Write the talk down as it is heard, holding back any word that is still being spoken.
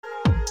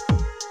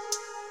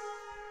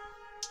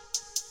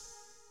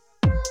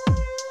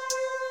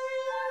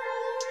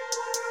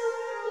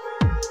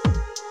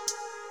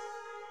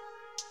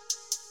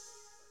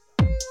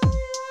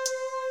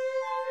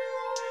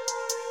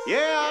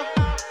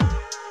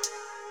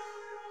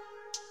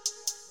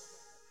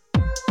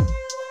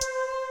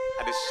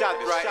shot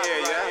right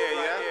here,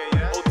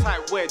 yeah. Old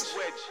tight wedge.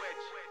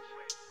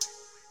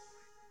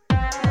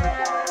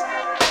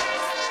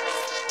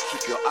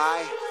 Keep your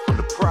eye on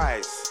the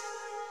prize.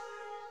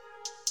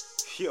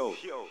 Yo,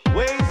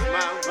 waste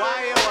man, why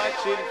you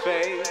watching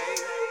face?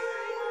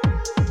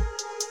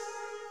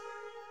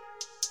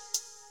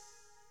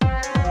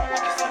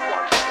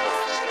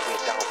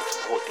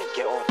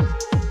 Get on.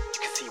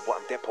 You can see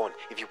what I'm dep on.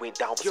 If you ain't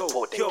down with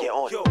support, then get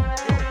on. You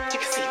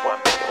can see what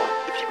I'm dep on.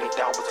 If you ain't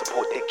down with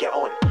support, then get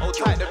on.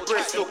 You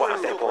can see what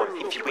I'm dep on.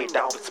 If you ain't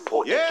down with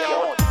support, then get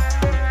on.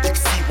 You can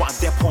see what I'm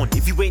dep on.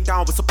 If you ain't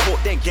down with support,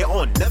 then get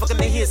on. Never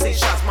gonna hear say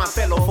shots, man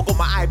fell off. Forgot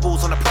my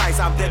eyeballs on the prize,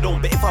 I'm dead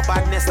on. But if I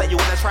badness like you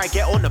wanna try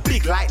get on, a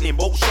big lightning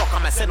bolt shock,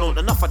 I'ma send on.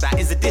 Enough of that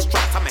is a diss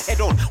track, I'ma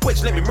head on.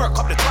 Wedge, let me murk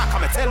up the track,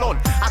 I'ma tell on.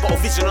 I got a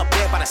vision up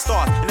there by the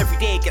stars, and every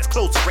day it gets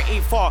closer, it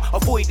ain't far.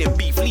 Avoiding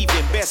beef,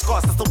 leaving bare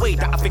scars. That's the way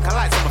that I think I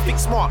like, so I'ma think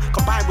smart.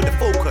 Combined with the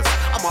focus,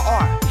 I'm an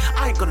art.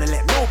 I ain't gonna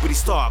let nobody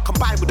start.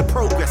 Combined with the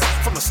progress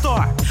from the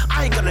start,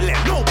 I ain't gonna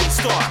let nobody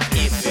start.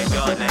 If you're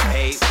gonna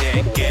hate,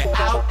 then get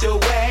out the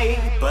way.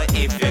 But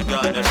if you're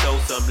gonna show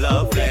some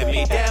love, let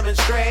me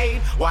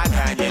demonstrate. Why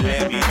can't you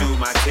let me do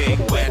my thing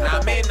when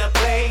I'm in the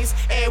place?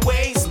 Hey,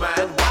 waste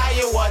man, why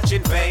you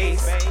watching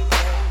face?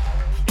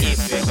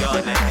 If you're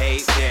gonna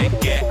hate, then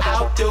get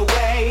out the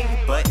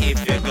way. But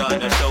if you're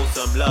gonna show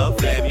some love,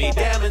 let me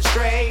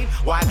demonstrate.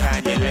 Why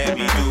can't you let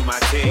me do my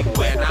thing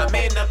when I'm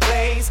in the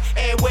place?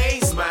 Hey,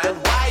 waste man,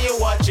 why you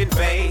watching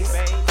face?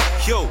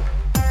 Yo,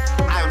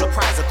 I on the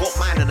prize, I got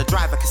mine, and the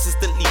driver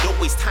consistently don't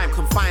waste time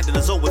confined in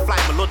a zone with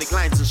flying melodic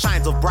lines and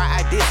shines of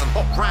bright ideas and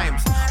hot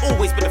rhymes.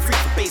 Always been a freak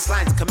for bass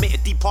lines,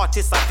 committed deep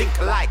artists I think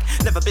alike.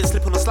 Never been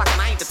slipping on slack,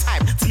 and I ain't the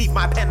type to leave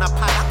my pen up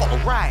high. I gotta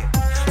ride.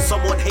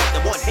 Someone hate,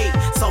 them want hate.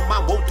 Some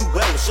man won't do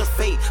well, it's just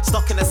fate.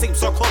 Stuck in the same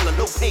circle and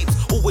low papes.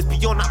 Always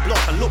be on that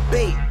block and look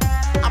bait.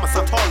 I'ma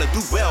sound tall and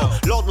do well.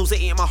 Lord knows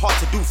it ain't my heart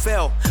to do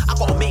fail. I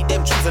gotta make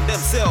them choose and them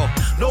sell.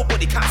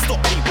 Nobody can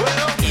stop me,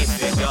 well. If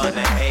you're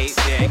gonna hate,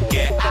 then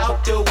get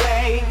out the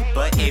way.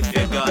 But if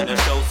you're gonna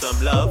show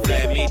some love,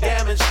 let me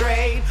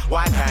demonstrate.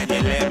 Why can't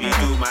you let me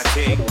do my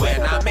thing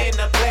when I'm in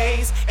the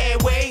place? Hey,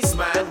 waste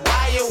man,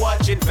 why you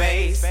watching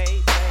face?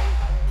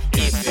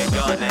 If you're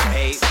gonna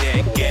hate,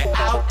 then get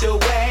out the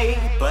way.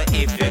 But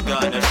if you're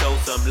gonna show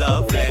some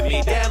love, let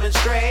me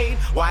demonstrate.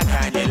 Why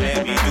can't you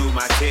let me do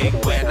my thing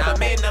when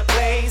I'm in the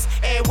place?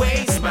 Hey,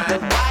 waste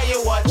man, why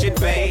you watching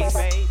face?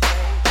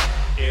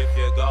 If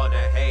you're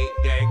gonna hate,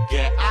 then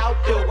get out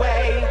the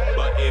way.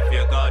 But if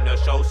you're gonna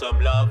show some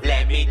love,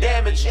 let me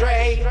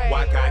demonstrate.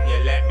 Why can't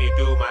you let me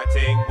do my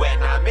thing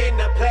when I'm in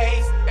the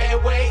place? Hey,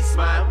 waste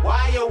man,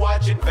 why you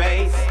watching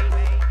face?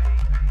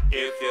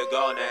 If you're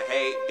gonna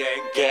hate, then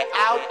get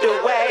out the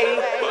way.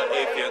 But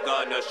if you're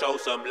gonna show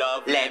some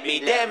love, let me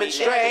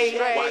demonstrate.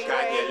 Why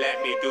can't you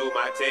let me do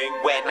my thing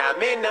when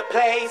I'm in the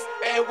place?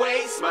 Hey,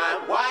 waste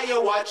man, why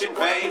you watching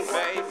face?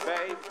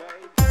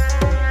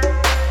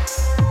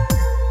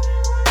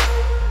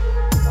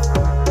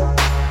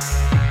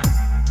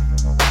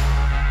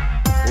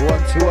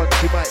 1 2 1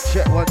 2 mic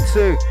check 1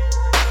 2.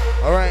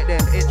 Alright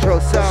then, intro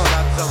sound.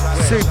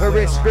 Super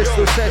Risk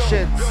Bristol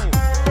Sessions.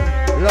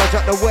 Large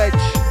up the wedge.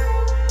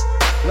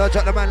 Large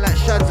up the man like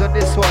Shads on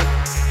this one.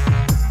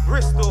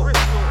 Bristol.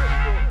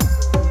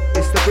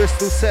 It's the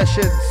Bristol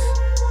Sessions.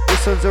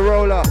 This one's a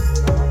roller.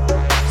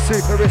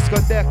 Super Risk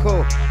on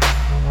deco.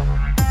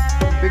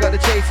 We got the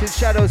Chasing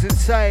Shadows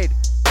inside.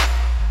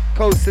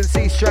 Coast and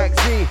C Strike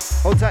Z.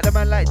 Hold tight the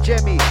man like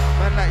Jemmy.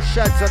 Man like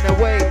Shads on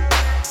their way.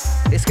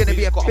 It's gonna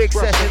be a big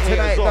session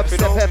tonight,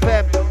 Dubstep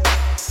FM.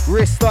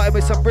 Risk starting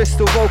with some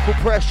Bristol vocal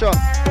pressure.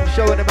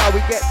 Showing them how we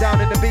get down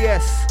in the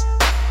BS.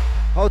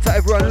 Hold tight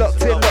everyone,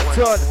 locked in, locked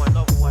on.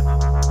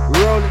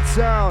 Rolling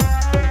sound.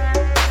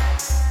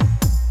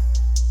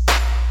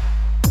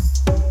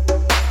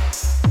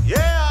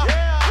 Yeah.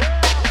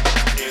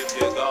 If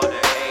you're gonna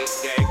hate,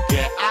 then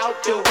get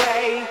out the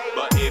way.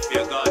 But if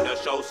you're gonna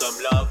show some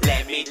love,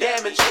 let me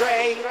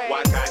demonstrate.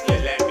 Why can't you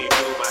let me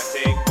do my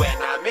thing when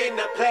I'm in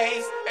the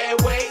place? Hey,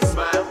 waste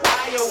man,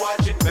 why you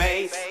watching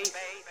face?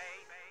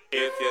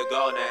 If you're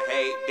gonna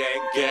hate,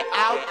 then get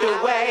out the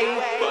way.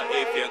 But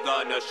if you're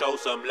gonna show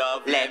some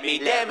love, let me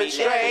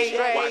demonstrate.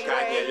 Why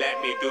can't you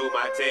let me do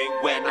my thing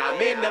when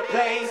I'm in the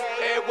place?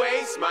 Hey,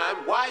 waste man,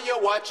 why you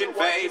watching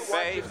face?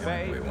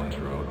 We once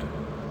wrote,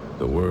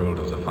 the world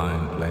is a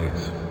fine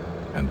place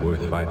and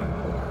worth fighting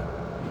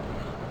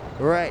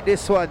for. Right,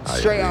 this one,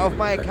 straight out of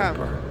my camp.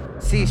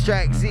 C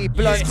Strike Z,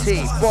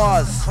 Blunty,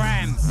 Bars.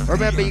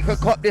 Remember, you can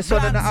cop this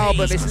one on the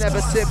album, it's never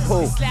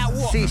simple.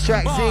 C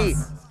Strike Z.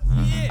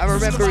 And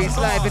remember, he's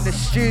live in the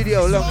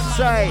studio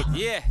alongside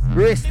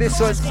Risk. This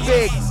one's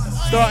big,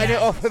 starting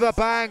it off with a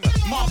bang.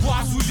 My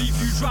bars will leave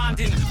you drowned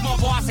in. My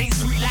bars ain't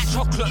sweet like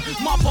chocolate.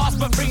 My bars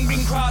but bring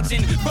crowds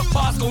in. But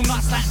bars go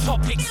nuts like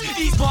topics.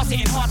 These bars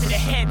hitting hard to the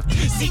head.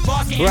 See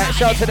bars getting right,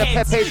 shout to the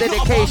Pepe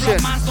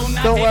dedication.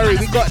 Don't worry,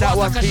 we got that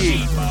one for you.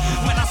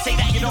 When I say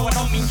that, you know I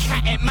don't mean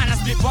cat it. Man, I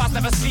split bars,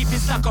 never sleeping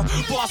sucker.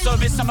 Bar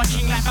service, I'm a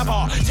king like a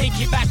bar. Take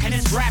it back and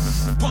it's rap.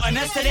 Put an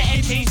S to the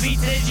N, change B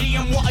to the G,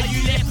 and what are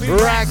you left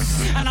with? Rags.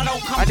 And I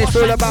don't come And it's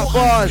all about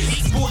bars.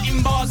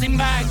 Sporting bars in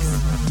bags.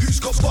 Who's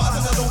got bars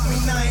and I don't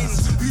mean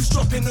nines? Who's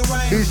dropping the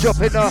rhymes? Who's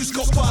dropping the? Who's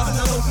got bars and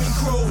I don't mean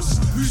crows?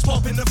 Who's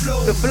popping the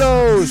flows? The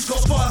flows. Who's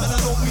got bars and I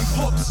don't mean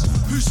pops?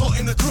 Who's hot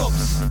in the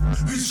clubs?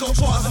 Who's got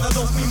bars and I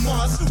don't mean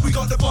Mars? We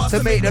got the bars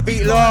To make the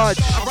beat large.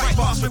 I write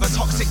bars with a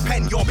toxic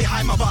pen. You're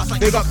behind my bars like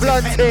Big up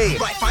Blunty.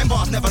 Right, fine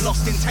bars never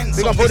lost in 10.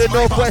 Big up all the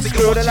Northwest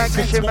crew, the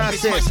Lancashire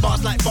massive.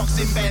 Bars like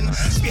boxing Ben.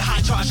 Spit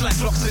high charge like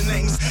blocks and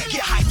lanes.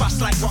 Get high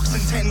fast like rocks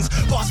and tens.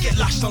 Bars get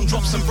lashed on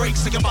drops and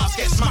breaks. So your bars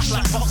get smashed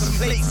like pots and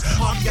plates.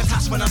 Hardly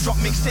attached when I drop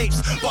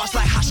mixtapes. Bars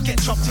like hash get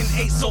chopped in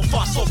 8. So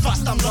fast,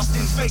 I'm lost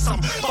in space. I'm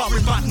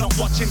barring bad, not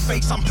watching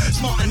face. I'm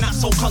smart and not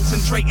so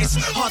concentrate. It's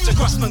hard to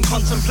grasp and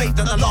contemplate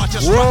that the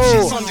largest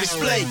ratchet's on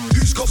display.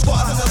 Who's got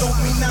bars and I don't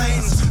mean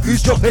nines?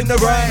 Who's dropping the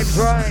rhymes?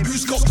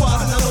 Who's got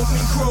bars and I don't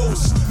mean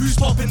crows? Who's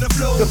popping the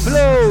flows? The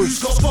flows.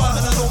 Who's got bars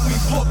and I don't mean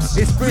pops?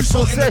 It's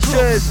Bristol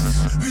Sessions.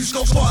 Who's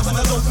got bars and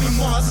I don't mean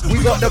Mars?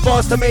 We got the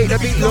bars to make the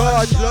beat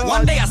large.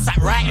 One day I sat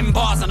writing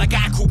bars and a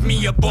guy called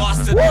me a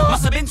bastard.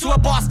 Must have been to a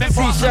bar, spent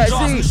fast and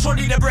jars.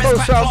 Surely the bread's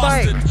quite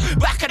plastered.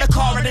 Back of the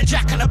car and the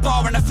jack and the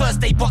bar and the first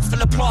day box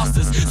full of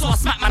plasters. So I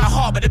smacked man a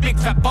hard but the big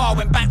fat bar.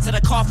 Went back to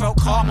the car, felt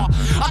calmer.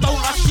 I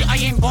don't like shit, I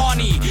ain't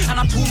Barney. And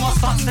I'm pull more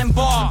stunts than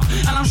bar.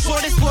 And I'm sure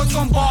this word's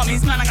gone bar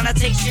means man I'm gonna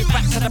take shit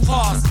back to the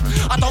past.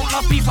 I don't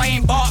love beef, I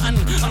ain't Barton.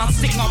 And I'm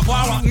sitting on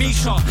bar like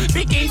Misha.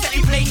 Big games that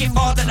we play get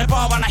barred at the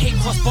bar and I hit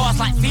cross bars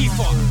like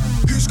FIFA.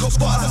 Who's got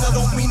bars and I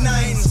don't mean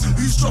nines?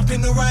 Who's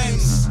dropping the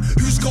rhymes?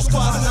 Who's got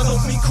bars and I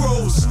don't mean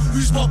crows?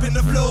 Who's popping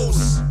the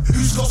flows?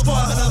 Who's got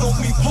bars and I don't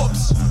mean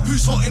pops?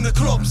 Who's hot in the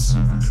clubs?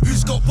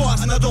 Who's got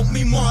bars and I don't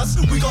mean Mars?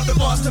 We got the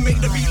bars to make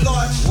the beat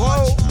large.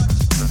 Whoa.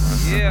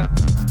 Yeah.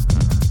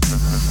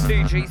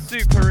 DJ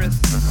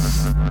Superist.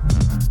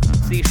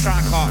 C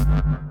Shaka.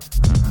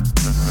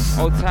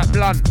 Old Tap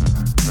Blunt.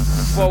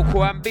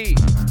 Vocal and beat.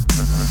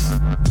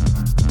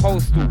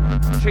 Postal.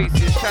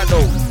 Chasing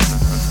Shadows.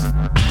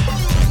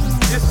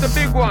 It's the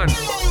big one.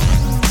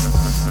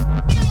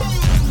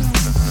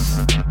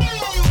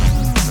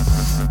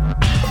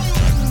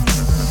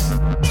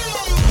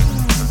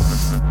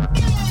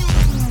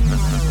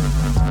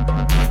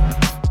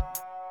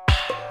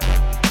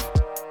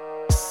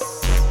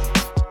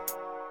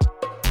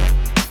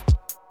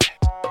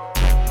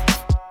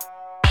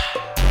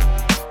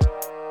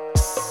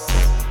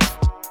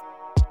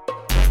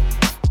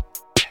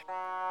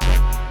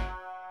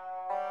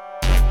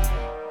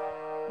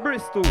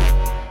 Bristol.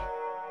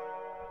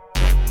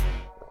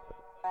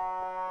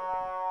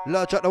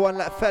 Large up the one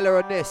like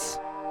fella on this.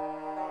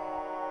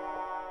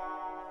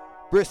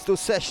 Bristol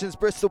Sessions,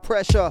 Bristol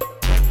Pressure.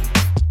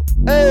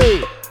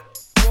 Hey!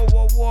 Whoa,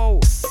 whoa, whoa.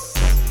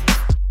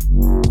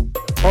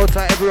 Hold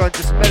tight everyone,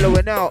 just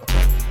mellowing out.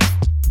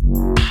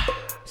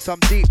 Some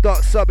deep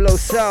dark sub-low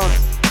sound.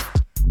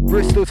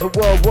 Bristol to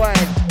worldwide.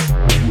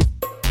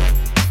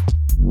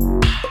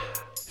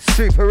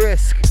 Super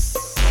Risk.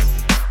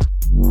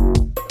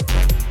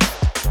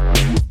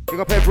 Big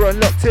up everyone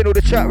locked in, all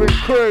the chat room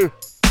crew.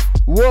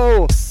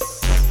 Whoa!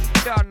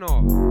 Yeah,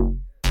 no.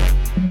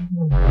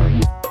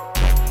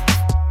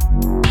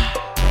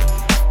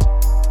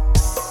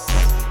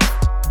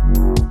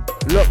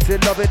 Locked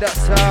in, loving that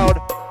sound.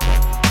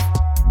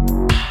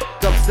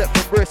 Dubstep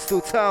from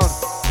Bristol town.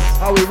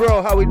 How we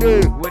roll, how we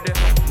do. With it,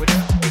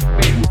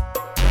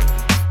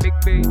 big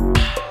beat.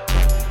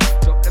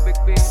 Drop the big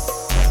beat.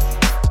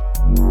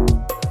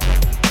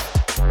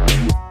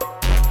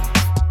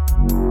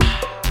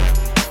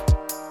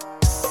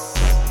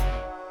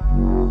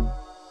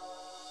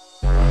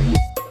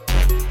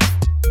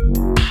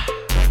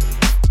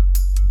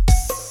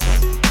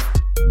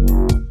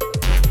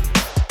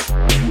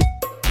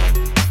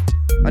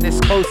 And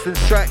it's Coastal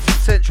Strikes and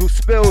Central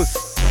Spills.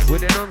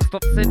 With a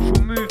non-stop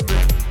central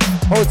movement.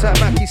 Hold tight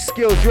Mackie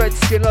Skills,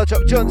 Redskin, Lodge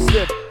Up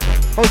Johnston.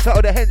 Hold tight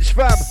all the hench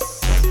fam.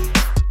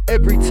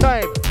 Every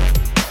time.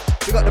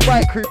 We got the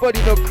bike crew,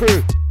 body dog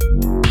crew.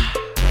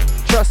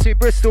 Trust me,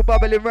 Bristol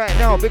bubbling right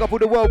now. Big up all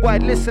the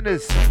worldwide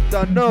listeners.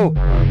 Don't know.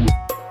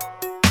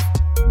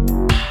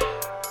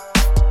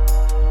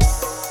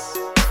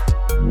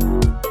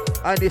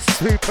 And it's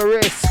Super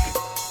Risk.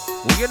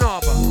 What you know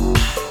about?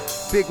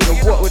 Big with a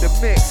what with a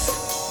mix.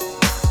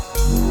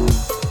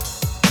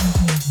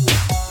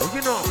 What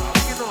you know about?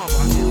 What you know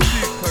about? It's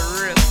Super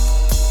Risk.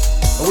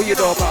 What you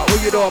know about?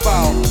 What you know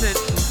about?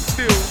 Central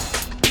Spill.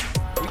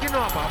 What you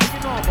know about? What you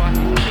know about?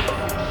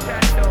 It's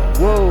Shadow.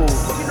 Whoa.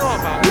 What you know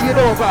about? What you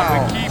know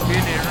about? We're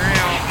keeping it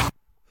real.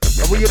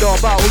 And what you know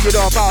about? What you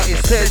know about?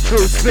 It's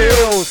Central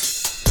Spills.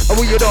 And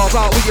what you know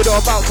about? What you know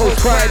about? Coast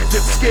crimes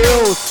and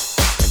skills.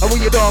 And what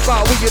you know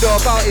about? What you know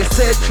about? It's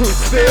Central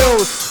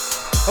Spills.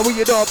 And what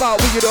you know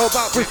about? What you know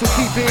about? Bristol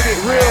keeping it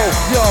real,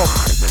 yo.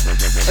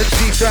 And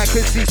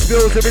C-Strikers,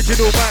 C-Spills,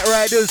 original Might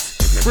Riders.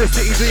 For a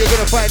city, so you're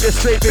gonna find us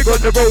straight big on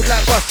the road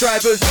like bus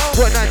drivers.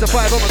 What 9 to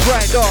 5, I'm a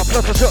grinder.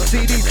 Plus I shot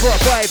CDs for a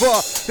fiver.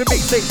 The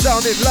mixtape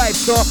sounding live,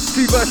 star.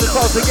 2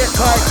 versatile to get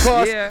tight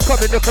fast.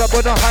 Come in the club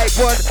on a hype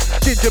one.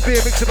 Ginger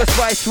beer mixed with a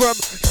spice rum.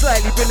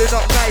 Slightly building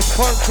up nice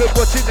punk. And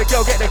watching the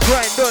girl get the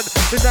grind done.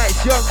 The night's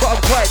young, but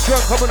I'm quite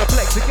drunk. I'm on a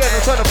flex again, I'm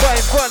trying to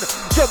find fun.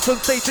 Jumped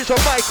on stage, switch on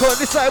mic on.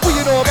 This like, what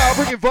you know about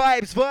bringing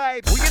vibes?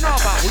 What you know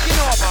about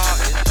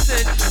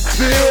Essential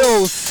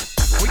Skills.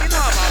 What you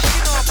know about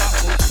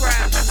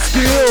Crap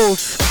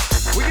Skills.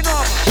 What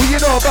you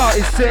know about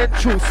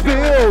Essential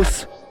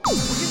Skills. What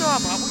you know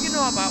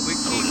about we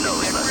keep it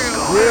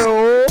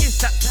real.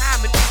 It's that time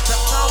and it's that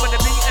time when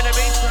the beat and the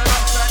bass turn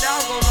upside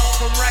down, goes up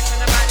from racking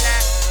the back that.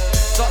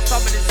 Got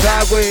some of the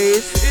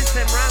sideways. It's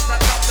them rounds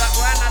that top that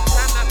grind that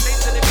time that place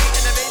to the beat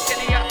and the bass, get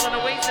the yachts on the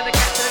waist and the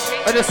cat to the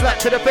cake. And a slap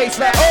to the face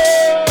like oh.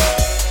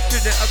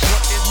 Should've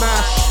got this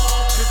mash.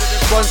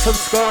 Want some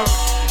skunk.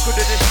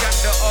 Could've just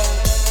jammed the O.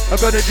 I'm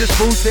gonna just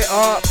boost it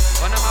up.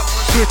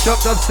 Switch up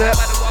dubstep.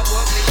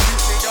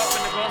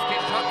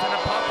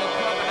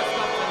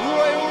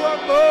 Royal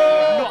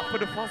Rumble. Not for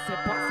the faucet,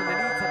 box in the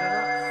knee to the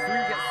nuts.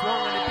 Swing gets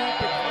swung and the beat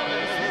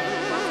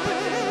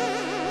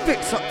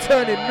fix up,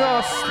 turning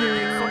nasty.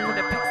 Something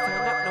the pics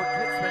turn up, no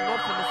glitz when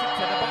off in the six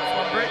to the box.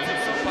 One bread to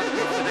soap, but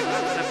glitz to the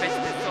glass and the bench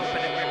bits up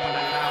and the grip on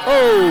the cloud.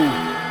 Oh!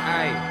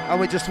 Aye. And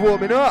we're just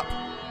warming up.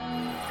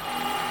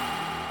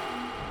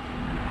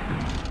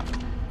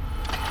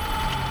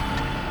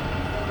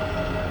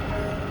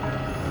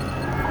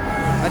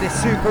 And it's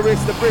Super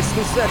Risk, the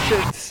Bristol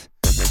Sessions.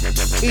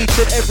 Each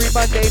and every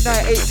Monday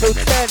night, 8 till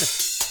 10.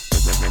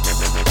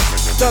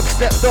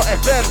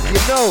 Dubstep.fm,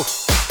 you know.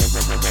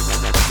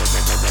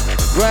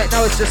 Right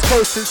now it's just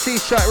Coast and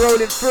T-Strike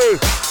rolling through.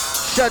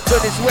 Shad's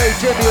on his way,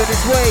 Jimmy on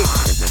his way.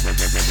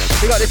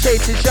 We got the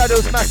Chasing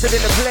Shadows massive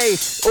in the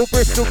place. All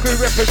Bristol crew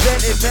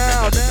representing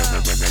now.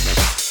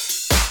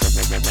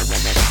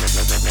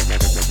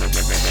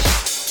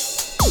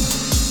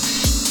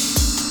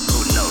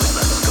 Who knows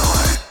the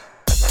score?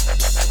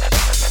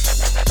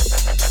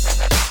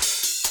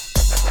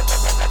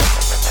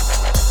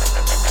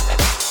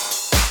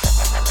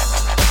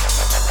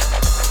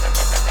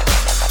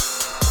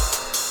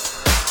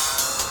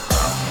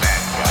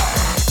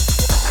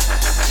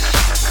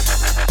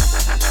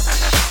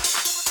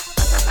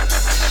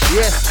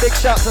 Yes, big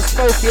shout to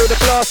Smokey, all the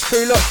Blast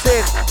crew locked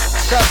in.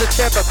 Shout to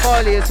Temper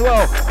Carly as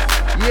well.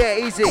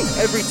 Yeah, easy,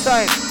 every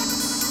time.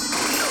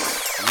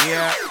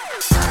 Yeah.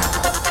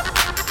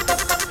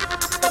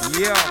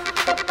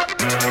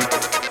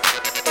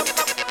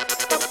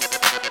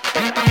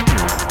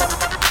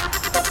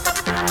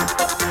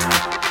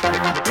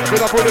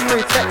 Big up all the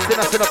crew texting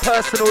us in a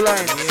personal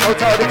line. I'll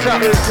tell the chat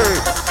room crew.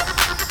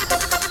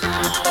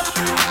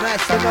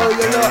 Nice to know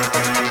you lot.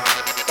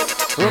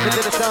 Welcome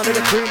to the sound of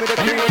the cream of the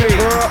cream.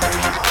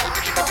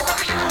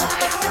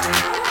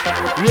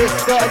 Yes,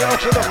 started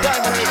off with a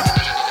bang, mate.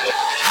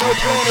 No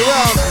playing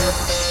around.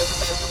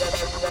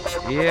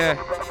 Yeah.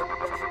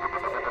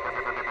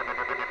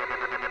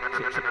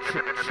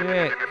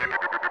 Check.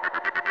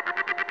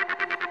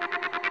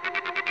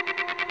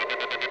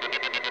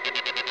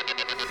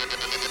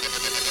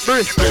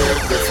 Bristol.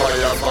 The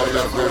fire from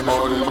every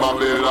morning,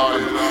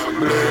 Babylon.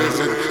 Blaze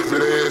it.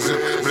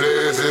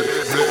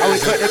 And we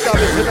put the gun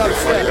into the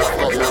upstairs.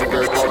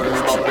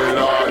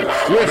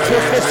 Yes,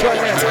 just this one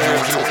there.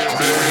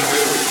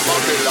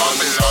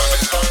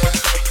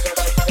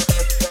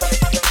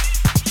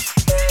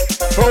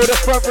 For all the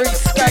front ring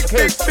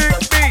skankers.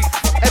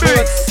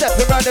 Everyone step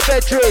around the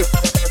bedroom.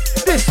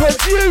 This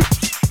one's you.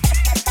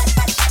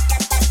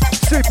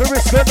 Super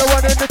Risk on the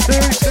 1 and the 2.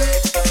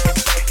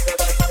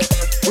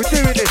 We're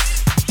doing this.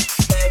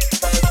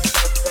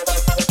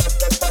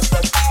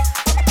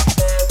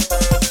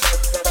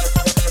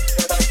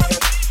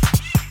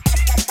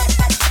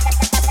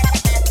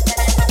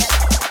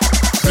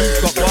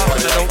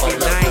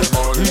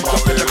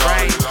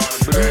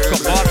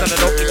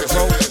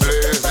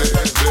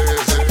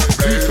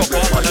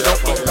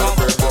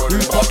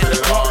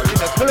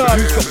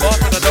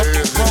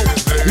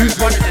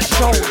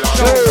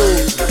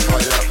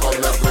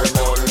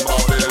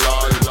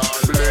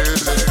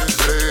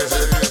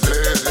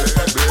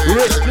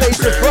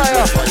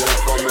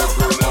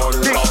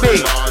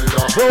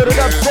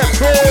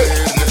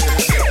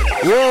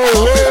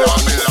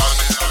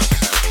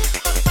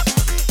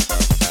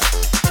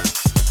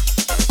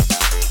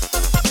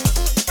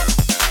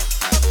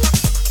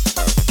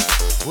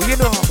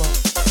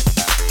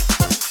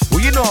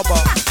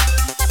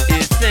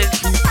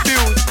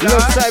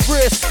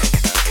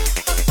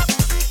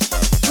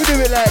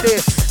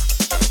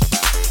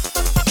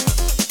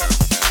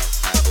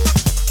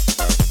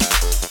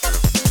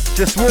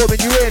 Just warming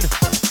you in.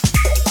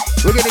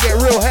 We're gonna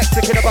get real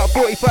hectic in about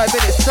 45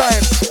 minutes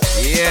time.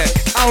 Yeah.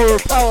 Hour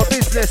of power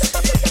business.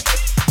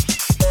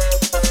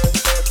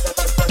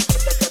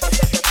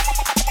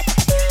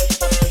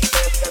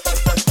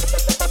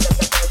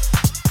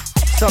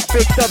 Some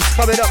big dubs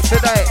coming up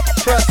tonight,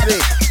 trust me.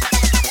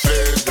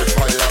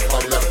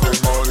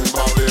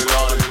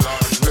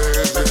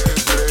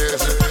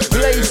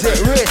 Blaze Blaze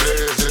it, wrist.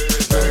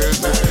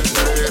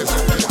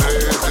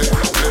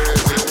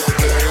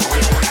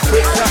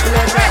 Fix up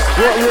land,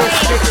 what wrist?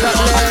 Fix up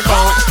land.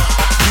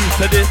 Use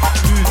to this,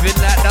 moving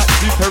like that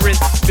super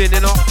wrist.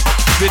 Spinning up,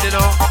 spinning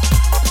up.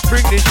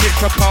 Bring this shit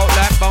truck out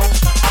like bone.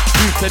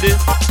 Use to this,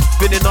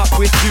 spinning up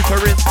with super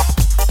wrist.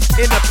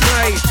 In a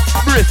place,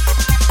 wrist.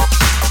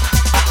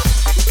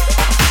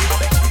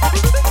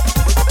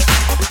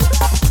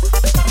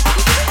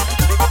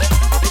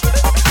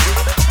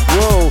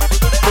 Whoa,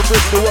 from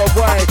Bristol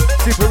worldwide,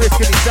 super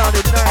risky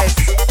sounded nice.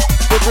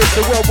 From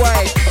Bristol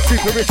worldwide,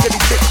 super risky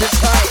mixed and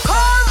tight.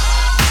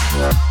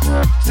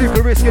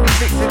 Super risky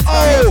mixed and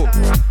tight.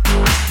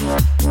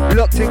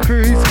 Locked in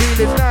crew who's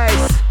feeling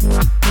nice.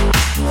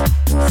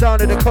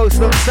 Sound of the coast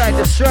alongside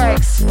the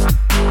strikes.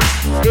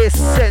 It's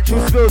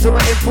Central Spills on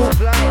my import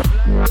flight.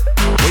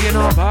 What you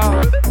know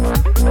about?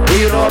 What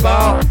you know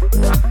about?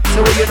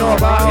 So what you know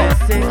about?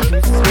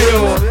 Central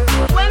Spills.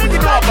 What you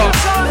know about?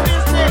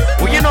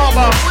 What you know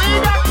about?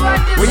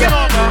 What you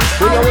know about?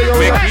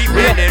 We keep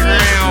it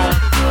round.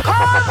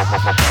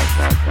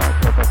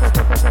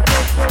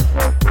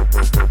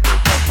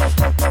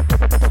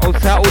 Hold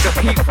tight all the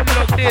peeps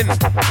locked in.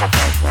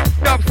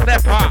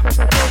 Dubstepper.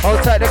 Hold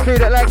tight the crew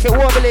that like it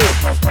wobbly.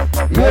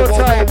 Your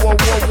time.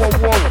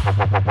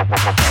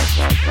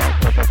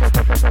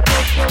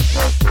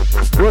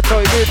 Roto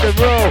with the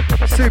roll.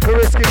 Super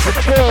risky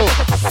control.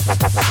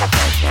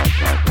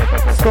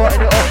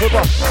 Starting it off with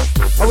us.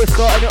 Oh, we're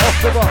starting it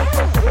off with us.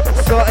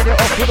 Starting it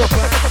off with us.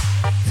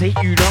 Take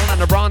you down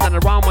and around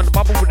when the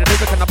bubble with the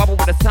lyric and the bubble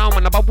with the sound,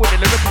 when the bubble with the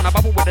lyric and the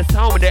bubble with the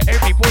sound, when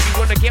everybody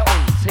wanna get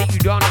on. Take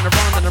you down and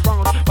around,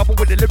 bubble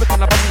with the lyric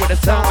and the bubble with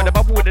the sound, when the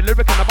bubble with the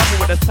lyric and the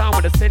bubble with the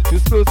sound, when the Central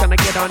Spills gonna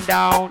get on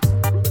down.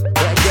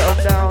 Better get on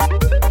down.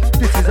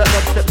 This is that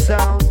dubstep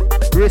sound.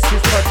 Wrist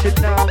is touching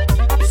now.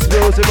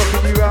 Spills are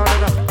rocking you round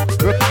and up,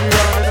 rocking you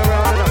round and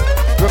around and up,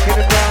 rocking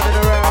them round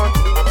and around.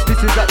 This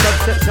is that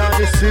dubstep sound.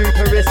 It's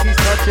super risky's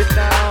touching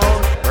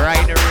now.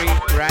 Ride the read,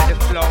 ride the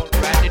flow,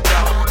 ride the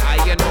down.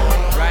 You know,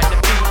 ride the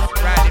beat,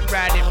 ride it,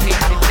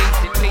 pace it.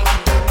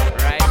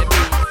 Ride the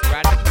beat,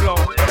 ride the flow,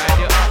 ride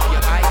it up,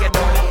 your eye, you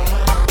know.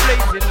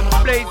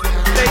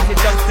 Blazing,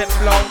 dubstep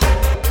flow.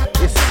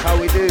 This is how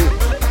we do.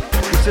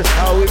 It's just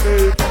how we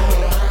move.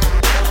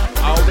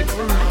 How we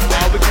groove.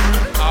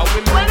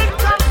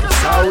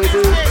 It's how we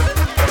do.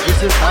 This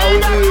is how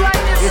we move.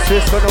 It's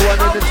just for the one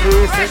and the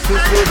two. Central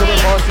Spills of the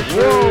passing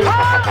through.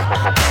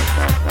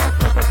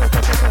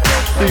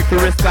 Super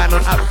wristband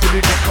on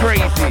absolutely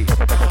crazy.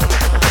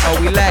 Oh,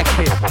 we like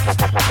it.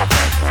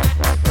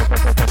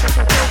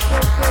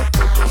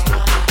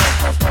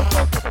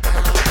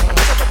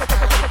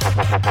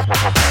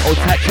 Oh,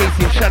 tight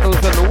chasing shadows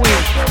on the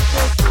wing.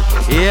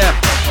 Yeah.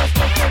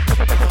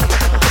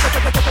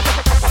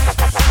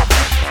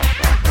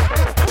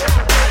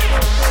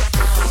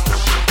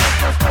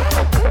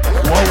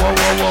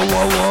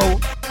 Whoa.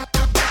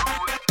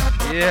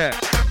 Yeah.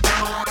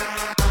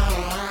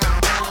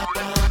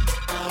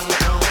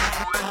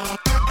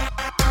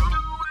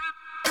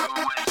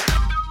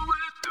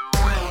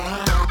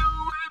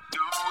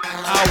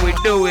 How we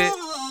do it?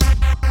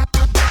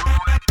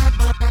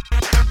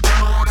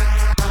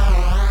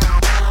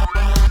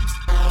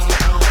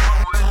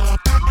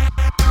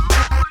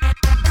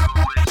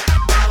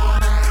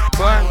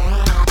 What?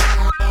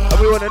 And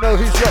we want to know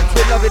who's locked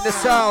in, loving the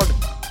sound.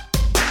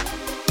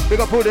 Big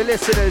up all the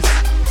listeners.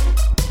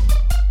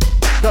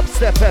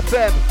 Dubstep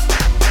FM.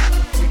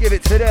 We give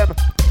it to them.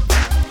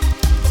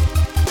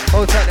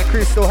 Hold tight, the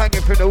crew still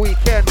hanging from the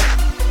weekend.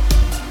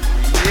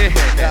 Yeah.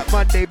 That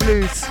Monday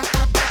blues.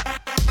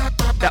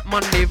 That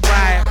Monday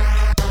vibe.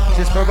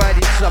 Just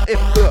providing some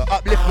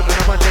upliftment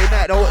on a Monday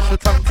night. Don't watch the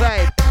tongue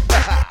tied.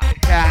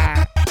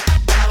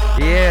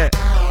 Yeah.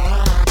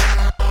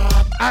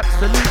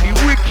 Absolutely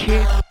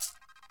wicked.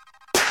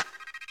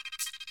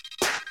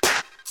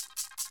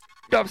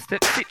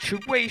 Dubstep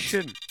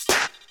situation.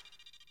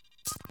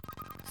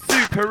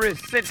 Super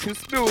wrist, Central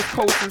Spills,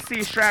 Coast and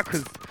Sea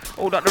Strikers.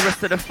 Hold up the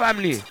rest of the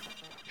family.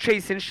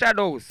 Chasing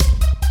shadows.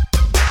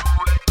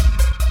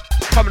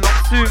 Coming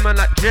up soon, man,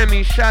 like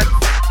Jemmy Shads.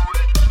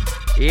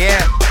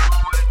 Yeah.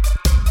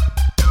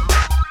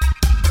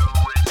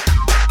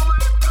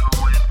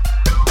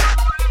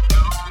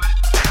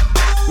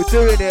 We're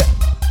doing it.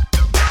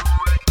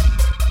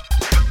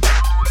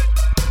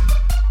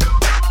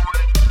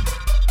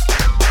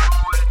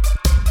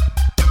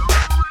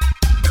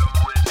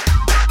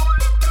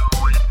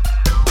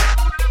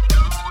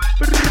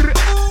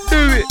 Do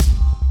it.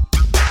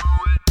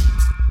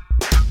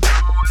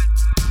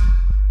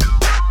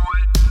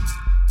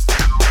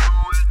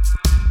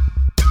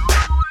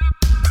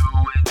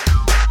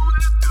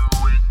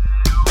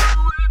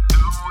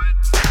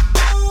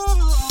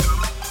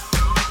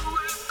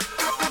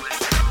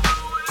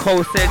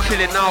 Cole said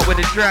chilling out with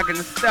the dragon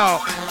style.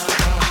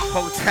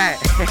 Hold tight.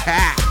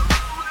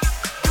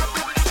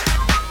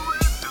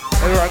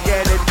 Everyone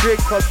getting a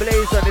drink or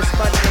blaze on this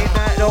Monday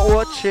night. Don't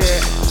watch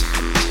it.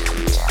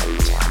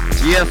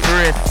 Yes,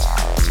 wrist,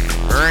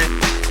 right?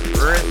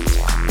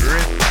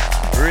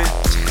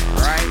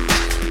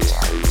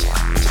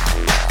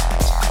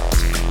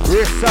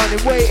 Wrist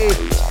sounding weighty.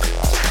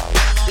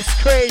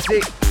 It's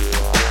crazy.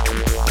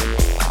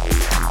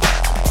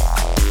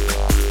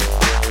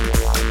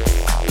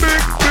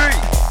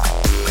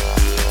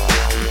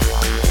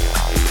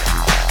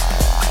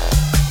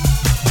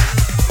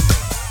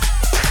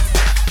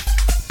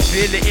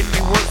 Feel it in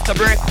me wants to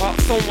break up,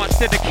 so much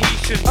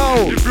dedication.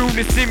 Oh. The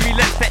realness in me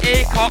lets the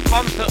air cut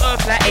come to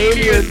earth like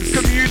aliens.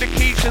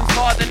 Communication's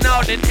harder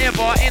now than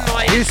ever in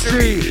our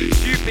history.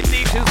 Stupid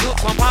nations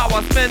look on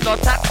power, spend our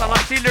tax on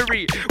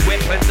artillery.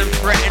 Weapons and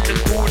threaten to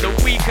cool the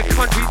weaker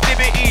countries'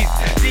 liberties.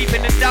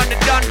 Deepening down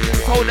the dungeons,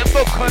 hold a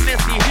book on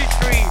messy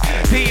history.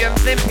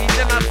 PMs, MPs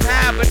in our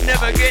time but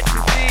never get to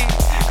see.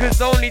 Cause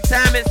only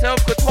time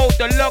itself could hold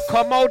the look,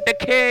 come hold the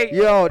key.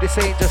 Yo, this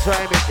ain't just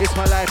rhyming, it's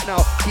my life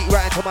now. Keep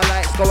writing till my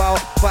lights go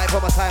out. Fight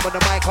for my time on the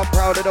mic, I'm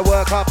proud of the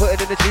work I put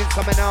in the tunes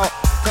coming out.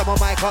 Turn my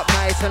mic up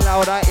nice and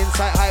loud, I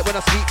incite hype when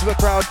I speak to a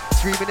crowd.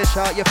 Screaming and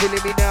shout, you're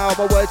feeling me now.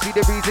 My words be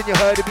the reason you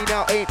heard of me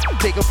now. Ain't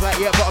taken flight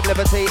yet, but I'm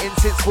levitating.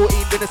 Since 14,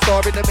 been a star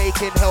in the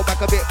making. Held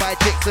back a bit by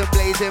chicks and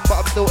blazing, but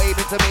I'm still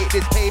aiming to make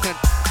this payment.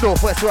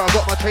 Northwest where I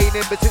got my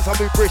training, but since I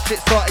moved British,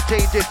 shit started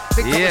changing.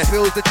 Think up the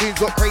spills, the tunes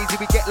got crazy.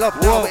 We get love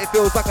now, but it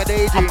feels like a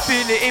daydream. I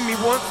feel it in me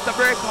once the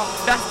breaker,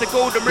 that's the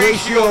golden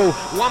ratio.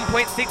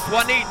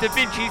 1.618 Da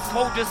Vinci's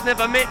soldiers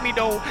never met me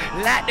though.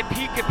 Like the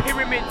peak of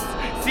pyramids,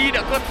 see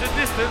that got the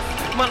distance.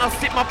 Man, I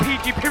sit my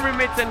PG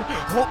pyramids and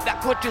hope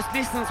that God just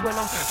listens when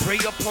I pray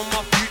upon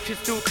my future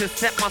still to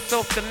set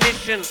myself the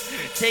mission.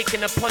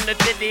 Taking upon the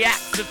deadly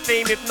acts of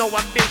fame with no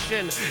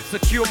ambition.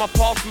 Secure my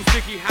parcel,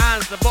 sticky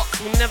hands, the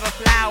box will never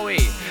fly away.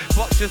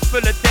 Boxes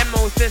full of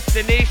demos,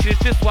 destinations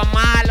just 1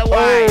 mile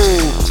away.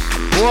 Oh,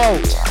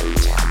 whoa.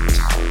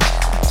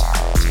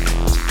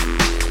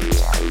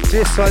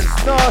 This one's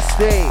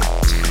nasty.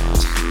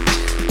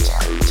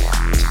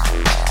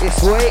 It's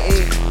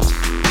waiting.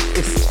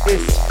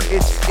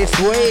 It's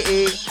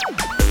waiting.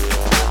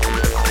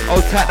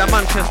 Oh, tap the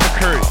Manchester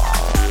crew.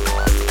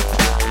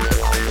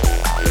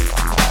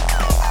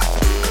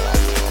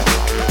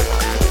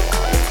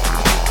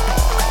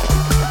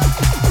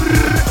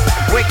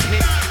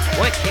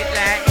 Wicked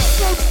like.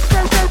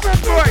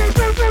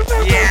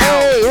 Yeah.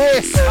 Hey,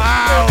 yes.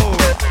 Ow.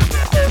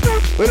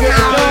 We're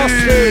getting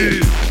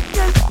nasty.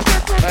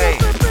 Hey,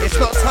 it's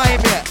not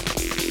time yet.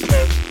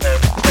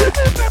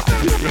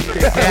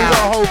 You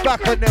gotta hold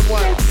back on them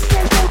ones.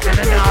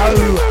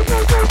 No.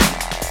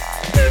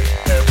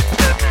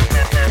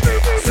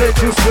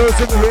 Central skills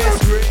and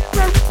wrist.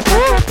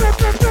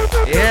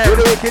 Yeah. With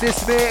the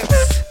wickedest mix.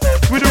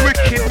 With the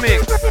wicked mix.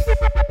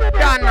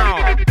 Done now.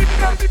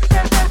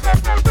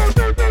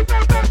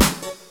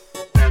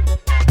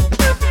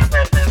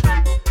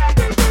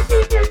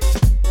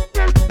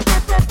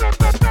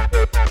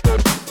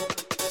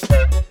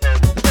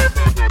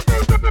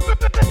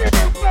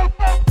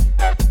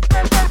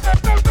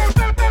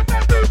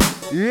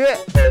 Yeah.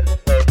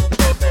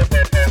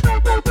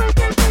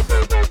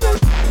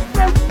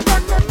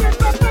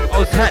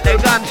 Oh, take the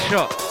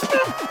gunshot.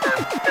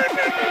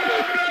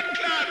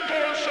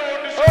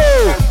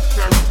 Oh.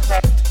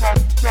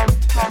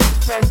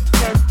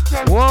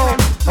 Whoa.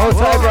 Oh,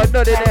 tiger,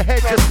 nut in the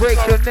head, just break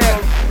your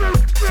neck.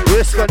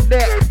 Risk your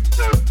neck.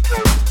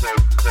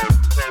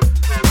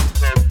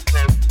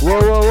 Whoa,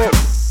 whoa, whoa.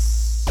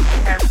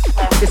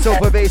 It's so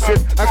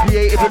pervasive and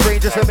creative and brain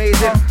just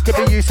amazing. Give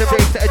the use and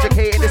race to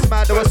educating this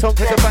man. Though a song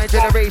can define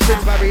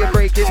generations. Marry and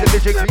breaking, the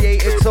vision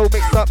creating. So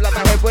mixed up like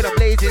my head when I'm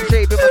blazing.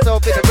 Shaping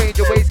myself in a range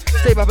of ways.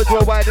 Save up as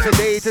well wide in the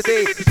day to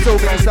day.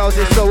 So many sounds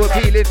is so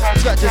appealing.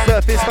 Scratch the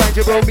surface, find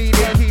your own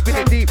meaning. Keeping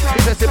it deep,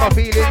 interesting my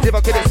feelings. If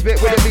I couldn't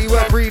spit, would it be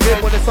worth breathing?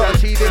 Wanna start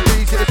achieving,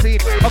 breeze to the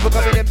scene. Up and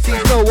coming MC,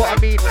 know what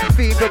I mean.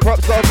 Theme the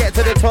props, gotta get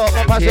to the top.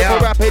 My passion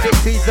for rapping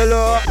exceeds the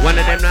law. One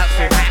of them nuts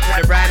with hat for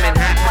the rhyming,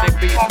 hat for the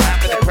beat,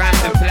 hat for the crime,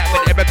 and flat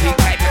with every beat,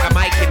 tight like a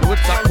mic in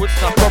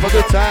Woodstock, proper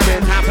good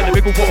timing. Time for the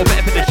biggle bottle,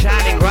 better for the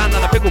shining, grind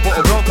on the biggle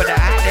bottle, wrong for the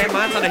act, their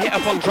minds on the hit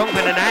up on drunk for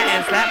the night,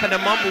 and slap for the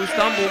mumble,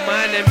 stumble,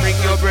 mind, and bring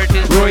your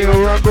bridges. Royal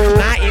Rumble.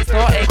 Night ain't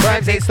started,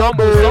 crimes ain't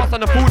stumble, lost on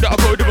the food that I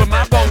gotta do with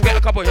my bone, get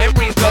a couple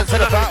Henrys, guns to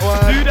the fat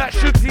one. Do that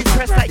shootsies,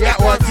 press that yak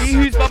one, see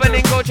who's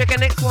bubbling, go check the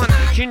next one.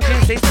 Chin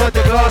chin, say spot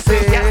the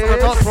glasses, gas on the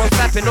dance floor,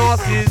 slapping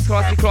asses,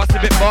 classy,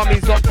 bit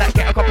barmies, off that,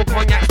 get a couple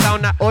cognacs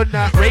down that. On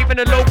that. Raving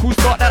the locals,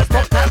 start that,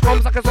 stop that,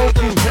 bombs like a soul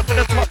crew, set for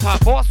the top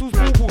part, Barstools,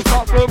 boo-boo,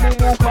 start slow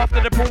moonwalk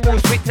after the boom boom,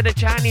 switch to the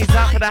Chinese,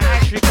 out for the high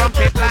street,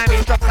 trumpet,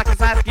 blimey, drops like a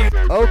side skew.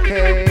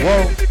 Okay.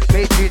 Whoa.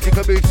 Make tunes you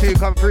can move to,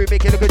 come through,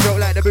 make it look a joke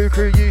like the Boo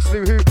Crew, you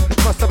slew who?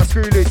 Must have a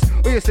screw loose.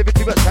 Or you're slipping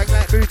too much tank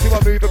like Boo 2,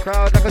 I move a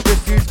crowd like I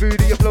just use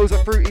voodoo. Your flows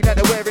are fruity like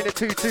they're wearing a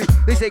tutu.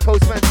 They say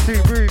Coastman's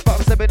too rude, but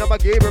I'm stepping on my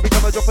gear every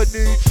time I drop a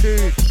new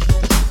tune.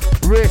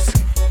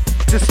 Risk,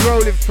 just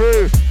rolling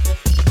through.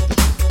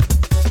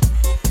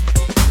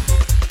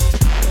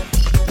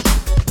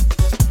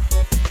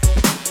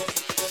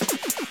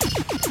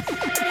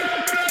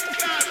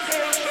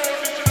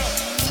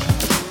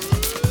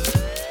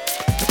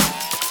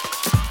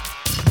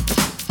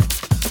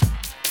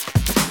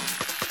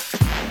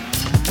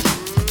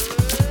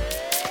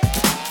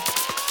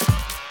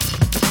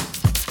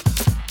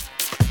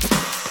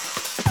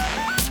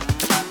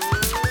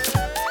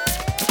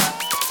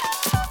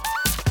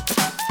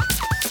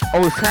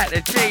 Oh, tight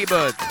the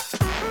J-Bird.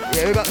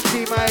 Yeah, we got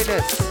T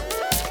minus.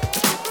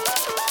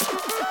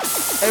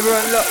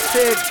 Everyone locked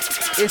in.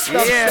 It's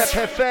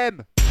Dubstep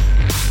FM.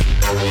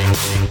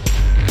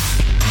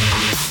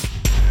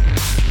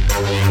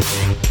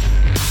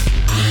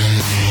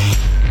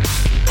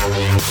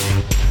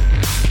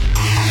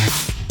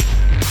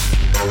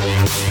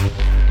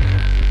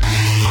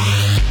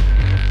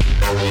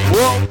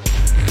 Whoa.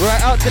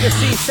 Right, out to the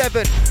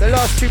C7. The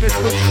last tune is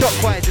called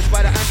Shockwise. It's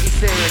by the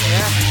Anti-Serum,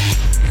 yeah?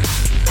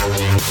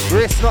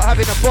 Riss not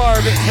having a bar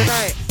of it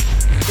tonight.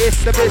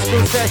 It's the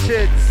Bristol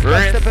Sessions.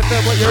 That's the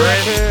FM, what you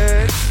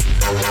reckon?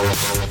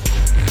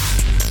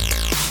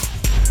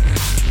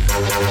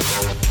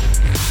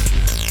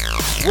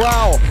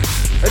 Wow.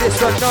 And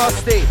this one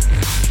nasty.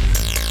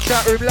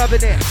 Chat room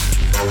loving it.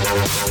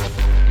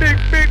 Big.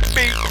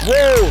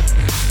 Whoa.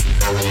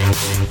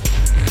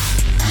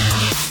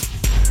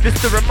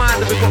 Just a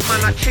reminder, we got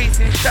man like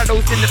Chasing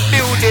Shadows in the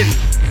building.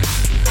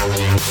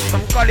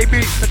 Some gully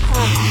beats to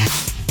come.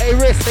 Hey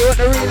Riss, they want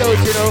the reload,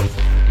 you know.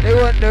 They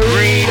want the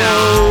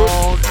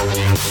reload.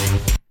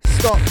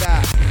 Stop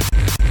that.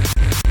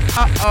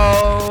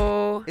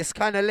 Uh-oh. It's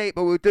kind of late,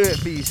 but we'll do it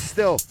for you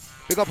still.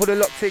 Big up all the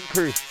locked in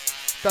crew.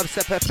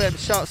 Dubstep FM,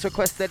 shouts,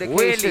 requests,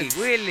 dedications.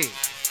 Willy.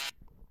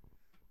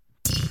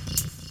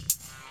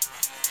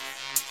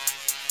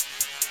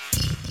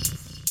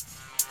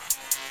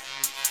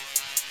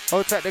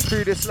 Hold tight the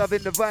crew, that's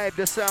loving the vibe,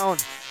 the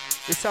sound.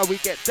 This how we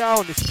get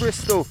down, it's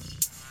Bristol.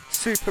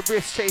 Super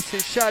Brisk Chasing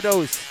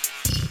Shadows.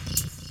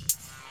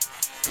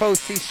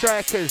 Coast Sea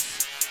Strikers.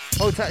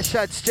 Hold tight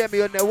Shad's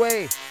Jemmy on their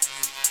way.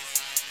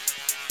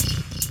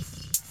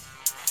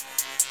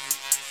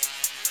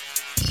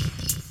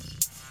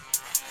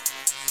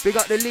 We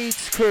got the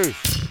Leeds crew.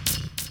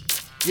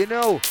 You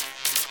know.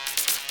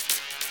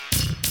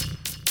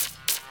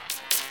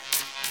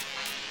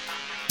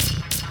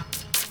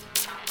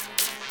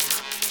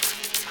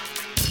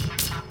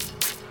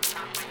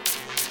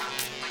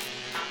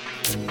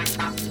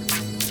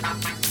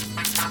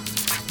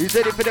 Who's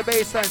ready for the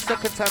baseline?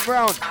 Second time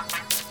round.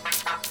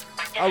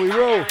 How we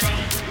roll?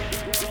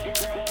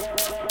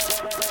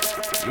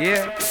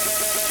 Yeah.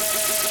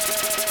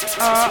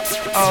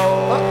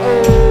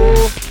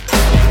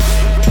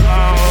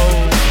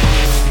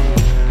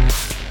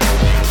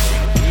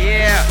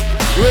 Yeah.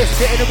 Risk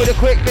hitting him with a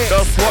quick mix.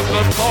 That's what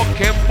we're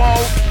talking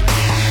about.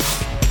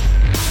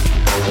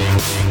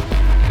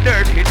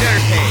 Dirty.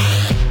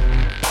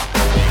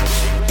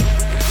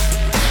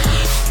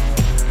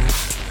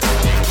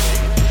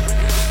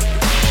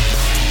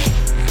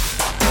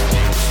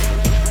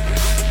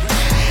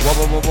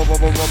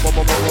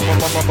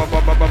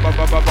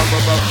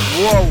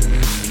 Whoa.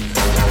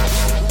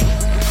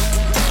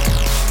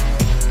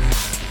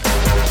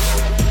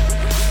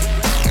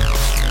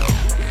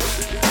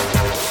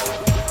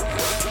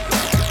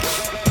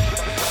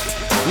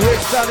 We're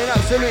sounding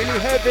absolutely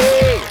heavy.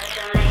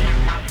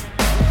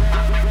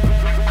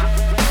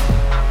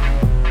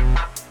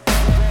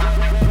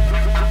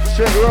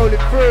 Straight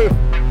rolling through.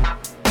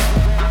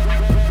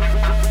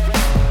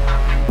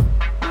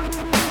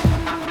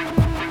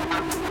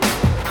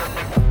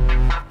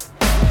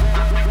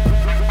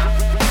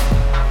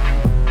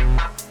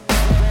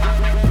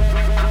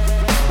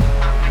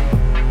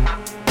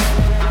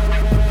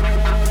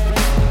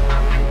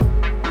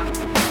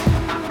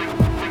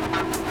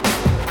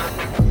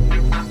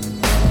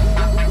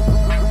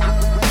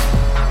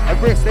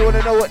 They want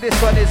to know what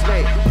this one is,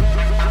 mate.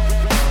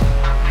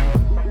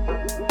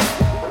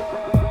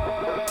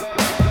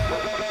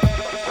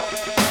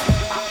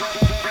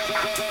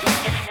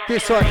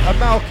 This one, a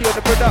Malky on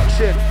the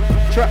production.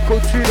 Track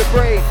called To The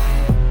Brain.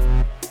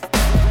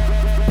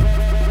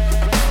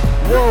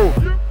 Whoa.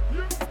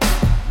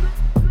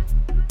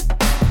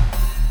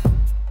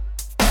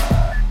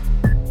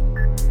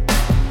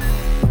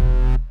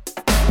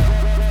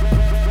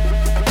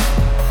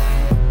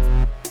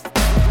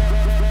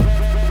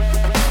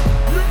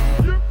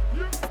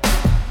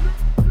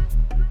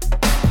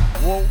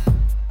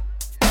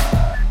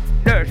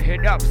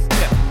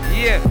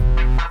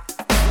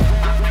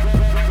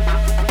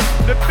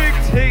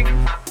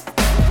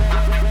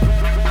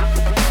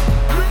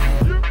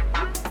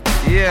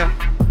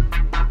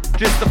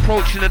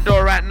 Approaching the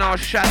door right now,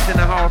 shots in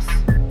the house.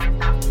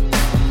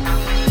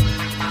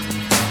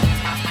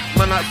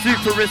 Man like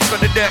Super Risk on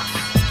the deck.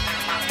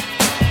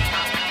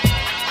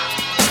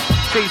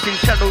 Chasing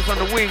Shadows on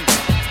the wing.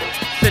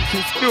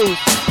 Central Skills.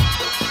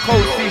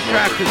 Cold Sea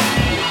Strikers.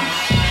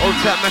 Old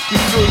Tap Matthew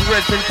Skills,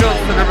 Reds and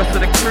Johnson, the rest of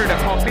the crew that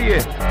can't be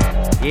here.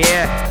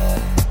 Yeah.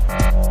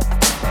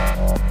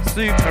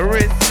 Super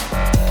Risk.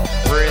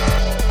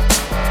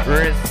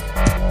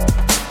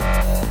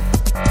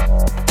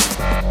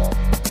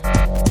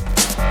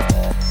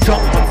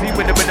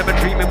 When I'm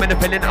dreaming, when I'm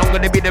feeling I'm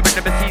gonna be the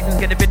rhythm of seasons.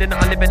 Get the feeling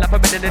that I'm living like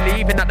I'm in and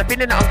leaving. Not the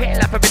feeling that I'm getting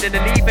like I'm in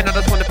and leaving. I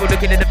just wanna feel the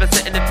killing of a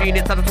setting the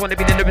Phoenix. I just wanna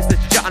be the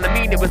lyricist, shut on the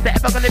mean. It was there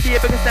ever gonna be a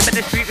bigger step in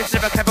the street. It's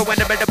never clever when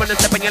the rhythm wanna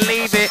step and you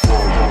leave it.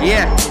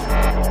 Yeah.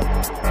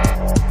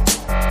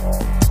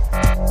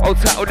 I'll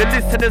tell all the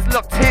listeners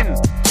locked in.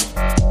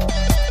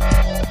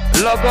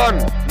 Log on,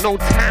 no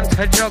time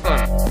to jog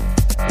on.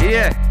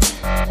 Yeah.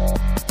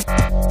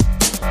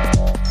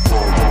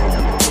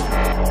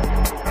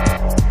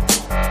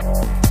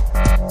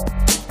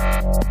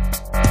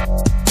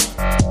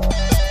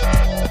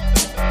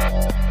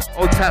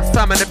 Old tight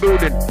Sam in the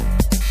building.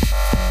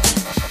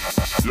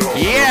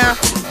 Yeah.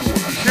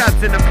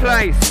 Shots in the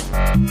place.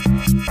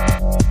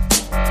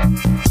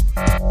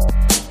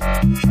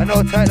 I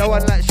know tight the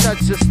one like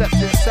Shads just stepped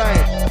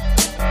inside.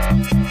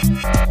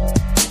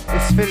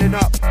 It's filling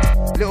up.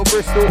 Little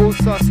Bristol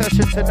All-Star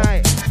session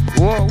tonight.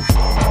 Whoa.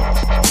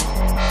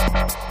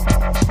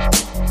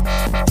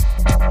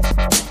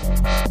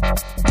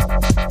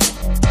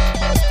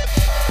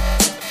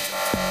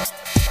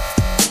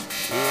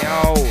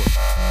 Yo.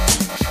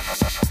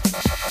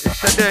 It's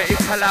the Dirty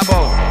Collabo.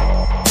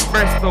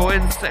 Bristol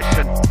in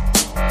session.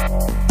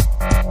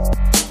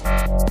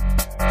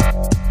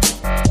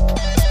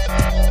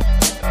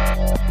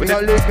 We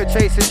got Luca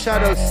chasing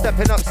shadows,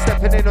 stepping up,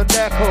 stepping in on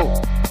their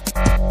call.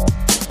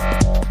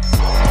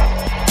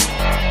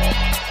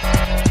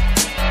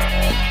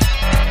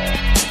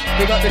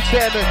 We got the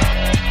chairman,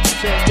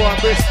 saying go on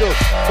Bristol.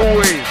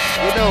 Always.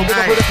 You know, we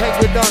got the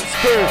Penguin Dance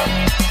crew.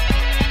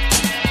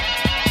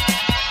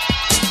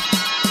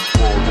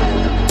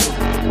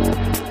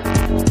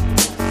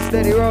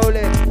 Steady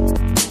rolling.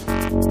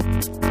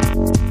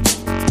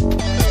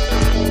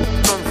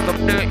 Non-stop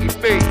dirty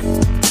beats.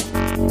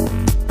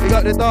 We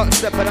got the dark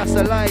stepper, that's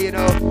a lie, you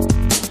know.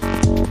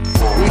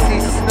 We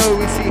see snow,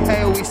 we see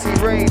hail, we see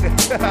rain.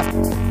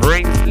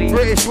 Rain, sleep.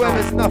 British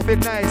weather's nothing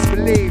nice,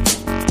 believe.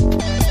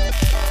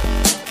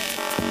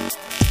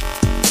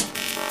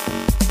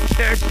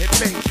 Dirty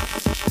bass.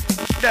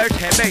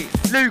 Dirty bass.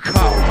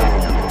 Luca.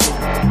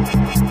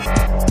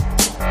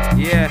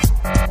 Yeah.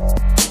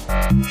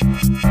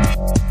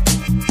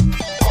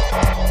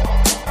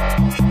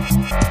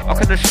 I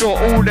can assure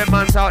all them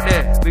mans out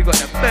there, we got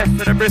the best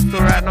of the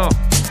Bristol right now.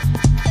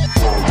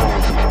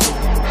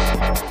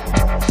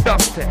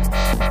 Dust it.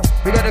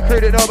 We got the crew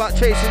that know about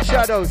chasing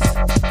shadows.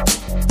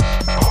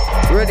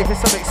 Ready for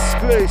some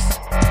exclusive.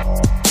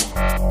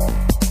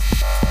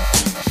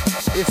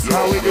 It's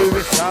how we do,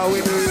 it's how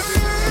we move.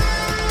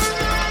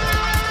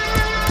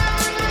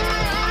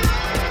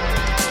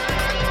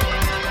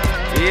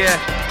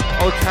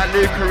 Yeah, old tight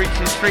Luca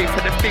reaching straight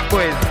for the big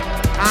boys.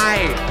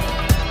 Aye.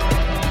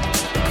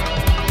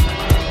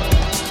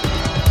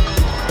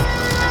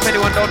 If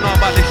anyone don't know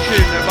about this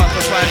tune, they're about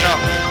to find out.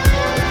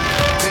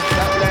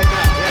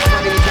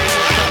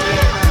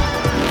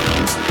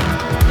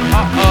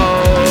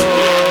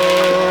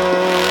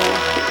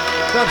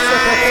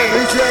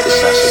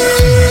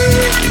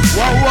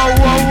 Whoa, whoa,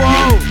 whoa,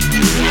 whoa.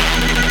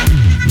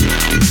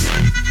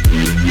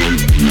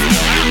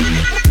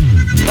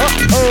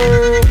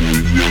 Uh-oh.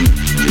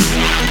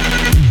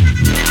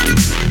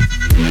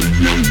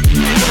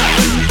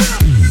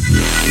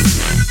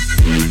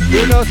 Who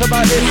knows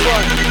about this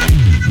one?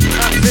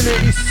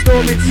 Absolutely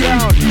storming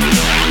sound.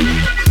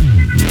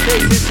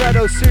 Chasing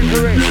shadow,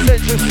 super rich,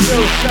 central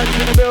still, Shads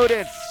in the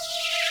building.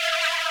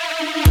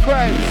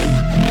 Crimes.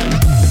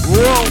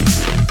 Whoa.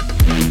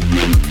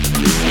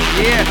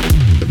 Yeah.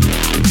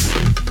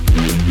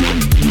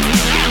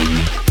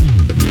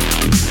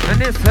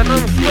 And it's a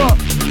non-stop.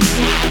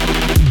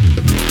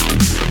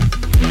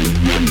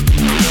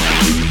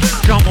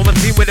 Jump on my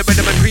team with a bit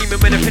of a dream,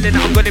 and when I'm feeling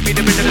that I'm gonna be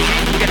the rhythm of the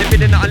team, get a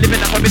feeling that I'm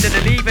living, I'm forbidden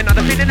and leaving. I'm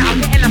feeling that I'm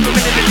getting, I'm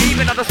forbidden and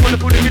leaving. I just wanna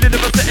pull the feeling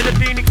of a set in the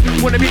Phoenix.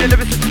 Wanna be the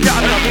lyricist, yeah,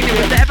 I don't think it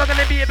was ever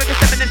gonna be a bigger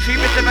step in the tree.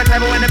 It's never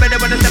time when I'm better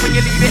when I step when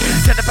you leave it.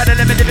 Set the pedal,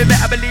 live it,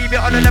 I believe it.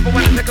 On a level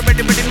when I'm second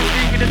ready, ready to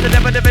speak it. It's a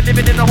level, never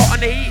living in the hot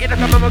and the heat. It's a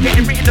come I'm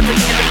getting written, the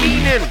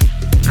meaning.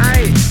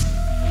 Aye.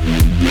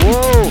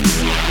 Whoa.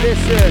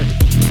 Listen.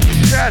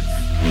 Shads.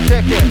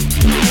 Check it.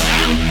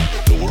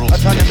 I'm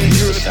trying to make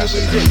you a few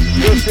music.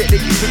 You'll sit that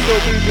you can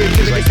still move with.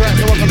 Feeling it's right,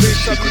 so I can move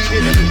some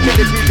music. Get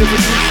the tunes and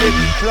reduce it.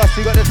 Plus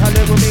we got the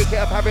talent, we'll make it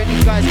apparent.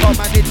 These guys can't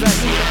manage like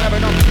me, they're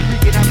carrying on.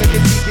 Freaking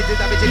averages, seeking the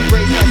damage in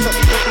brace. Like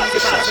something for things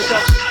in my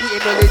avatar.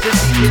 Eating knowledge and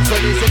seeking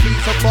solids and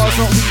beats and bars,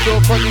 not weed or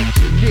chronic.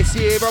 This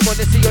year I'm on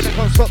the sea on the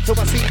construct to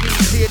my CDs,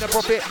 seeing the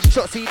profit.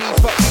 Shot CDs,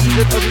 fuck these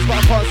and others, but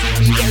I can't see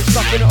me getting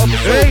stuck in the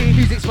office. Hey.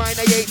 Music's mine,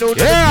 I ain't no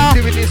yeah.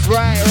 Doing this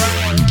right.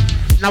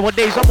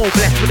 Nowadays I'm all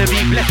blessed with the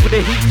beat, blessed with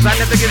the heat. I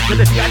never get to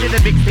the sea, I did a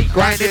mixtape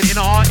grinding. In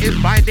a heart is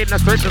binding, I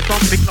searched for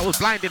something that was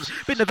blinding.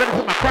 Been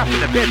developing my craft in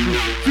the bedroom.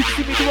 You can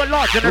see me do a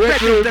large in the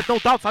bedroom. There's no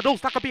doubts, I don't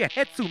stack, I'll be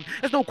ahead soon.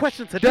 There's no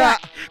question to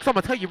that. Cause I'ma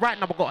tell you right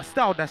now, I got a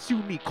style that's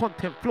unique.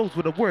 Content flows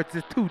with the words,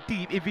 it's too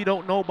deep. If you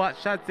don't know about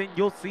Shads, then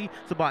you'll see.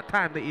 It's about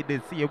time that you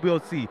did see, you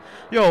will see.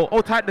 Yo,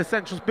 all tight the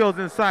central spills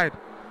inside.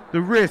 The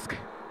risk.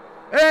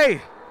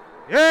 Hey!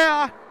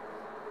 Yeah!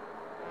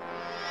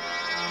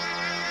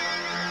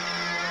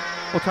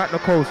 We'll tighten the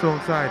cold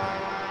alongside.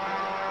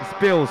 The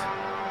spills.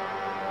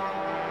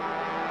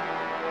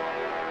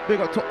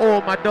 Big up to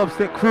all my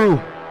dubstep crew.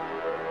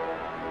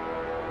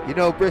 You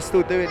know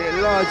Bristol doing it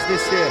large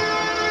this year.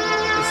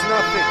 It's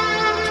nothing.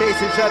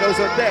 Chasing shadows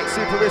on deck,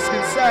 super risk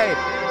inside.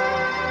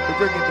 We're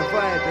bringing the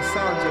vibe, the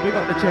sounds. Big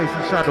up the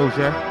chasing shadows,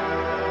 yeah?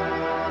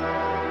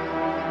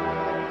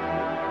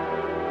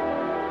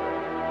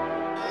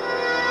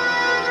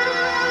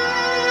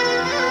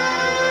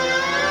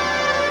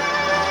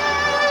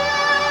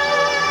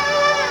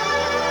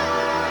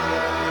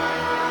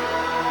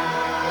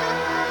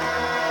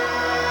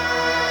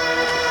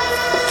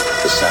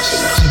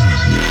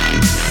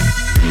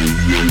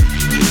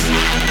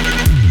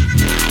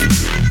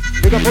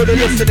 for the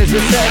listeners,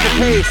 we're setting the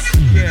pace.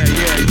 Yeah.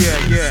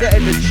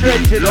 Setting the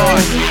trend, you know.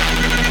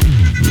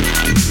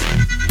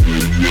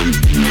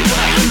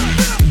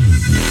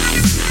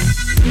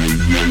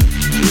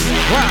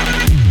 Wow.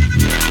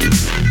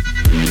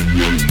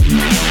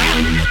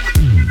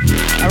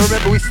 I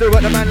remember we still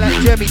got the man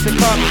like Jemmy to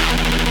come.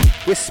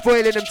 We're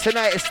spoiling them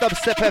tonight at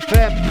Dubstep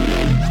FM.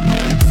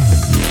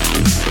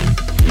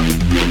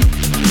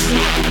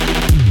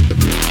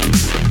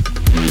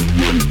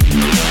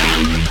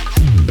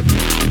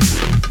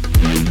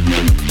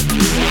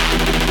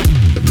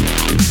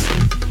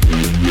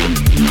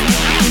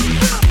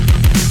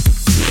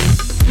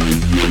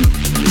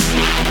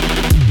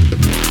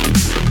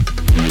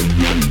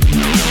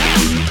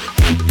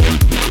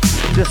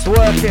 Just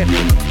working.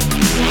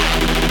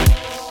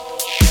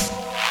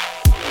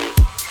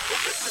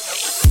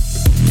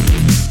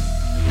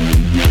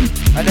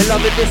 And they're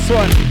loving this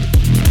one.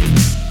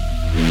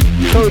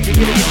 Told you,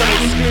 giving you some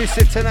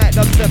exclusive tonight,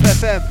 Dubstep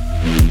FM.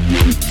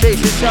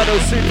 Chasing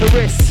Shadows, Super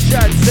Wrist,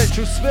 Shad,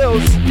 Central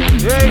Spills.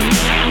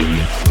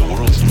 The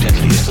world's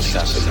deadliest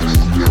assassins.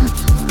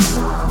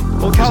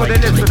 Well, how are they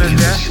listening,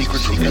 yeah?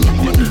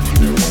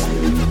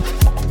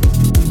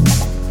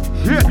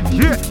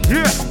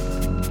 Yeah.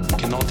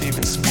 Cannot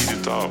even speed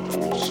it up.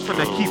 Just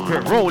gonna keep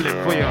it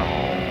rolling for you.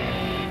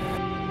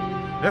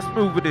 Let's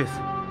move with this.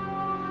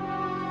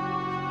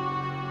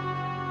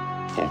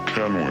 Oh,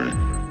 can we?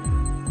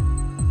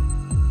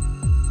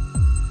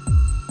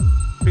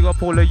 Big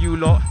up all of you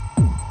lot.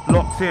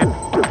 Locked in.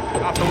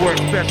 After work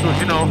specials,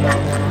 you know.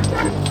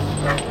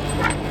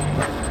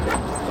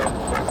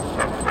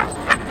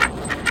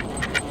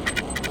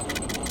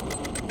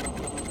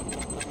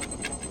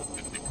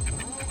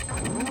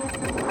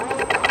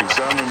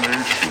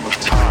 Examination of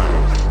time.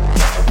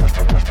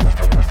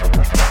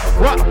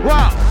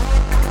 Wow.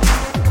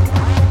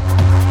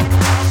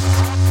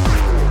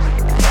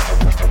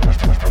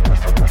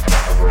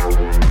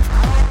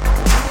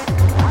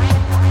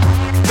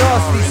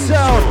 Nasty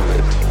sound.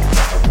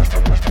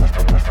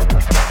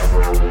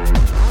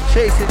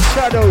 Chasing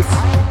Shadows,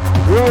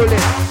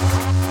 rolling.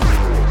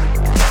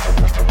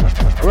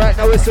 Right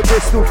now it's a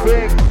Bristol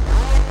thing.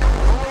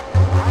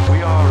 We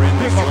are in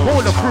the Big up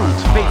all the crew.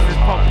 Faces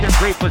pumping,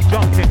 rapers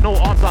jumping. No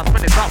arms last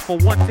minute out for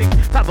one thing.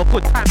 Have a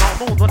good time out.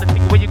 No other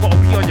thing where you gotta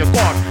be on your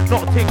guard.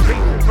 Not take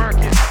faces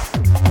murking.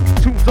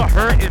 Tunes are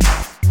hurting.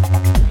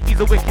 He's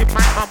a wicked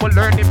man, we're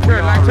learning.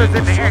 Pure lighters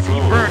in the air,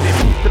 keep burning.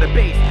 Move to the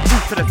bass,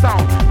 move to the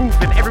sound.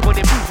 Moving,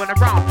 everybody moving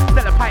around.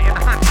 Set a pie in the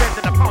hand,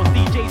 bending the pound.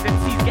 DJs,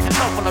 MCs getting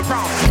love all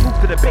around. Move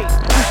to the bass,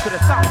 move to the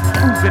sound.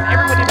 Moving,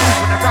 everybody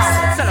moving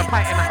around. Set a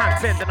pie in the hand,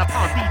 bending the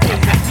pound. DJs,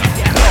 MCs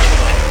getting love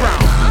all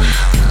around.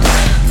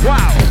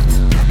 Wow.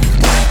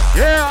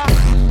 Yeah.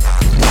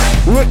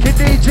 Wicked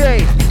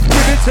DJ,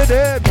 give it to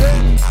them.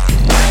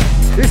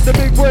 It's the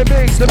big boy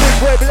mix, the big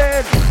boy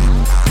blend.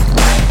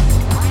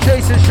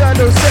 Chasing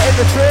Shadows, setting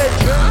the trend.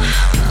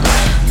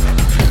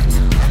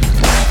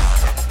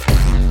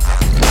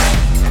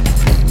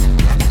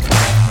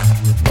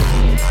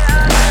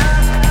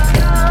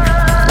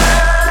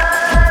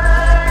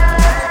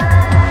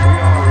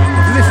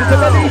 Listen to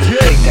my DJ.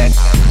 Take that.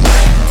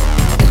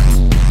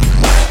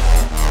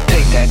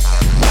 Take that.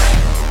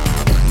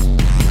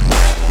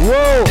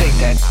 Whoa. Take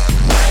that.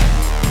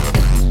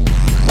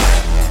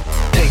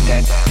 Take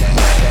that.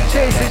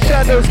 Chasing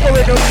Shadows,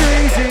 going on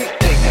crazy.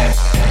 Take that.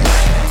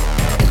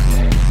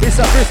 It's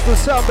a Bristol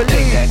sound,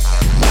 believe.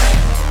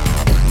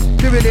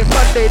 Doing it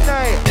Monday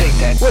night. Take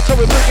that. Watch how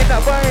we're bringing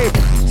that vibe.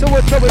 So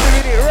watch how we're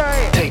doing it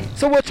right. Take.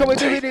 So watch how we're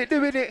doing it.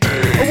 And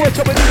watch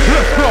how we're doing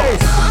it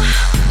right.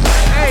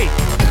 Hey.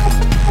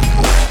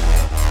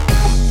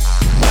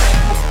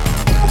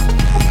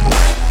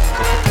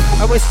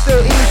 And we're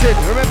still easing.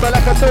 Remember,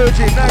 like I told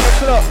you, 9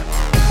 o'clock,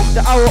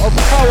 the hour of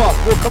power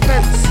will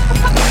commence.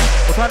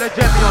 We're trying to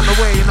jet me on the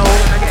way, you know,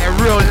 we're gonna get it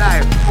real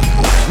live.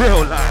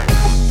 Real live.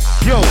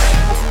 Yo.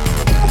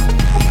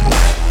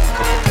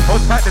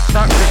 Hold tight the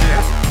track with you.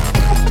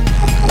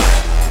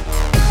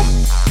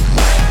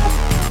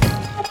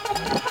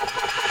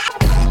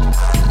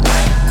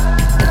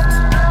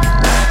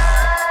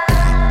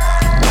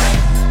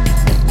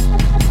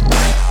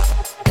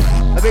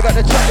 And we got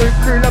the chat room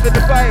crew loving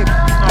the vibe.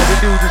 All we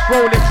do is just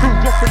roll it through,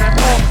 dropping them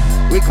off.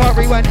 We can't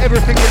rewind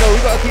everything, you know, we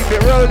gotta keep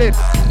it rolling.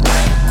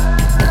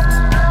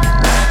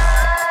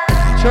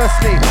 Trust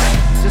me,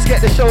 just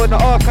get the show on the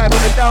archive,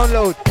 on the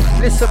download.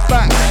 Listen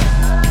back,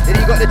 then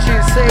you got the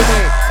tune same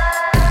way.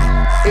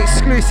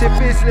 Exclusive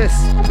business,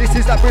 this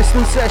is that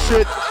Bristol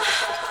session.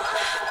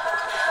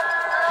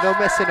 No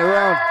messing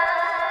around.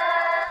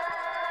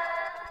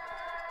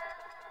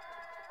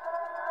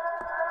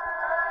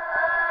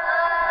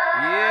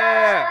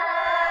 Yeah.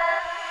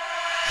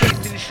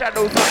 Chasing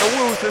Shadows on the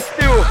wheels and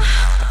still.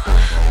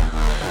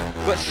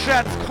 Got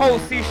Shads,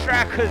 Cold Sea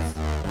Strikers,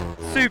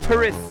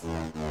 Superists.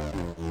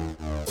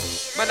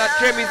 Man, that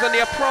Jemmy's on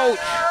the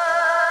approach.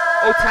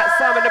 Old Tat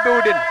Sam in the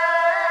building.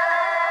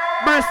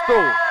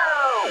 Bristol.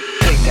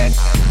 Take that.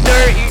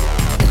 Dirty.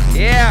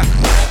 Yeah.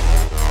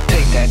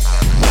 Take that.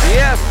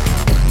 Yes.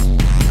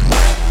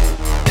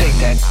 Take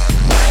that.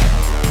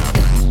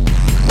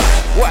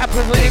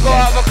 happens when you go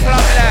out of a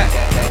club like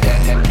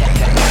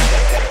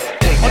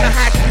on the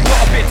hack, you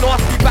got a bit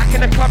nasty. Back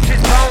in the club,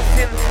 shit's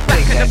bouncing.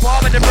 Back in the bar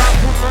with the brown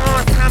food,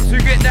 it's time to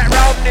get that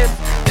roundness.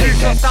 2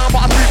 shots down,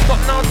 but I 2 stop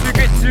now to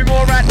get 2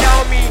 more right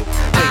down me.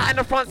 Out in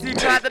the front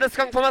seat, glad that the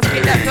skunk from us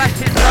get that flash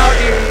shit's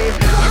rowdy.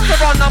 It's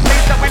around that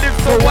place that we live,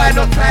 so why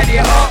not tidy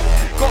it up?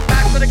 Got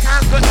back for the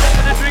cans, but not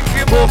for the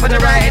drinking, more for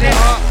the writing it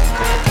up.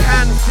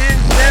 Cans,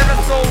 sins,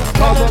 aerosols,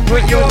 come on,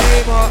 put your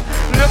name up.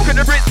 Look at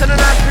the Brits and the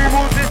nice blue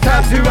walls, it's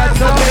time to add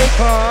some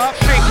makeup.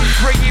 Shaking,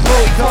 pretty,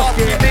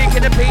 multitasking,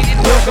 making a painting,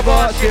 talk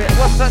about shit.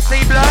 What's that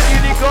say, blood?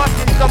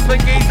 Unigarting, stop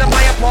and gaze at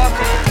my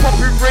apartment.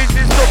 Popping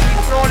phrases, stopping,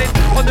 snorting.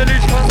 On the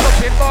loose, can't stop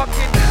him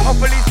barking.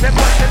 Off police, them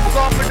watch them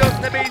start for those,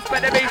 the bass,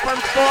 but the bass I'm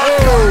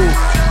sparking. Oh,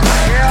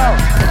 yeah.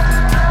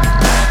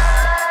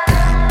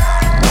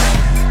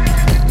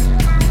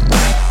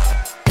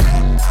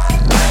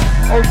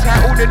 Hold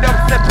tight, all the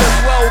dubsteppers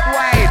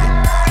worldwide.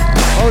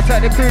 Hold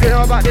tight, the crew that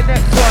know about the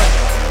next one.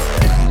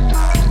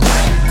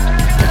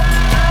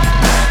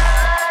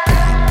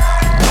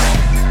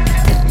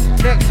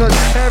 Next one's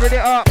tearing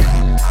it up.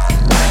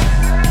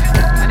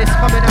 And it's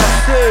coming out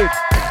soon.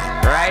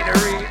 Ride the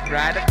read,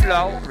 ride the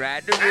flow,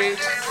 ride the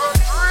read.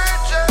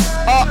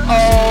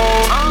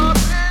 Uh-oh.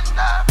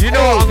 You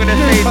know what I'm gonna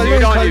say to you,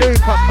 don't you?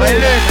 Hey,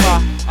 Luca,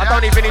 I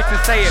don't even need to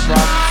say it,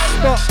 bro.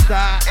 Stop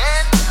that.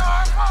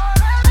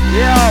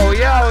 Yo,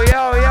 yo,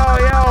 yo, yo,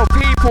 yo,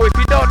 people, if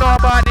you don't know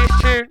about this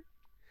tune,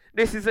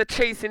 this is a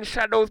Chasing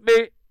Shadows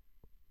beat.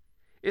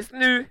 It's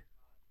new.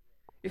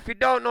 If you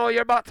don't know,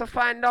 you're about to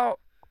find out.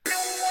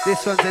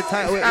 This one's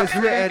entitled It Was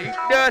Written.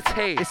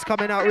 Dirty. It's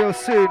coming out real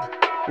soon.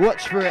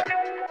 Watch for it.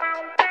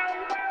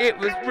 It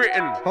was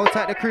written. Hold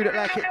tight, the crew that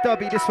like it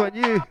dubby. This one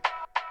you.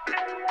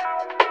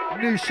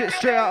 New shit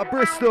straight out of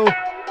Bristol.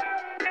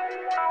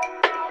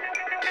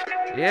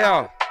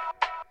 Yeah.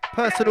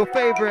 Personal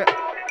favourite.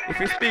 If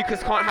your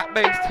speakers can't have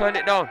bass, turn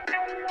it down.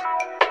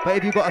 But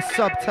if you got a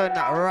sub, turn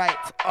that right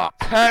up.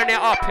 Turn it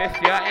up if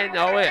you're in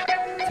the way.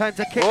 Time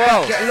to kick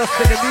back, get lost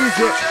in the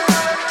music.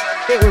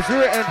 It was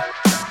written.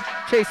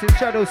 Chasing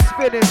Shadows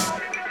spinning.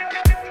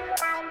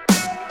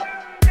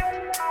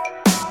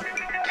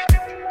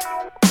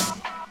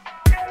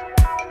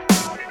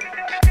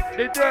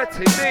 The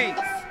dirty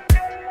beats.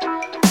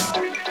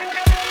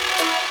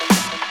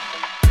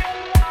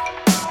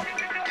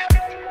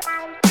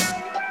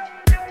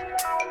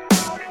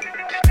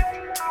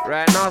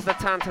 Right, now's the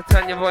time to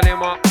turn your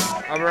volume up.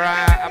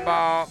 Right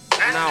about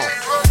now.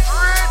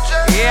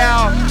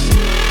 Yeah.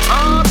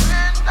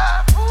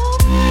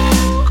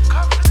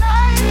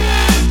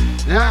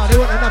 Wow, they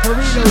want another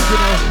reload, you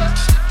know.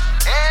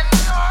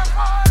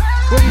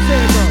 What are you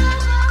saying, bro?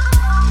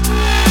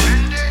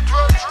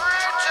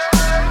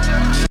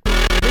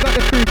 We got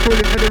the crew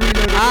calling for the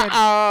reload again.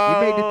 You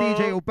made the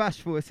DJ all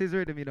bashful. It's his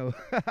rhythm, you know.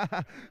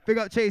 Big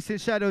up Chasing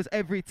Shadows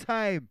every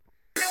time.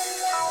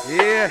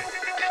 Yeah.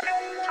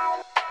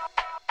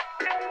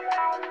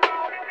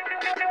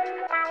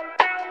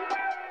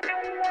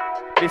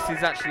 This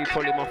is actually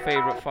probably my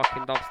favourite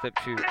fucking dubstep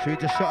tune. Should we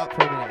just shut up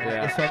for a minute?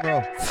 Yeah. This one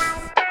roll.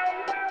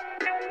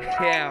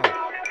 Yeah.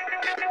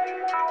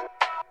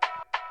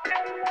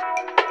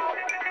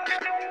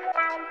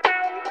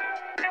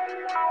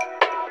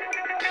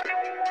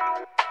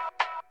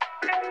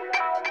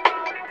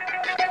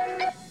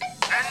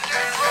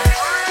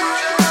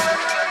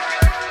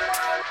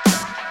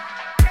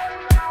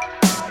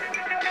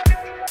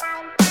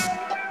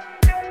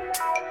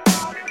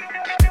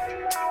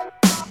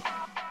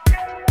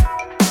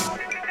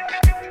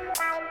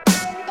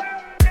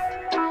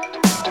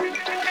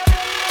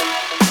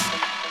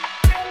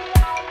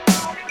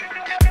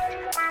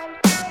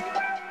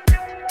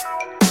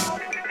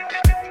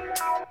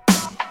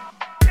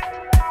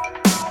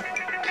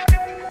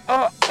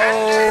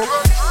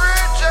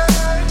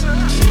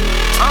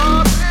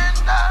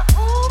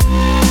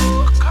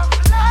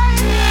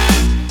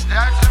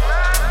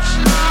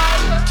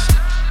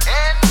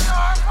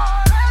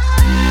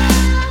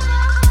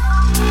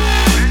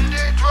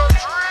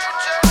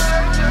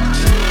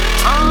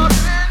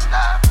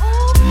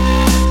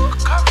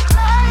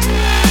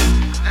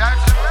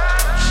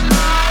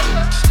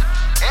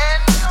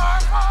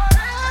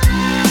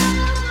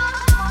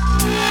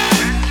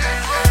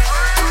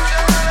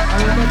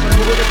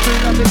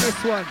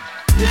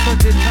 This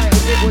one's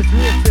entitled It Was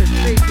Written.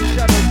 Chasing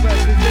Shadows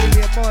versus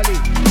Xavier Marley.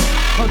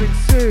 Coming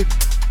soon.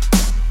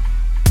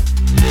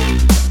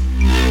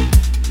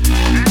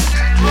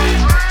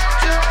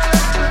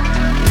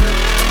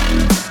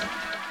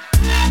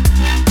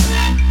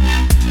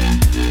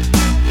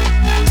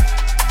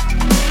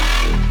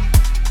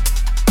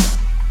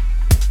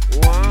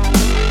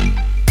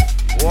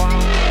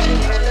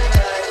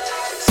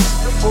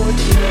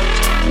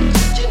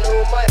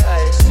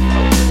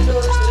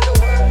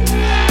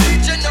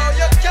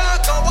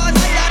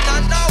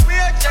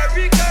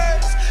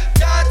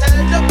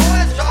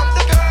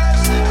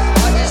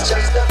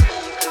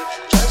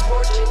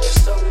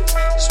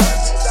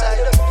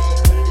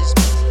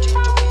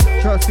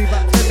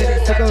 About 10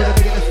 minutes to go, then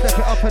we're gonna step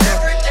it up and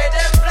up.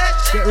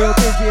 Get real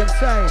busy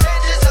inside.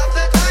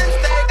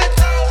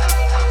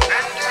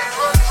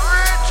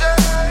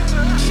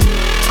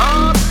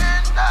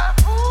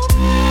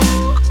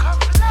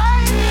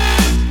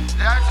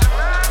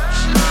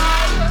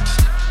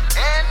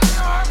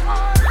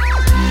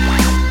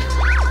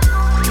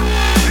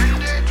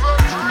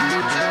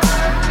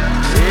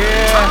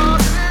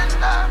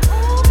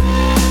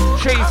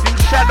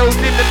 Shadows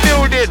in the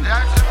building.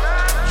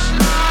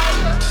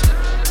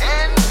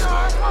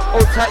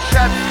 Old tight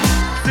Shad,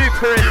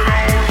 super in.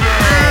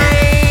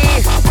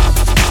 Hey.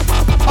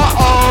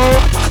 Uh-oh.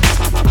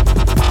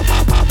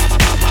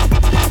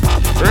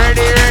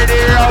 Ready,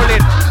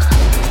 rolling.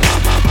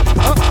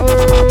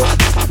 Uh-oh.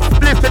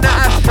 Flip in the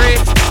ashtray,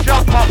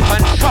 jump up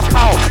and shock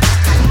out.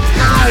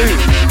 Now.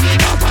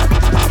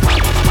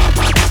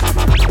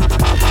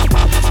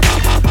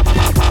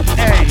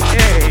 Hey.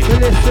 So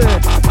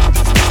listen.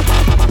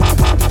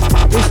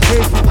 It's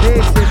Jason.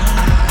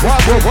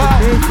 What?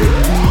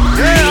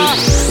 Yeah.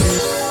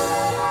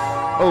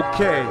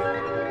 Okay.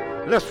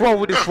 Let's roll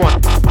with this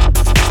one.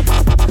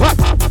 What?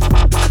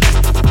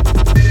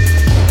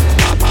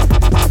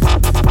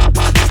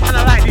 And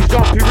I like this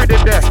jumpy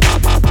rhythm there.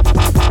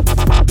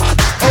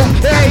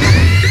 Okay.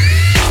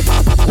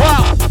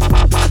 Wow.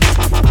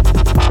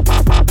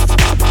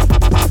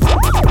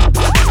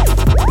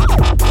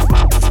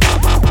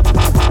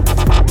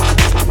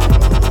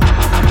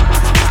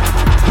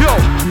 Yo.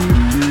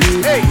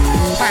 Hey.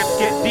 Times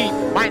get deep,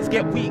 minds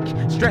get weak.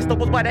 Stressed up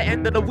by the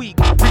end of the week.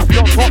 Briefly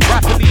on top,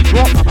 rapidly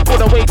drop all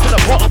the way to the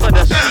bottom of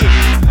the street.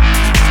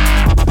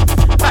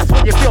 That's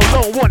when you feel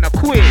low, wanna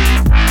quit.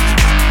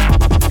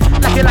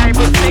 Like you're lying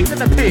with snakes in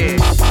the pit.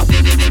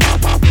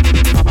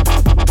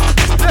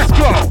 Let's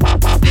go.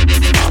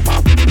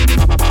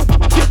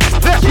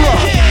 Let's roll.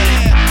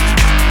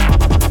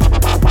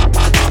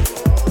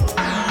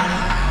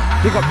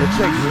 Pick up the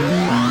chase.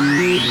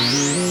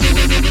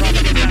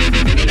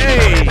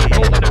 Hey.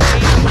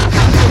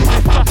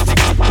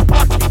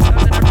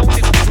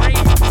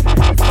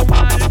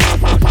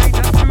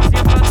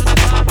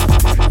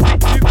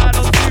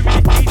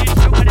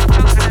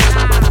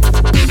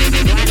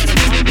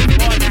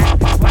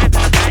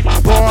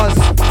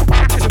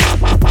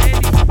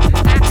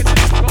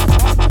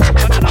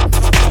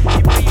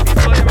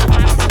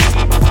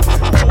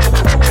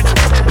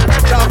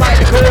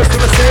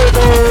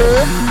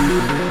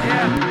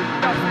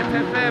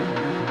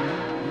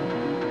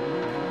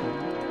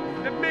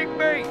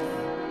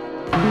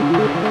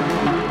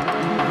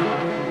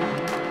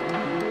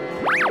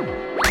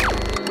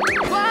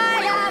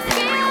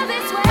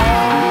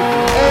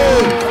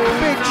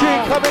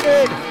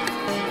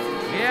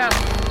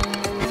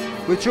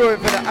 We're drawing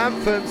for the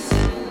anthems.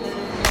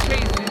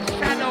 Chasing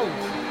shadows.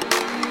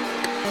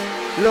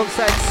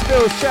 Alongside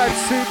Spill, Shad,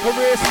 Super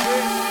Risk.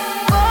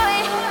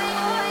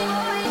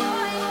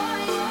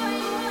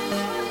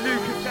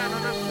 Lucas down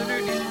on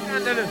absolutely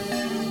scandalous.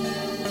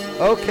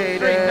 Okay Straight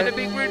then. for the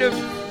big rhythm.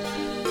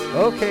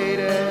 Okay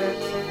then.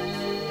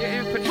 Get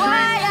in for treat.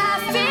 Why I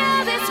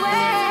feel this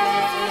way.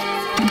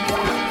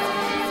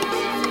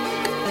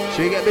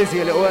 Should we get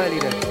busy a little early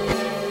then?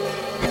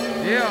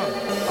 Yeah.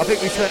 I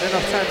think we spent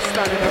enough time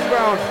standing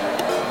around.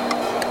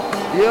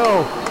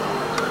 Yo.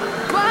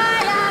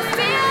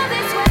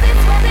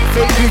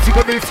 Fake duty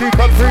got move to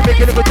come through,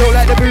 making them a dope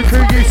like the Boo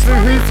Crew. You slew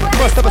who?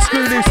 Must have a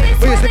screw loose.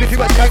 When you're slipping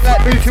too much gang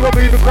like Boo to a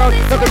moving crowd.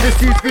 Not gonna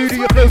just use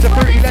voodoo, your flows are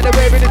fruity like they're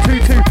wearing a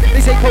tutu.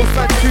 They say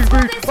Postman's too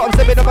rude, but I'm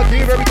stepping on my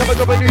gear every time I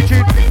drop a new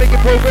tune.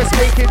 Making progress,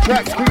 making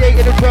tracks,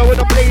 creating a trail and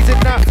I'm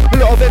blazing now. A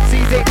lot of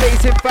MCs ain't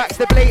facing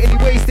facts, they're blatantly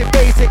wasting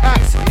basic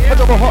acts. I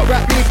drop a hot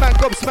rap, leave man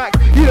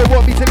gobsmacked. You don't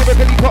want me to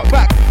lyrically cock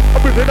back.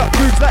 I'm ripping up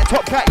grooves like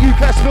Top Cat, you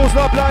clash feels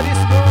like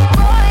blindness.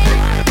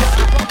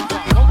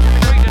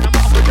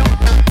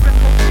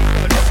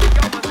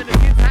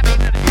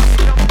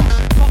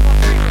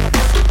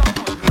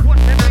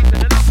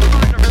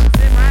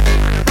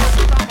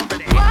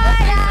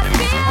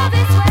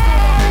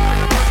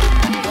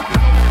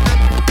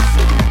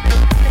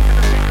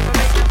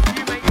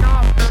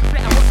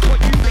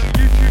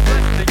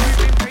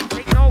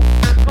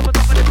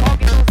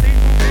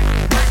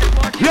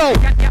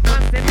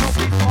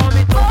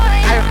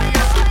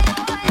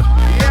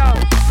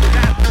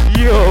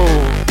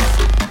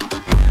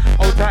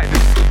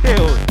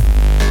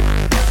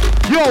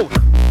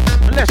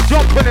 Let's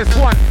jump on this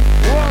one.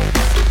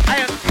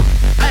 I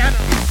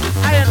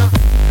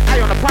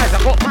on the prize, I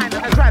got mine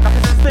and I drive. I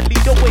consistently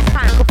don't waste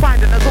time.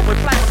 Confined and there's always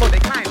flying along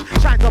decline.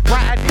 Shines up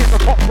bright ideas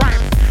of hot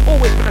rhymes.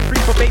 Always been a free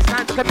for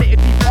baselines.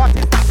 Committed deep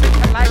artists that think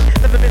alike.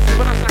 Never been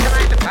when I'm like a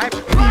 9 to 5.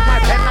 Leave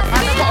my pen,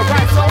 I got a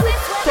rhyme. So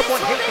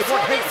someone hate,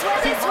 one hate.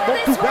 See,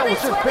 won't do well,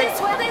 it's just bait.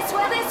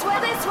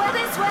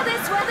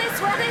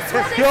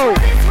 Let's go.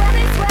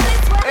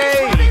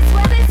 Hey.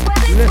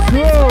 Let's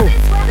go.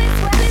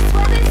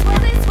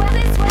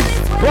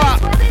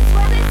 Rock.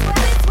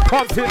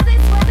 Pumping.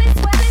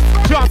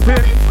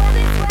 Jumping.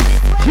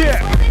 Yeah.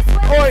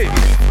 Oi.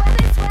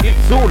 It's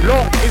so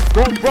long, it's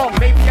gone wrong.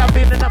 Maybe I've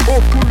been in the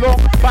boat too long.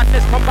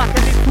 Badness come back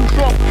and it's too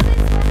strong.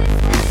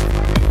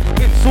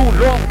 It's so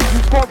long,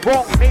 you've gone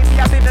wrong. Maybe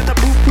I've been in the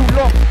booth too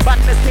long.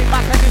 Badness came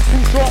back and it's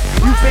too strong.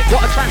 You think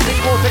got a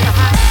translate more than your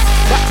hand.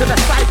 Back to the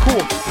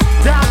cycle.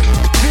 Down,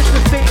 this the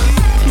same.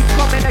 Keep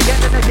coming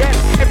again and again.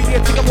 Every year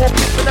think I'm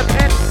walking for the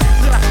pen.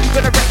 Still I'm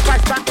gonna rest by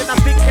standing. I'm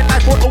thinking I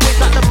thought always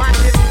like the man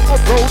did. On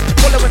road,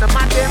 following the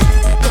man them.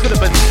 Look at the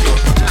Benito,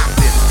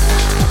 laughing.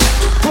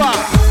 Wow.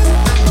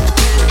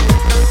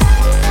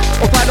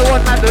 I'll find the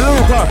one man, the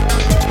Luca.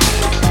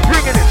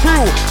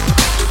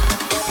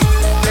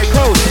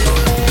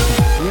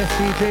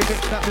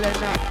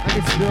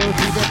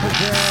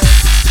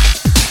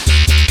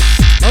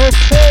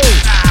 Okay.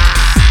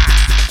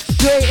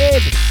 Straight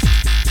in.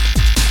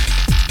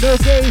 No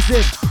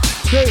gazing.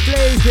 Straight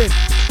blazing.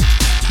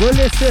 Well,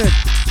 listen.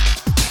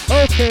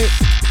 Okay.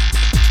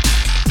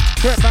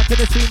 Get back in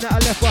the scene that I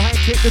left behind.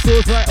 Kick the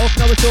doors right off.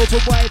 Now it's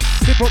open wide.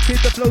 Hip hop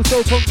keep the flow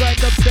so from grind.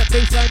 Dubstep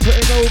baseline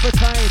putting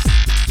overtime.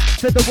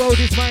 Said the world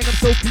is mine, I'm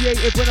so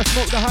creative. When I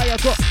smoke the high, I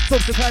got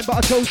soaps of time, but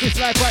I chose this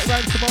life. Right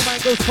rhymes to my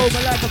mind goes cold,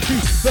 my life. I'm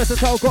too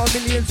versatile, got a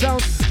million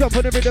sounds. Jump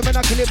on the rhythm and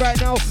I kill it right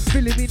now.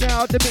 Feeling me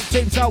now, the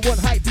mixtapes out. One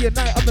hype, be a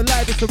night, I'm the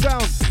livest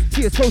around.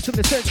 See us close from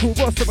the central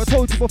roster. I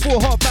told you before,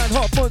 half man,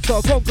 half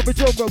monster. Conquer a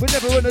genre, we're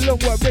never on a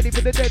long one. Ready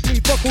for the deadly,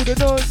 fuck all the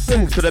nonsense.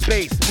 Move to the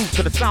bass, move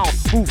to the sound.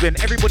 Moving,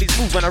 everybody's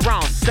moving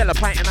around. Sell a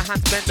pint in a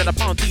hand, spend a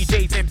pound.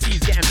 DJs,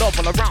 MCs getting love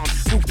all around.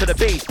 Move to the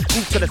bass,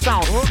 move to the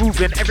sound.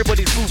 Moving,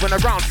 everybody's moving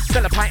around.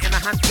 Sell a pint in a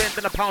hand,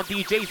 spend a pound.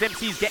 DJs,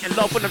 MCs getting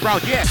love all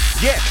around. Yeah,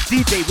 yeah.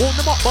 DJ warm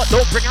them up, but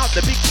don't bring out the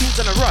big tunes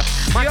in a rush.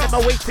 Man, them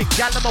are waiting,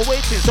 gal them are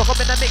waiting. So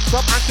come in and mix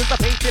up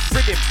anticipated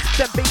rhythm.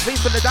 Them big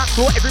bass from the dance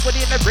floor.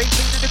 Everybody in the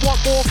racing, and they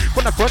want more.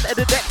 From the front of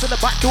the deck to the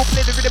back door,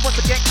 play the rhythm once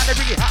again. Can they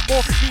really hot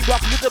more? Meanwhile,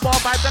 use the bar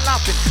vibes and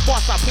laughing.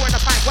 Boss up, pouring a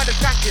pint while it's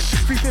drinking.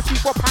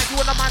 354 pint, you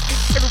and a man thing.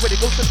 Everybody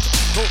goes to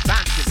go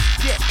dancing.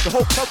 Yeah, the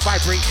whole club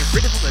vibrating.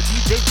 Rhythm from the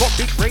DJ got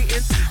big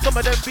ratings. Some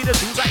of them be the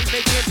dudes that he's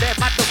making their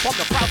madness from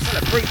the crowd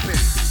celebrating.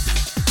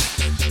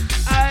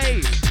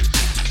 Aye,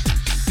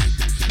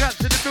 strap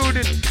to the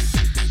building.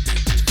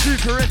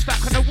 Super is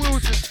back on the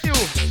wheels and still.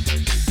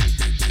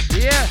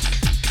 Yeah,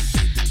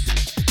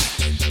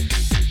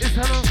 it's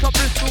a non-stop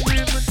Bristol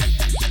movement.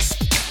 It's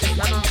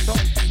a non-stop.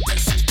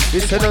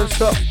 It's a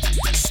non-stop.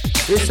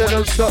 It's a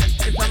non-stop.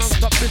 It's a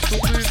non-stop Bristol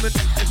movement.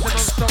 It's a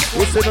non-stop.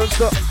 It's a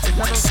non-stop. It's a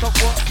non-stop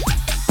what?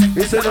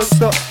 It's a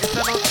non-stop. It's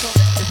a non-stop.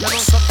 It's a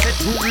non-stop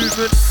central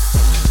movement.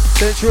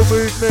 Central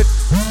movement.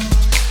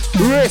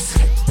 Risk.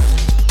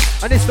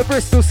 And it's the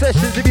Bristol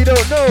Sessions if you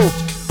don't know.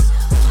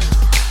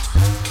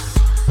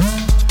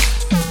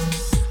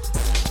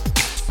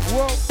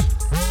 Whoa.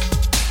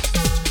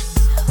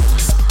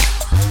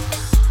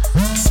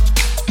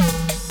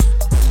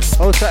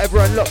 Also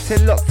everyone locked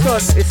in, locked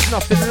on. It's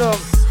nothing long.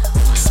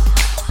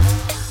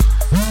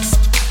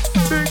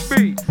 Big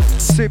beat.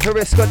 Super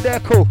Risk on there,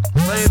 cool.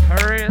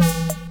 Super Risk.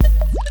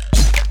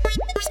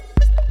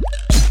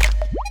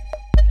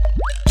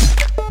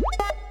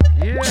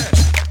 Yeah.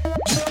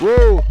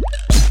 Whoa.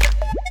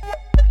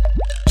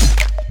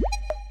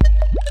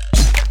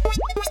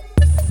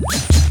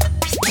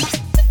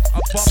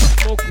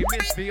 Smoky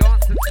miss the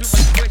answer to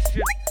my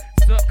question.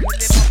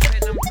 Circling my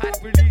pen and pad,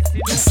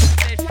 releasing all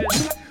possessions.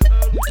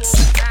 Herbs all the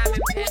time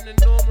in pen and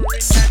normal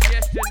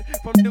indigestion.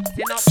 From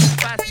looking up the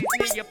fast,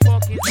 near your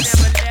pockets,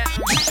 never let them.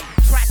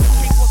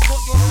 Practicing what's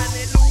got your man,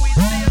 they'll always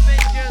be a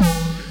vengeance.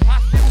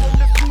 Passing from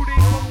the food, they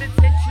from the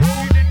tension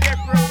to the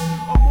difference.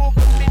 Or more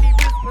than many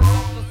whispers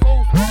of the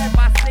soul spread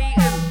by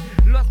Satan.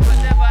 Lost but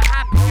never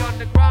happy, on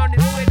the ground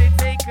is where they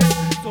take us.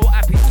 So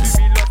happy to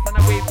be lost and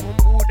away from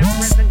all the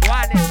present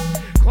grinding.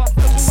 Cost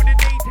of all the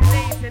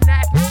day-to-days and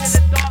acting in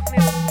the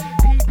darkness.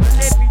 People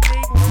every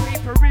day will pray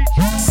for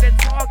reaching all their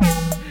targets.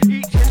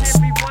 Each and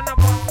every one of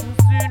us will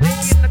soon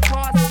lay in the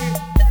casket.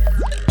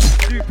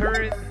 Super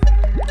is and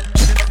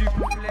the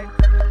super flex.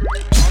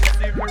 I'm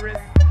super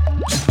is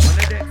on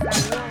the decks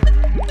and one.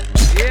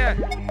 Yeah.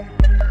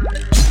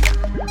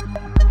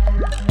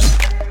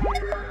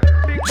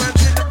 Big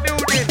man's in the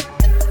building.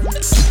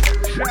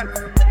 Shots.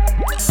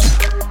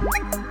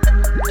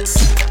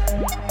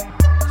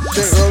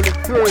 Straight rolling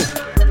through.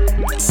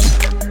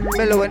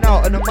 Mellowing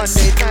out on a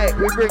Monday night,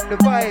 we bring the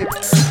vibe.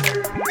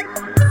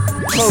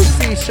 Cold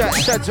C-Shot,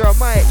 Shads are on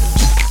mic.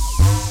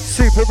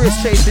 Super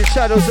Risk chasing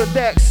shadows on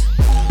decks.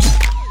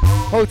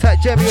 Hold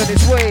tight Jemmy on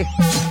his way.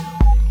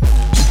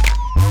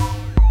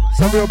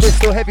 Some real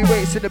Bristol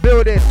heavyweights in the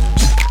building.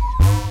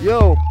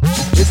 Yo,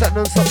 it's that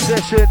non-stop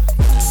session.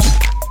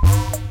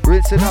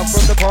 Rinsing up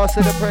from the past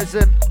to the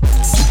present.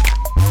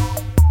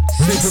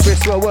 Super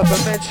Risk well worth a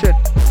mention.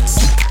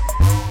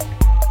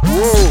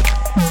 Whoa.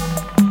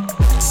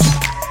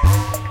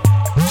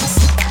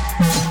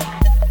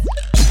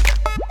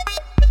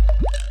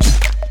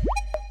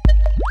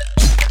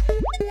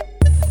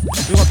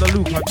 We got the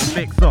loop and the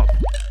mix up.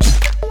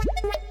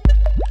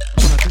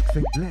 Come on, mix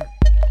and blend.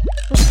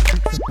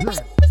 Mix and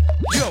blend.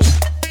 Yo.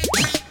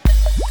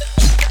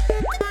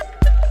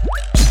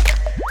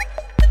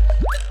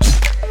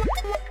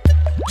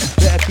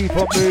 Better keep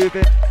on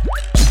moving.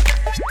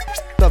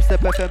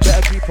 Dubstep FM,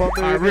 better keep on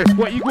moving. Risk,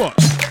 what you got?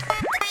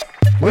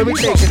 Where we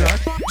taking it?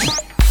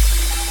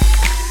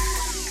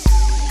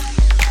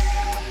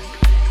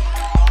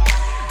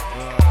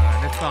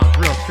 That sounds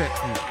real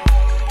sexy.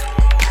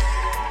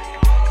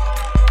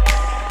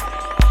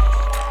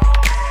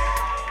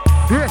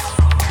 Risk,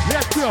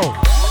 let's go.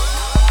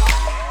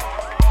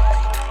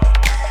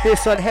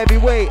 This on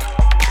heavyweight.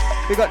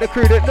 We got the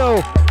crew that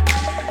know.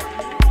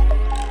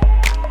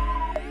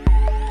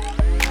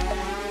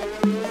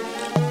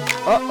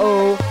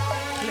 Uh-oh.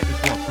 Let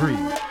this one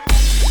breathe.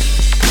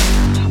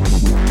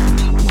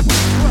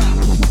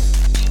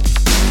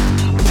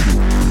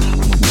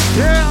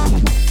 Yeah.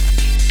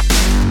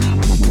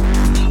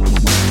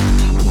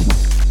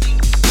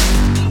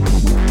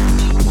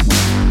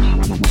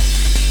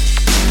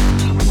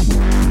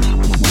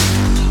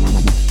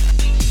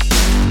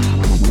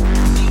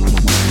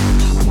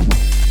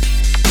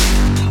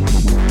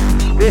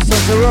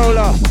 one's a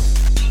roller.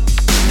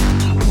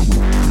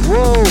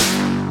 Whoa.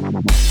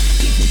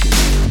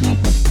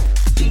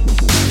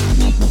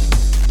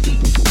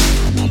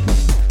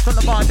 Talk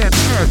about them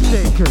earth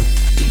takers.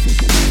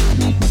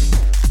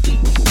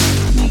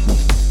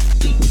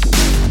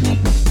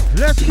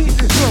 Let's keep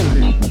this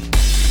rolling.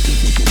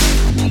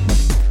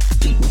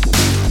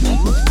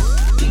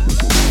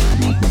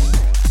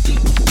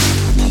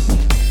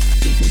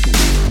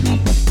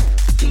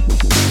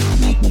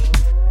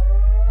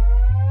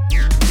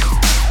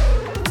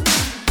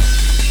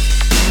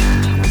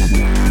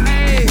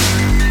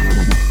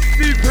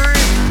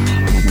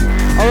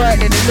 Alright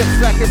then, it looks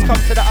like it's come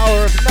to the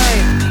hour of 9.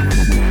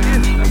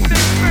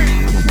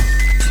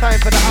 Time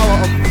for the hour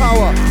of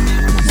power.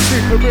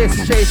 Super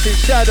Risk chasing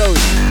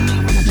shadows.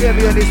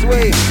 Jeremy on his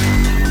way.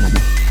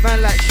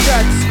 Man like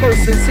Shads,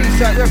 Coast and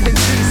Seaside repping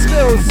sea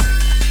spills.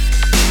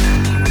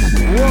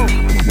 Whoa,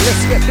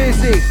 let's get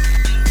busy.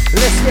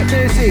 Let's get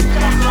busy.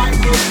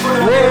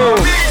 Whoa.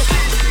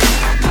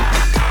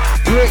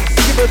 Risk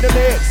in the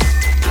mix.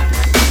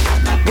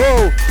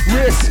 Whoa,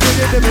 Risk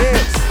in the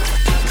mix.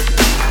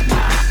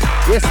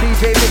 Yes,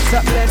 DJ mix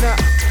up Lena.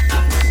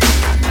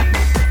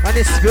 And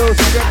it spills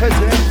to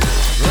represent.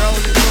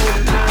 Rolling,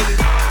 rolling, rolling.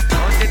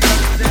 On the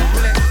drums and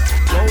flip.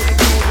 Rolling,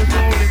 rolling,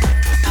 rolling.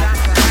 Time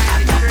for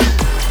high trip.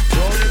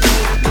 Rolling,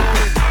 rolling,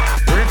 rolling.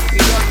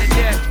 Risky on the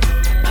deck.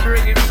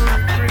 Bringing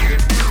through, bringing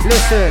through.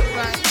 Listen.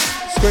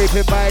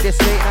 Scraping by this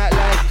late night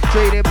life.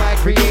 Trading my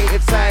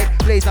creative side.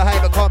 Blaze the high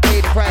but can't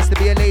pay the price to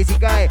be a lazy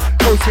guy.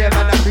 Coach here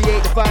man, I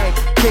create the vibe.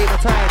 Take my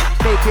time,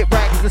 make it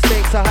right cause the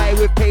stakes are high.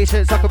 With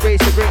patience I can raise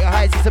to greater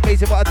heights. It's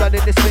amazing what I've done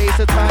in this space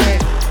of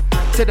time.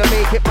 Said I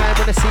make it mine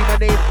when I see my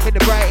name in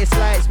the brightest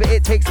lights. But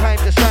it takes time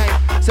to shine.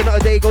 So not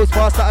a day goes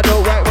past that I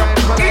don't write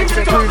rhymes. My life's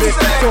improving,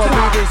 so I'm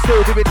moving.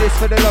 Still doing this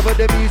for the love of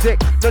the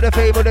music. Not the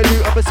fame or the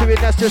loot I'm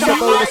pursuing. That's just a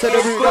bonus of the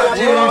route that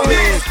I'm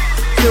choosing.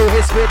 Still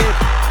hit spinning.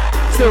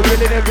 Still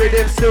winning and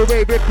rhythm, still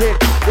way ripping.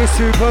 It's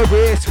super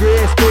race,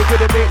 big with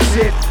the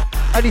mixing.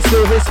 And he's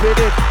still his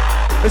spinning.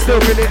 It's still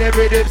winning and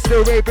rhythm,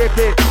 still way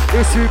ripping.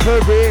 It's super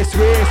race,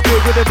 big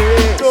with the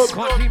mix.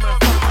 Can't see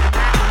myself in the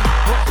night.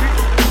 What's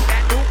real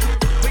that don't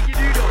when you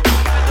do don't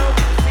even know.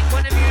 Think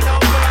one of you know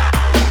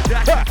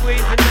that is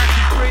ways and that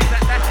is praise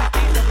that is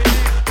things that we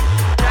do.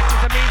 That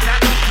is amazing,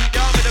 that don't keep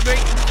down with the make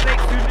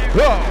mistakes to do.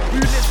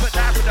 Who lives but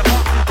that with the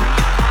heart to beat.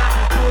 Mind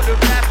is more than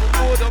rap and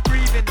more than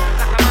breathing.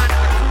 Like a man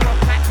with two of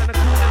facts and a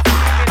cool and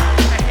screaming.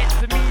 Ahead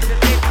to me the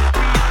next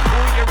speed.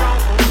 All year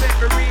round from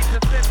February to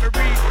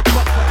February.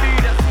 What for me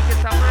that's thinking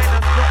some mind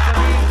and what for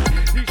me.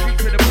 These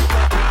streets with the book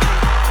are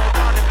painting. So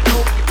hard if you know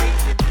what you're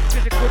painting.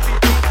 Cause it could be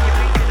painting, you're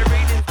painting the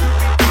ratings could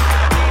be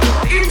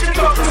painting.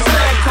 Introduce the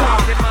selector.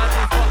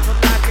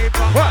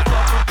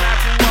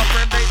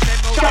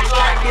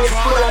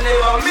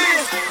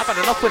 I've had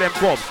enough of them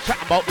bobs.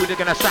 Chatting about who they're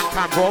gonna shank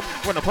and rob.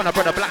 Run upon a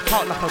brother black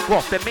out like a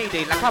groff. Then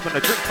Mayday like having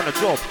a drink on a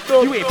job.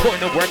 You ain't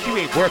putting in work, you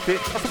ain't worth it.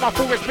 That's my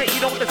full respect,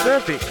 you don't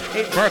deserve it.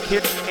 Ain't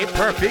working, ain't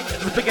perfect.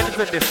 The beginnings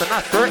of this and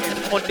that's certain.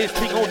 On this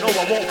thing, oh no,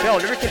 I won't fail.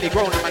 Lyrically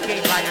growing in my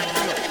game, I am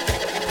real.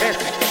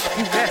 Messing,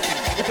 you messing.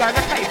 You guys,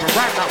 I can't even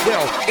rhyme that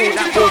well. All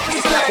that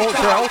bullshit, that won't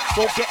tell.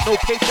 Don't get no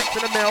paychecks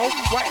in the mail.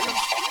 Right?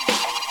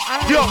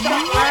 Yo,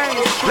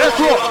 let's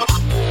rock.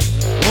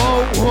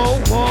 Whoa, whoa,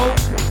 whoa.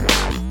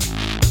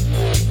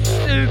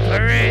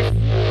 Super it.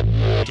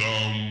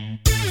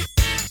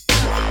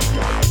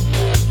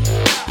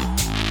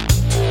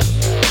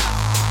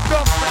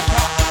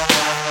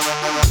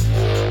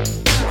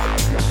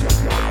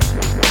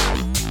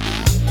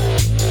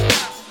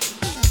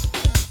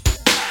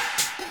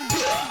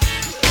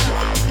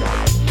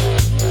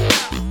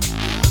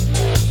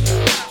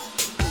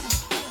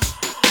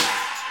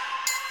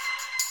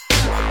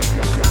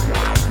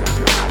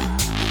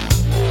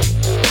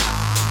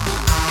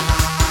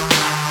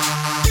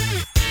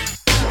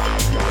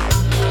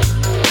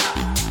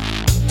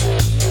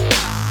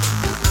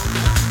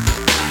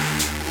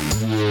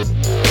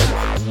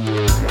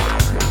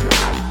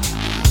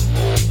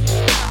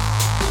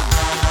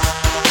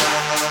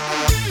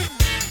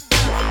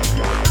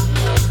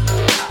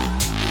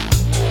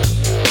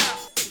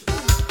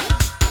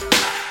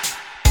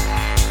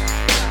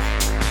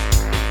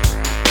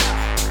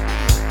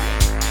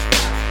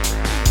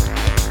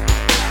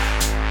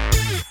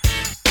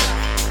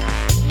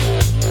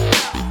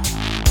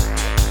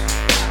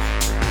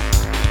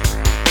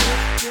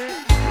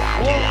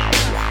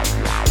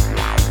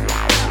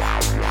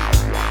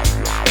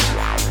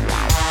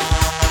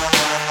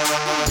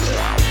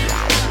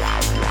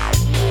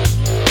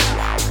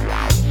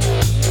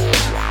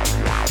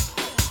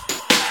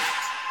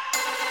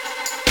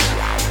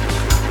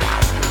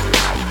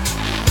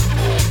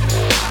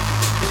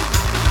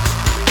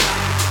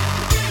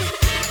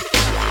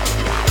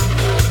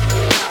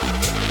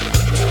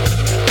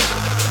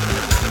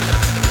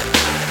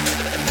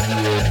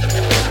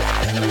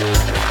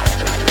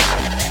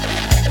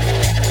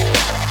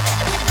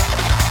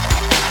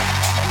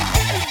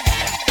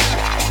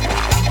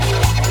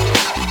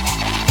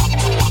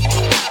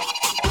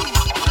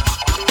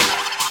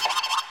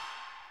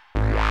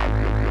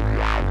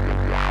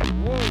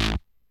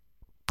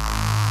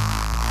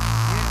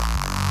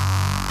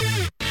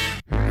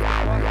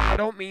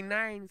 mean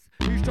names?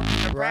 Who's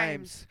dropping the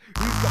rhymes?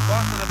 Who's got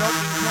bars and I don't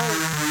mean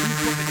clothes? Who's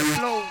dropping the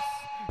flows?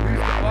 Who's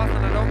got bars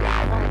and I don't mean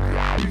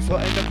clothes? Who's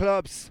hot in the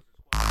clubs?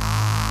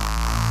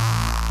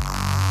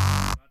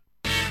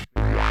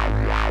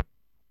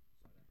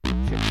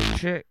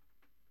 Check.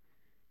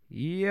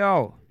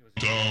 Yo.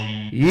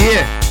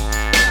 Yeah.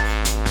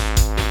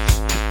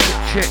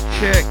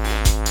 Check.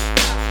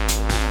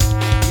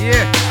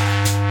 Yeah.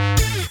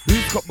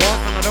 Who's got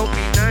bars and I don't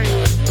mean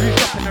names? Who's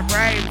dropping the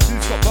rhymes?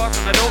 Who's got bars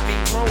and I don't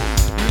mean clothes?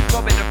 Who's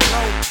dropping the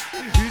flows?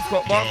 Who's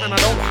got bars and I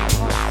don't mean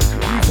clothes?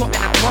 Who's got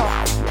in the club?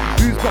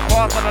 Who's got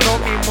bars and I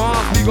don't mean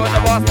Mars? We got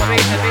the bars to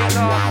make the big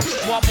laugh.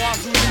 More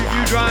bars will leave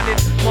you drowning.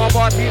 More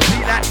bars will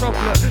see that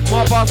chocolate.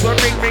 More bars will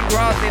ring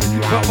grassing.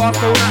 But bars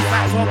don't have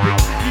that topic.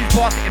 These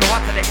bars getting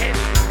hard to the head.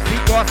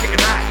 See bars getting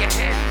out of your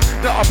head.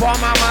 Not a bar,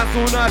 my man,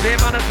 sooner. They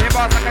man, and say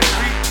bars like a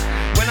street.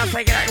 When I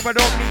take it out, I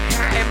don't mean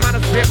cat. Man,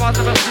 it's spit bars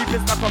of a sleep.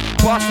 It's like a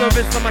bar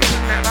service. I'm a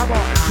king that rubber.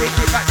 Take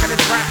it back to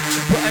this rap.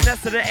 Put an S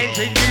to the N,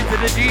 change G to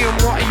the G. And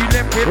what are you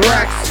left with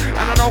racks?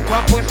 And I don't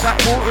quite push that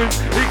waters.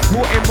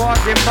 Exporting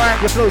bars in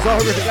back. Your flows are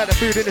horrific like the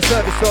food in the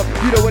service shop.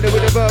 You don't want it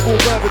with a verbal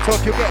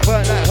talk. You'll get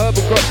burnt like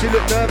herbal crops. You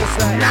look nervous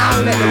like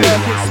let the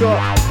working stop.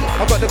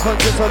 I got the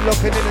conscience on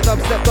locking in a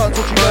dubstep dance.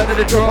 What you heard of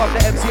the drop? I'm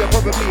the MC, I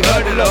probably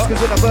heard a lot. Cause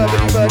when I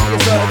verbally murder,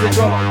 you're certain to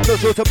drop. Not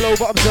sure to blow,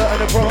 but I'm certain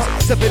to cross.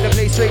 Step in the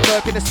place, straight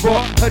work in the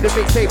spot. Heard the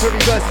mixtape, every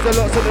verse is a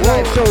lot. So the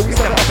live show, we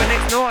step up the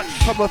next notch.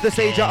 Come off the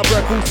stage out of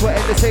breath, all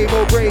sweating the same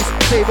old brace.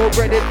 Same old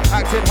breaded,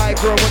 acting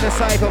hyper on the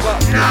cypher.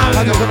 But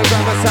I just wanna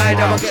grab my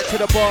side up. I get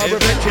to the bar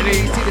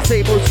eventually. See the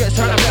same old sketch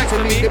trying to flex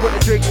on me. They want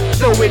to drink,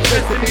 no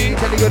interest in me.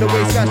 Telling you the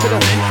way scratch to the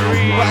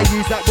century. But I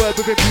use that word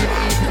with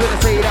impunity. Cause when I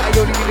say that, I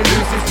only mean to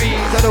lose his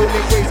fees. I don't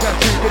link ways scratch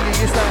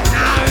truthfully. It's like,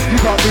 you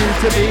can't move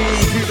to me.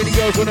 Too many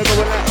girls wanna go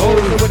in like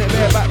hoes. They want it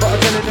bareback, but I'm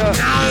telling her.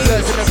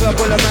 Search in the club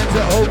while the man's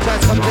at home.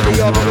 Tries to come to the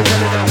yard, but we're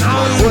telling her.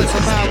 What's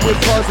a man with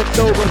cars and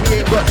dough, but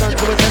he ain't got none,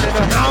 so we're telling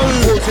her.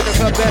 Walks in the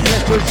club, bare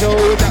flesh will show.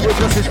 That was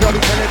just his job,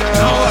 he's telling her.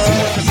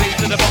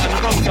 To the bottom of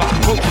the roster,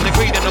 folks in the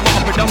green and the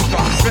mop for dumpster.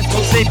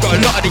 Bristol they've got a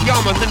lot of the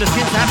yarmers and the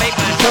skins that make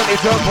man Tony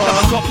jumper.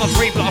 I'm a top of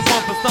three, but a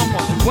bump for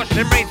stomper. Watch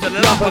them rain to the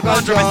lump of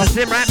ganja. It's a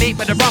sim right meat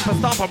for the bumper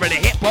stomper. And the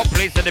hip hop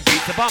place and the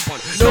beats to bump on.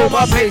 No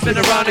more place in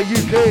around the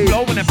UK.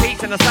 Blowing the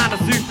beats and the sound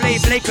of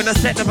souffle. Blake on the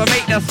set never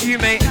make that's you,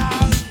 mate.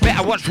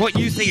 Better watch what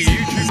you say, a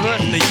YouTube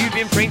version of you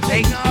been print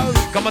take.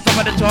 Come on top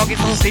of the targets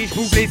on stage,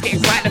 full blaze,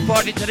 getting quite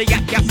lethargic to the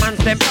yap man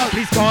stem.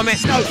 Please comment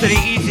to the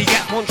easy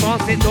gap one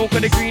transit. Talk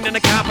of the green and the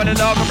cap and the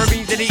dog of the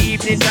beans in the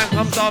evening. Jam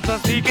comes after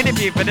speaking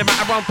if you for the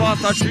matter run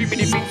fast. Start streaming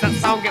the things that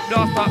sound get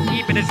blast. Start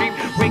keeping the dream.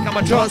 Wake up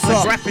a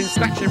dancer, rapping,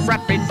 scratching,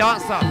 rapping,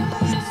 dancer.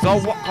 So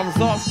what comes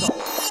after?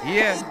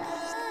 Yeah.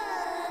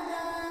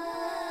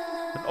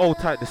 An old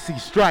type to see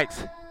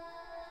strikes.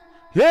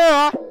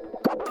 Yeah.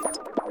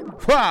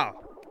 Wow.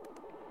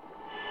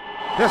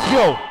 Let's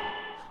go.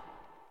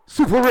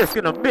 Super Risk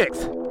in the mix.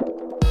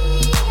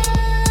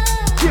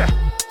 Yeah.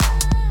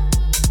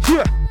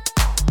 Yeah.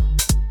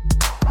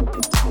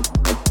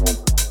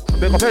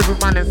 Big up every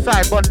man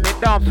inside, button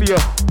it down for you.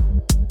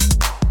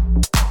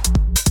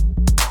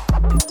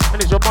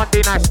 And it's your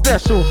Monday night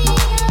special.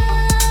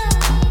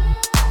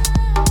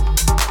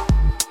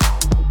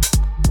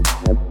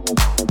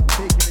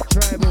 Taking it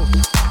tribal.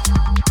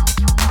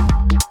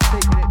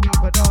 Taking it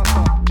deeper,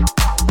 darker.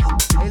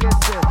 Hey,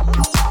 listen.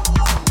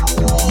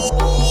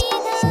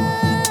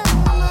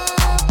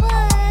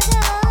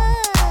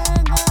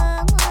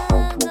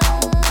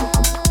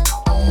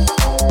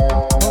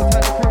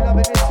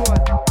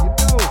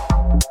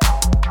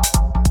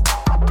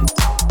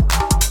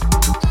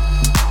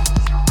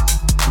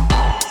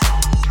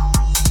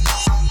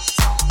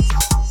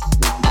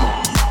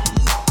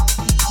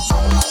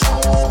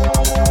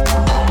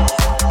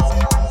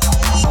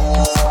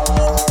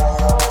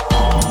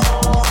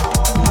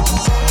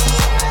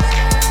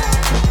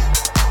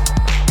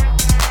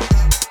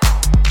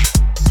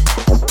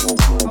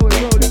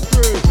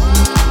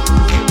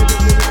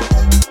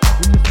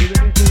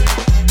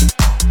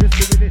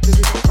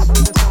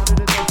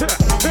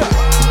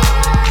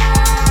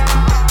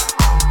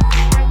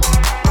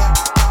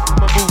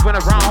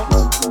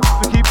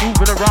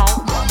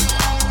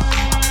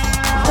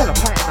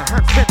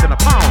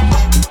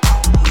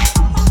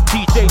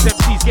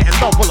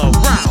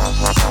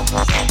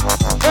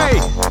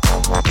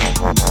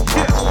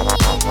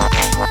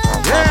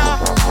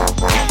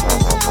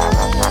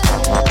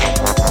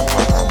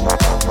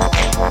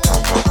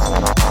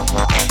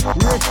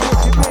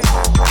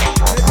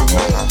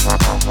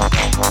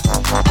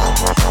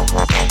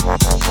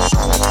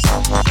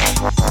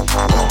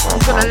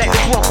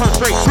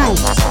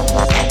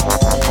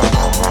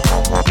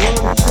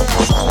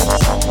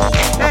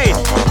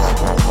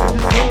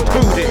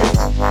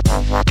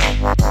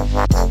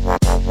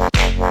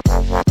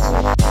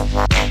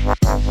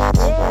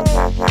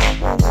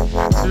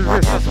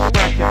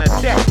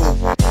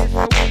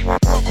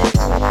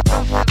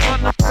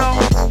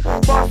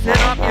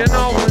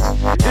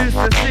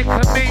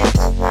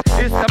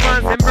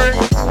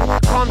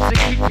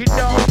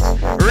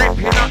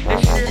 Ripping up the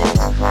shit,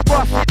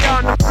 bust it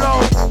down the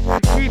floor.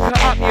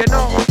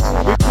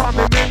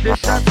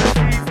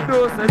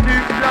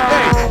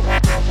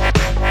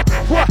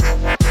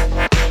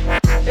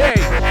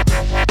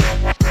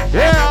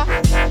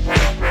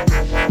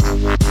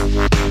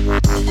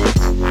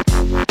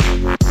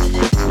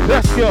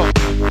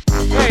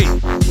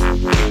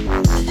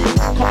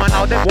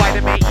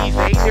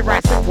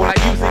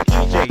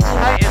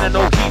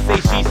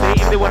 she say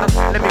if they wanna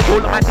let me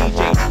roll on my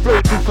DJ. Flow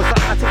it through for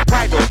something I take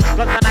pride on.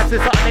 Guns and knives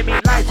is something they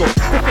make lies on.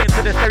 They fit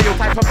into the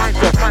stereotype of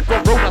myself. Man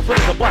don't roll as well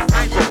as a bus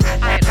nines on.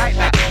 I ain't like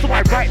that, so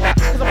I write that.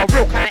 Cause I'm a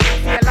real kind of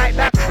MC, I like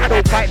that. I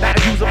don't fight that,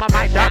 I'm using my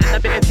mind that. And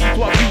ability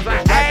to abuse and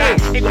strike that.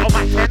 Ain't got a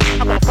match then,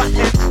 I got a fat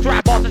then.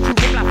 Dry bars and chew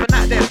him laughing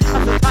at them.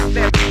 That's a fact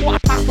them, what a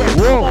pack with.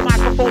 More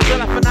microphones, they're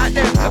laughing at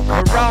them.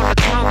 Look around the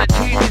town that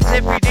changes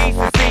every day's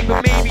the same, but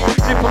maybe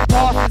different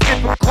passes,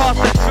 different cars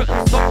that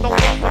shouldn't stop, don't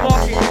watch the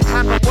market.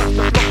 Hands on watch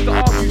the blocks to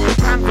argue,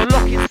 hands on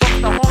locking, stops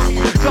to harm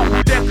you.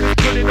 Double deckers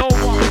pulling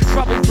over,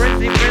 trouble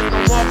friends ain't friends no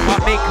more,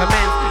 can't make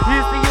amends.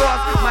 Here's the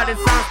yours, man it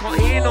sounds can't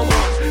hear no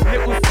more.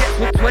 Little steps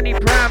with 20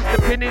 prams, the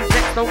pinning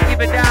checks don't give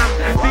a damn.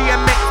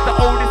 BMX, the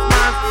oldest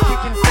man,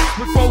 kicking sets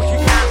with both you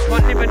can.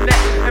 Can't live and let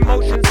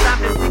emotions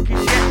stand and thinking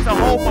shit to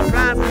hold my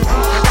plans. Push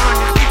around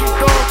your city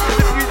doors,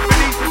 the fuse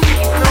release the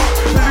city snow.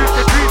 Pollute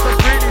the trees,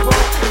 that's really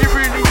wrong. It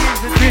really is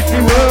a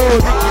Disney world.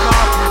 Mickey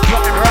Mouse is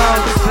plotting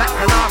round, slacks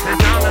and artists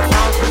down the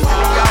town.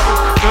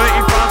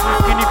 Dirty frogs with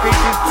skinny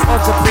faces,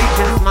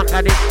 observations, man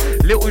at it.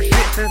 Little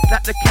shits and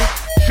slap the kids.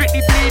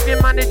 Strictly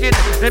bleeding, managing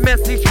the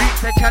messy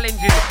streets are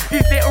challenging.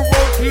 These little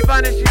roads keep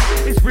vanishing.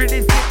 It's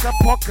really sick,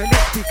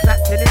 apocalyptic,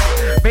 clapping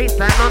it.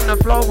 Baseline on the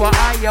floor, where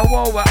I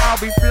whoa, where I'll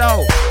be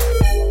flow.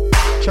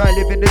 Try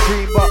living the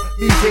dream, but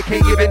music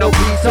ain't giving no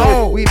peace.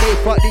 Oh, we made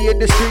fuck the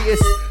industry,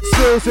 it's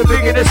still so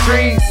big in the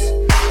streets.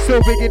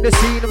 Still big in the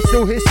scene, I'm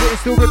still here sitting,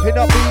 still ripping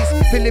up beats.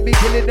 Feeling me,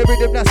 killing the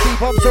rhythm that's deep.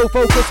 I'm so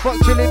focused, fuck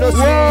chilling or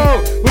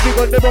sleep. We're big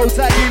on the roads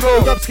like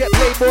Evo. Dubs get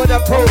played more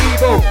than Pro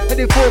Evo. And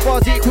if 4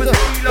 bars equals a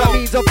kilo, that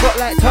means I've got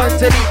like tons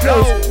of deep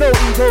flows. No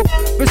ego,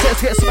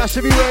 resets get smashed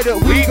everywhere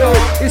that we go.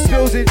 It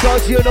spills in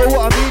judge, you know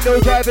what I mean. No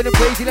driving and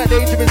crazy like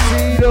dangerous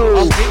Cedo.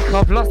 I think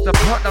I've lost the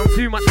plot down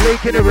too much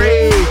lake in the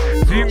rain.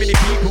 Too many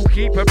people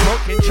keep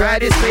approaching, try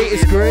this mate,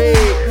 it's great.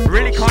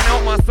 Really can't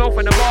help myself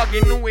and the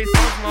bargain always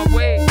comes my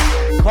way.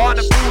 Can't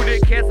afford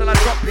it, care till I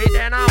drop it,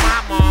 then I'm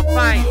at my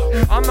fight.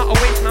 I'm not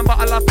a waste man, but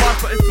I love bars,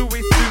 but it's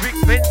always too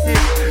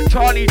expensive.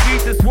 Charlie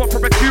Jesus, what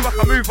for a queue, I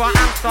can move out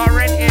and start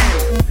renting.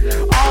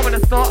 I wanna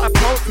start a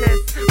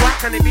protest, why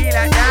can it be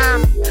like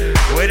damn?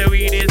 Where the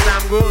weed is,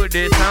 I'm good,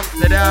 it's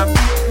Amsterdam.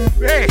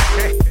 Hey,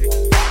 hey,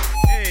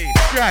 hey,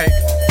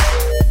 strikes.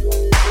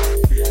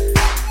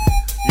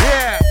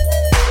 Yeah.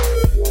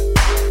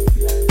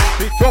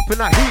 Be dropping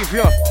that heave,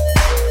 yeah.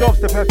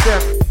 Dubstep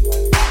FM.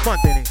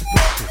 Monday night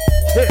special.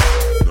 Yeah.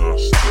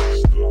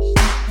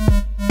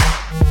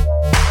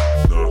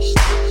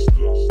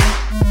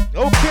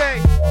 Okay.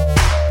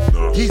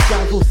 These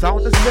guys will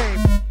sound the same.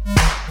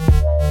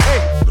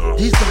 Hey,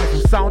 these guys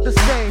will sound the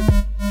same.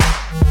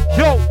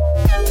 Yo,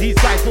 these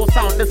guys all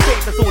sound the same.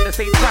 It's all the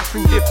same clash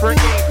through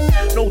different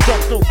names. No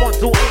jobs, no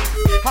funds, no aims.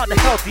 How the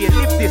hell do you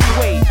live this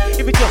way?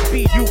 If it just be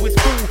you, it's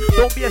cool.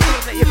 Don't be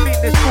ashamed that you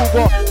think this cool.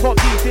 But top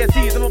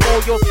GCSEs and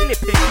more, you're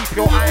slipping. Keep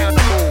your eye on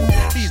the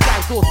ball. These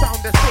guys all sound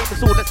the same.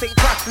 It's all the same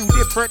clash through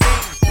different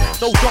names.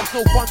 No jobs,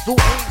 no funds, no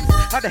aims.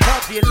 How the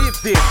hell do you live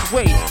this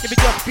way? If it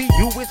just be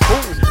you, it's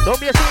cool. Don't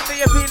be ashamed that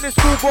you're being this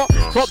cool, but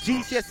top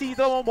GCSEs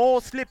or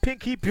more, slipping,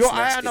 keep your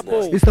eye on the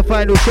ball. It's the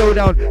final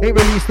showdown, ain't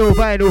released no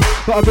vinyl,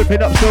 but I'm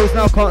ripping up shows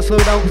now, can't slow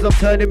down cause I'm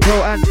turning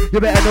pro. And you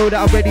better know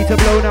that I'm ready to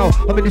blow now.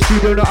 I'm in the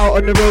studio, not out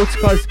on the roads,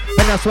 cause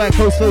and that's why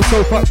close flow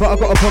so fucked. But I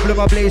got a problem,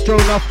 I blaze drone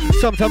off.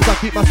 Sometimes I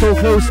keep my soul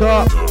close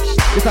up.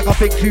 It's like I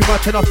think too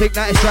much and I think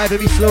that it's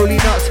driving me slowly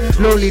nuts.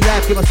 Lonely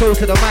life, give my soul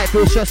to the mic,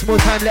 feel stress more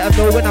time, let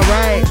them know when I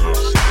write.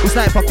 It's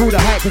like if I call the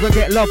hype cause I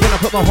get love when I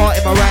put my heart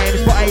in my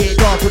rhymes. But I ain't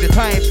dark all the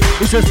time.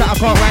 It's just that I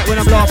can't write when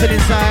I'm laughing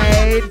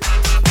inside.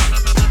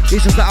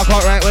 It's just that I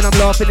can't write when I'm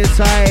laughing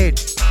inside.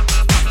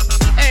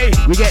 Hey,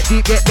 we get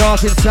deep, get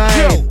dark inside.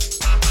 Yo.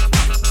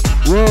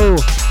 Whoa.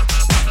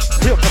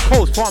 Hit up the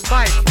coast for a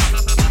mic.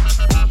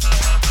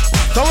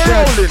 So we're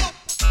rolling.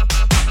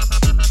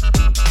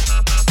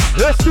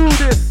 Let's do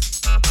this.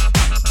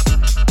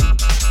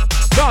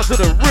 Down to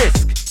the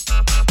risk.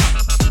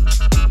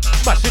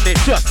 Smashing it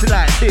just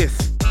like this.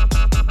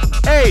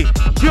 Hey,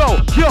 yo,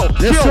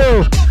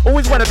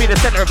 always wanna be the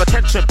center of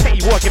attention.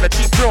 Petty work, give a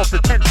cheap thrill of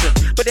detention.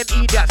 But them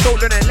idiots don't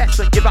learn a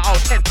lesson. Give it out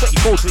 10,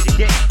 20 goals with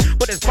your game.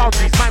 But there's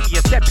boundaries, mind me,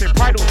 you're stepping.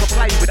 Pride will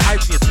supply you with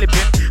eyes when you're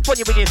slipping.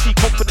 Funny when you see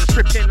confidence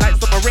stripping. Like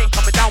some rain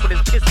coming down when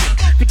it's pissing.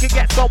 Think you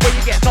get somewhere,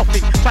 you get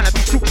nothing. Trying to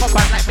be too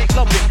combined like make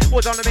loving.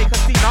 Always wanna make a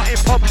scene out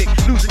in public.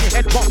 Losing your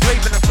head, but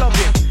raving and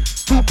clubbing.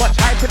 Too much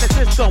hype in the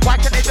system.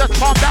 Why can't they just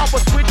calm down?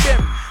 What's with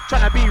them?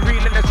 Trying to be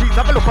real in the streets.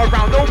 Have a look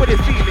around, nobody's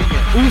feeling you.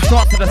 All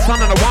starts to the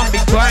sun and a one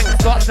big bang.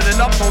 Starts to the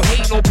love, no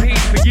hate, no pain.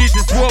 For years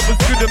this world was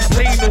good and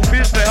plain. No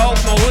biz, no help,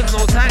 no hoods,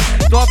 no tank.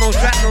 Stars, no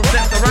tracks, no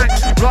steps to rank.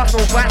 Blast,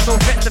 no bats, no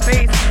threats to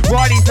face.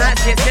 Riley's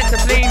nights get set to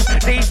flames.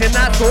 Days and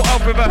nights go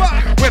up with a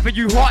whether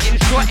you hearting,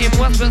 shotting,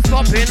 what's been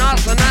stopping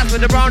us. And nights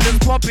with the round is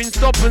popping.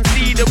 Stop and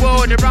see the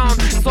world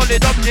around. Solid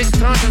objects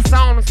turn to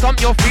sound.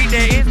 Stomp your feet,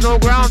 there is no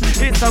ground.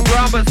 It's some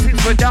ground, but 6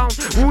 foot down.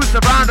 Who's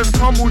around us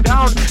tumble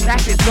down.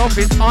 That itself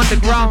is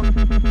underground.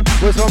 down.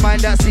 Was my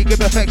mind that seeking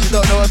perfection,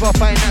 don't know if I'll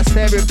find that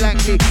staring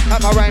blankly.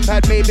 At my rhyme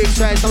pad, made big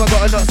strides, now I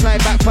gotta not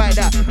slide back, fight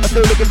that. I'm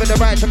still looking for the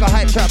right track, a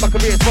hype track, my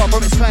career's far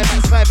from its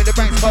climax. Climbing the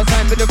ranks, can't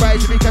time for the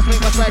rise, if you catch me,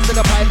 my slice to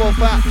the pie more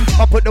fat.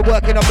 I put the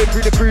work in, I've been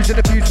through the cruise and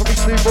the views, probably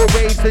slew more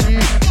raves than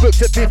you.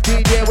 Booked at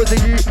 15, yeah, was a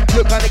you.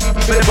 Look kinda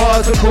geeky, but the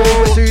bars are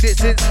cool. Pursued it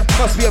since,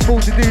 must be a fool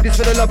to do this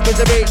for the love, cause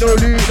there ain't no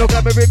loot. No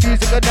glamour in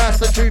music, and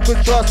that's the truth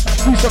and trust.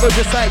 Who struggle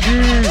just like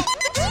you?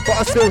 But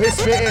I still hit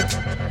spitting.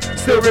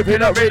 Still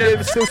ripping up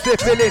rhythm, still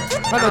spitting.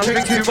 And I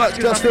drink too much,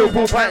 cause I still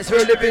pull pints for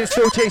a living.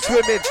 Still chase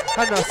women,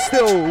 and I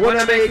still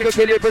wanna make a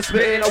killing for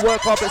spitting. I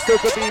work hard, but still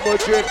could be more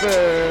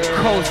driven.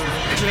 Coast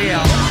clear.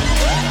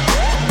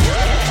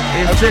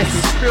 It's this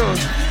still.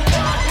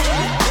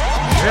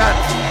 Yeah.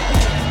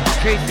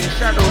 Chasing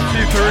shadows,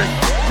 super.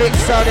 Big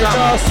sounding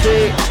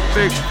nasty.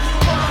 Big.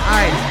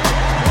 Aye.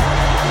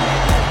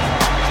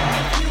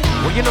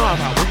 What you know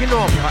about? What you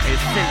know about is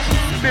Central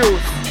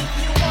Spills.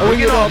 What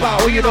you know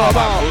about? What you know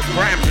about?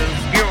 Rhymes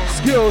and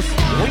skills.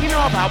 What you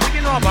know about? What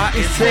you know about?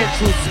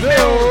 Essential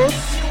Spills.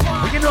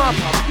 What you know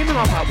about? What you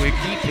know about? We're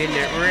keeping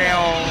it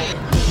real.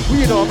 What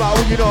you know about?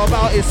 What you know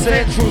about?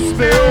 Essential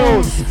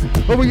Spills.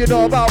 What you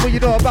know about? What you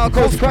know about?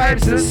 Coast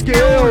crimes and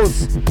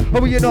skills.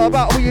 What you know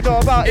about? What you know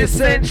about?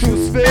 Essential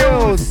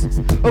Spills.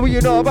 What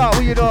you know about?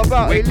 What you know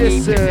about? Hey,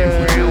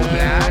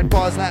 listen.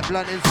 Bars like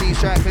Blunt and Sea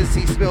Strikers,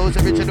 Sea Spills,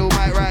 original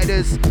mic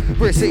riders.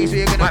 Brit cities,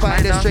 we're gonna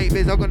find us straight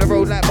biz. I'm gonna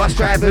roll like bus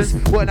drivers.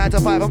 Work 9 to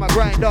 5 on my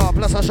grind up.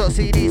 Plus I shot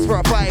CDs for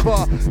a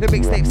 $5. The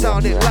mixtape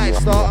sounding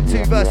lifestyle. I'm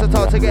too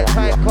versatile to get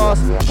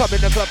typecast. Come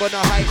in the club on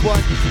a hype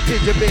one.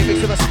 Ginger beer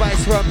mixed with a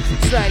spice rum.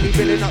 Slightly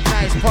building up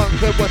nice punk.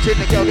 And watching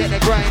the girl get the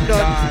grind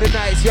on. The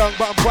night's young,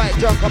 but I'm quite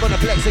drunk. I'm on a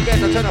flex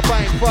again, I'm trying to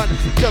find fun.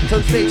 Jumped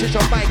on stage, switch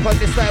on mic on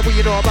this side. What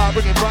you know about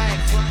bringing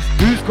bikes?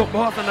 Who's got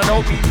bars and I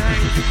don't mean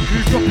names?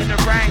 Who's dropping the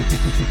ranks?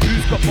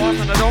 Who's got bars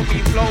and I don't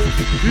mean flows?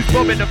 Who's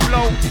bobbing the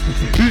flow?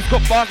 Who's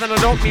got bars and I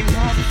don't mean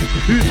bars?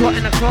 Who's hot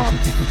in the club?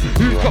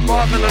 Who's got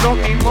bars and I don't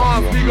mean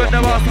Mars? Who got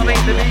the bars, I make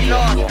the lead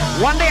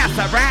last. One day I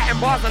sat writing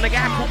bars and the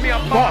guy called me a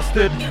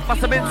bastard. Must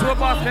have been to a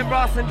bar, been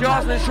blasting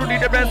jars and surely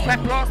the rest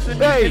back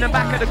plastered. In the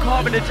back of the car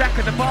with the jack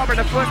of the bar and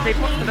the first day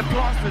put to the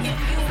plasters.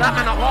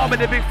 Slamming a hard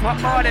with a big fuck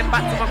bar, then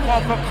back to my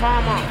car for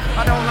karma.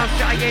 I don't love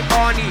shit, I ain't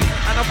Barney.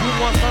 And I put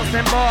one sauce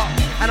and bar.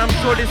 And I'm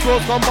sure this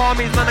road's gone bar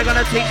means man, I'm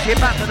gonna take shit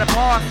back to the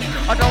past.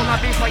 I don't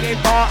have beef, I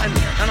ain't Barton.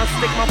 And I'll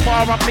stick my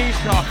bar up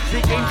Misha.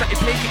 Big games that you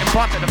play getting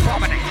part to the bar,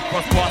 but they can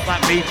cross bars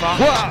like Misha.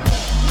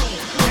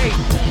 Hey,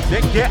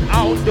 then get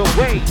out the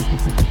way.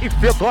 If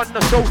you're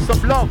gonna show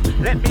some love,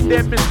 let me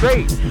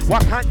demonstrate. Why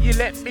can't you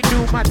let me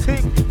do my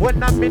thing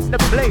when I'm in the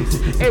place?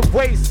 Hey,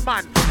 waste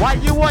man, why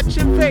you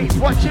watching face?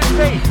 Watching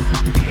face.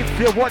 If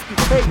you want to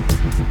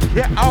face,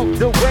 get out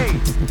the way.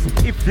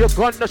 If you're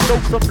gonna show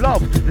some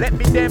love, let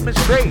me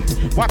demonstrate.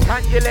 Why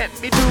can't you let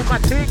me do my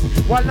thing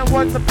while I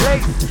want the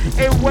place?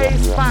 Hey,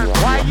 waste man,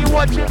 why you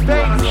watching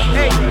face?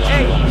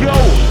 Hey, yo,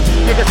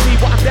 you can see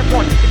what I'm dead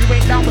on. If you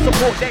ain't down with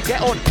support, then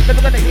get on.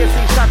 Never gonna hear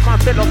see shots, man,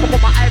 fill on. Come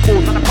on my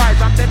eyeballs and the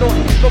prize I'm dead on.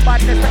 No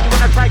badness that you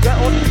wanna try, get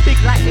on. Big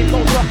lightning,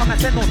 no drop, I'm a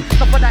send on.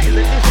 Stuff of that is a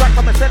diss track,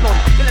 I'm a send on.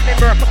 Kill a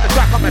member, I put the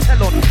track, I'm a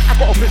sell on. I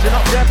got a vision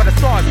up there by the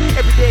stars.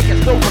 Every day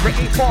gets closer, it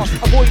ain't far.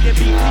 Avoiding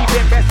beef,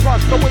 leaving best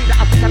runs. The way that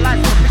I pick a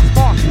line from a big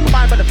spark.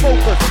 Combined with the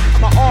focus,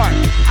 my art.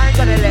 I ain't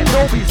gonna let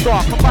nobody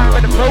start. Combined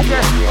with the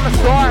progress, I'm a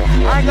star.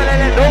 I ain't gonna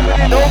let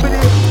nobody.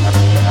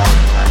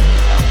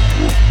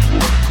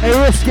 Hey,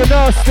 Risky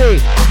Nasty.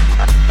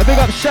 A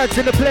big up Shads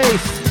in the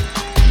place.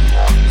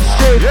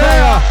 Straight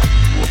fire.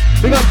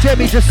 Big up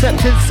Jemmy just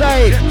stepped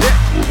inside.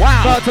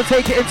 Wow. About to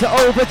take it into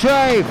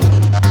overdrive.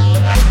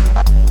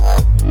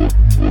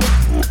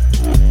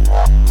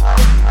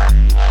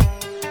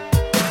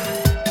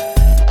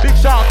 Big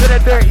shout to the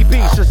Dirty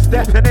Beast just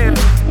stepping in.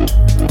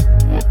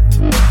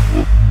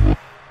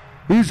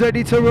 Who's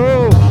ready to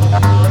roll?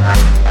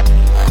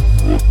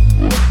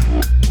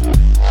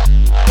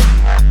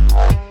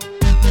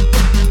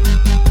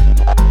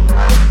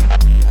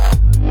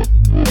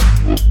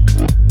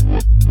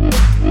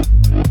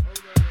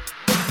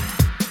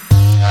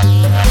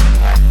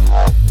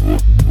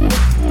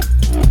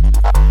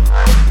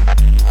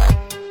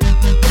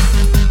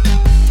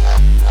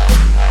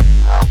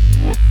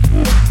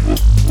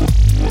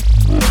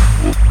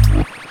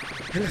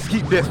 Let's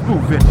keep this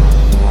moving.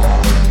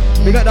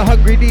 We got the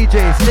hungry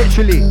DJs,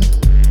 literally.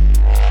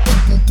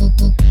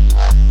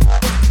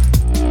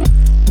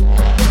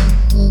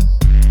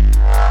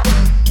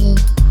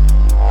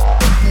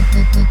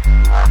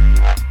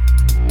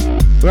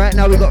 Right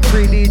now we got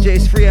 3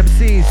 DJs, 3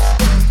 MCs.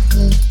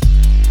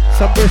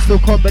 Some Bristol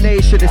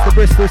combination, it's the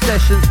Bristol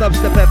Sessions,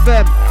 Dubstep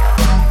FM.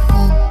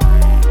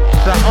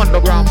 That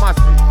underground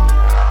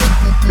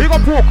massive. Big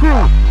up poor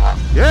crew.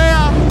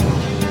 Yeah.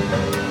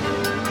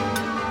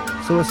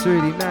 So it's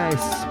really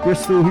nice.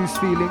 Bristol, who's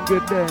feeling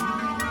good then?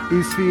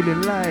 Who's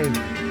feeling live?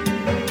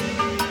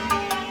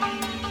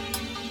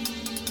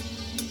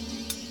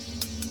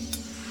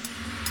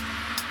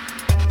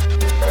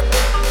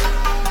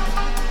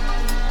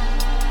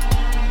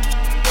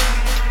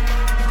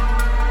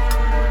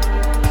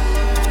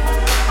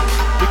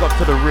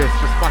 to the wrist,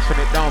 just smashing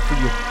it down for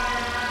you.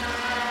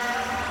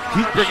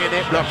 Keep bringing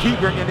it, block, keep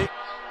bringing it.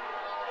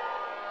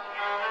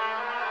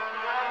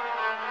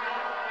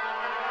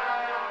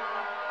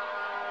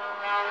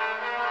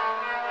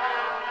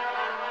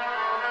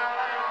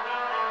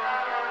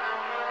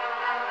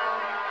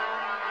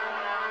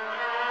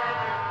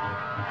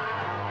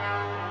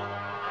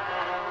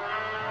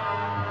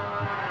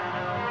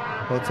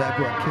 Hold tight,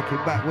 bro.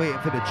 Kicking back, waiting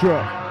for the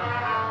drop.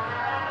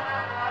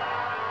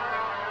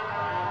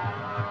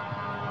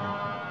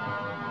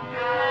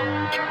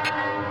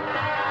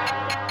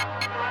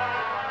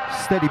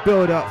 Steady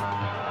build up.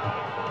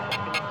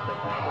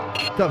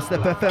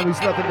 Dubstep FM,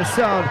 who's loving the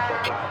sound.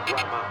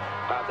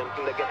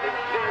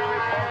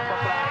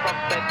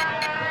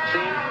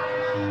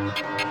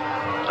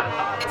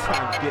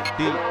 Times get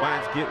deep,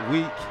 minds get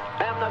weak.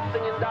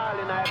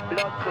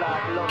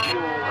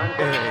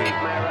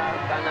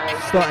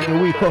 Starting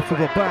the week off with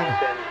a bang.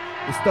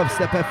 It's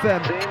Dubstep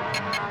FM.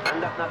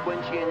 And that's not going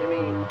to change me.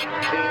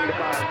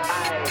 Because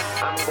I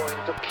am going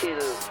to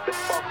kill the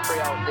fuckery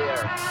out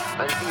there.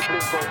 And people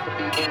is going to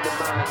be in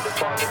demand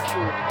for the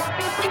truth.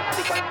 People is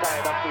sick and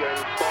tired of hearing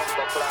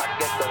bumper class,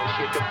 get down,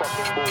 shake your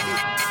fucking booty.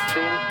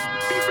 See?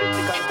 People is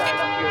sick and tired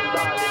of hearing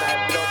darling, I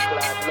blood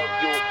class, love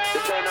you. You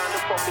turn on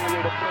the fucking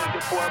radio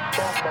 24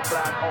 bumper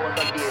class hours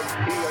a day.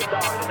 You hear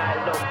darling,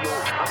 I love you.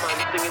 A man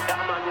singing,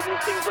 that man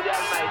didn't sing to the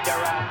Almighty,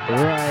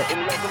 right? In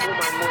love with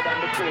woman more than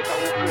the creator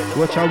who created.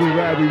 Watch how we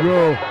ride, we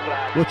roll.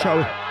 Watch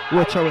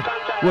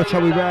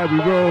how we ride, we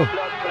roll.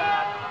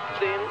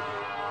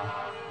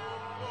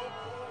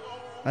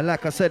 And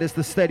like I said, it's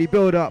the steady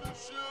build up.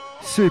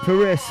 Super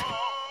risk.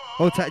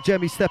 Hold tight,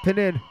 Jemmy stepping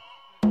in.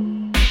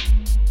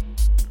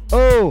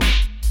 Oh!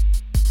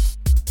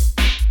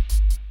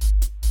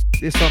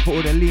 This one for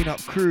all the lean up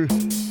crew.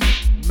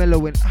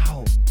 Mellowing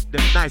out.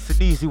 Them nice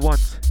and easy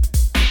ones.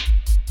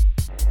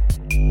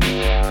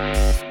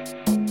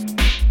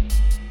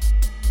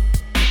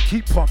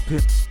 Keep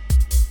pumping.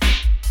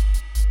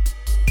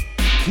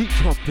 Keep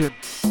jumping.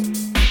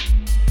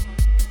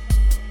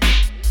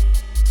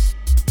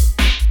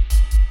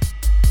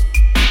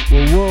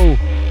 Whoa, whoa.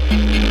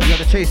 We got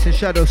the Chasing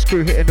Shadows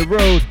crew hitting the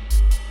road.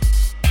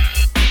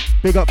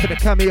 Big up for the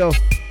cameo.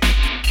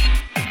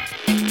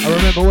 I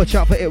remember, watch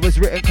out for It Was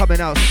Written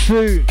coming out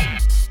soon.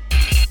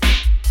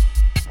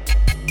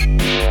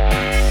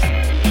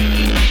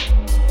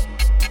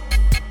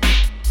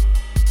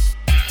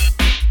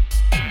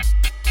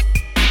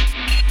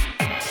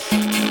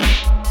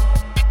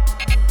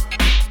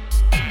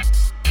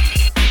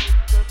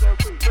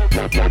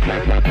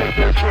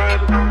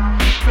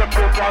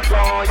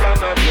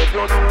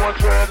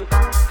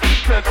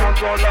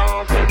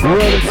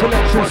 Rolling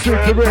selection,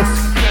 super risk.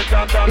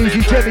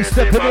 Easy Jemmy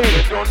stepping in.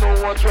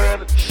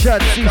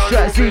 Shazzy,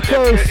 Shazzy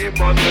Ghost.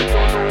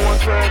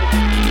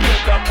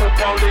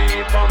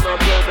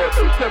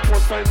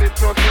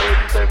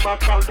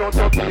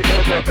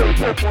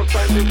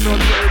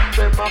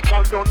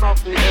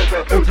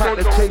 Time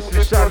to chase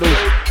the shadows.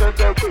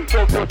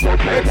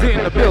 Exit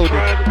in the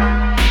building.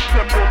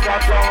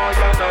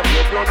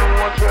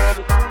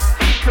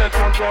 For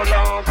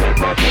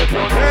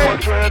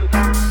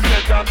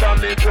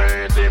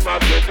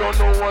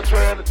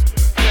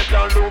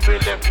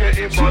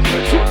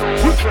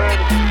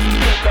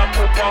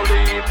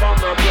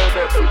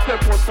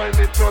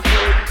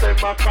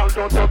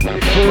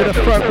the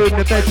front room,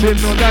 the bedroom,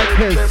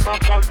 stankers.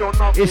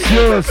 It's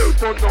yours.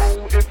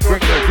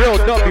 Bring the real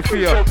W for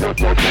you.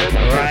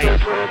 Right.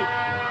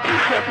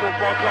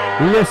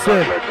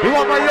 Listen. We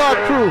want my yard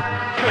crew.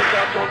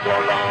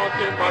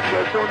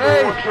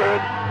 Hey.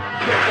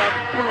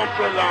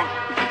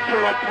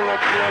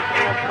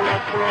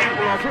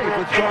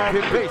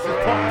 Jumping, bass is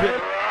pumping.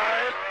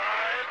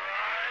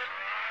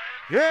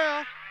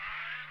 Yeah.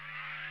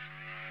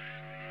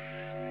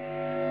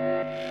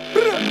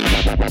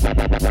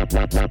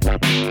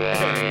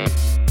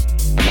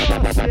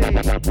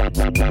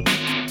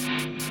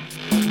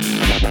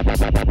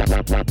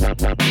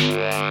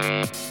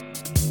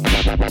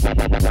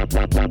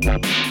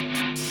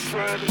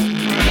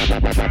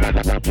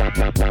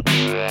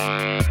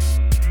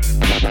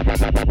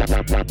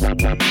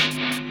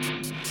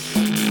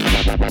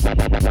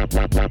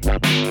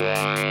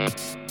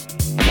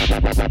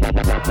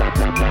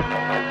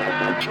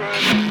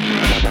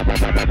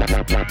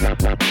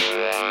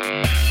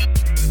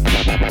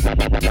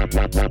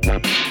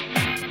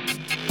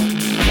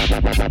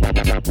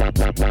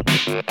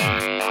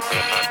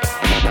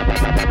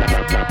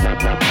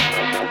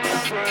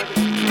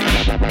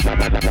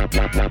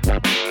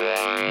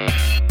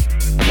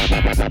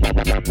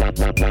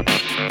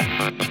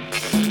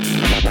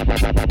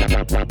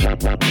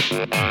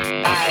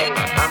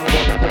 I'm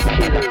going to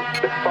kill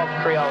the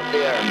fuckery out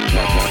there.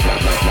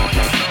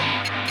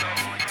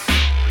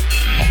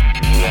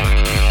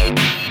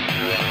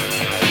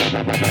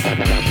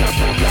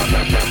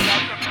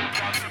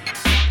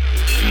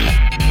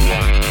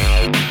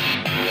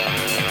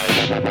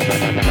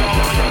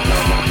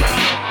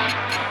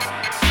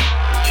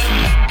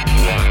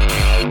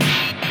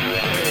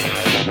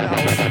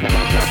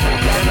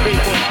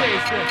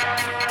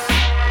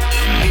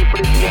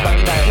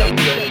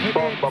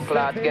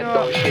 start get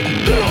down shit.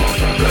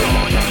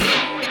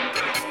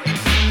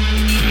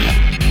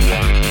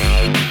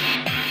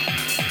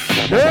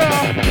 Yeah.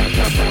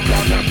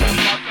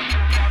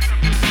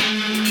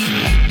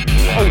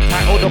 Hold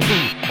tight, hold the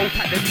crew. Hold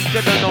tight, the DJ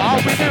don't know how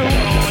we do.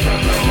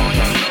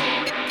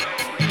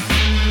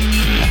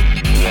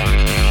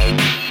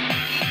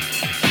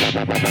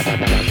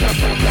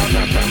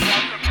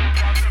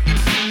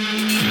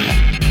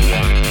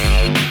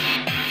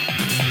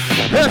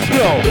 Let's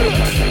go.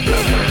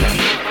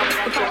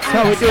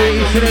 That's how we do it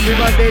each and every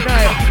Monday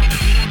night.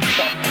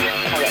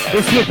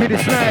 This looking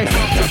is nice.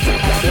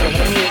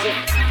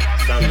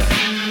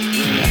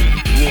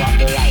 You have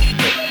the right.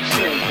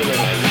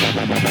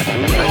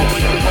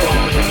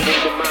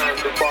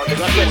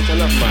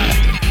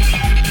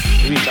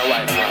 Reach a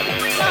wide heart.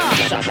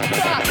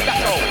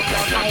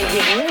 I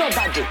give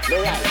nobody the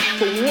right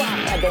to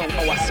water down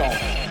our song.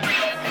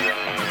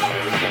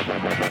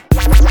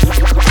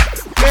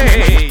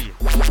 Hey,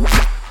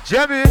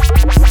 Jimmy.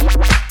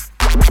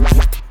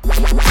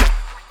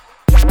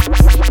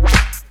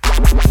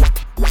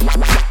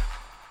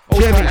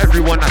 Jimmy,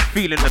 everyone that's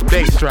feeling the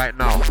bass right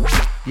now.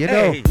 You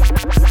know,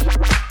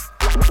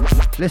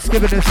 let's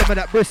give them some of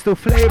that Bristol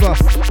flavor.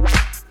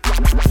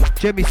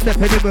 Jimmy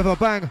stepping in with a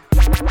bang.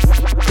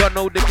 Don't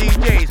know the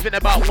DJs, been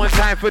about one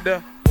time for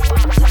the.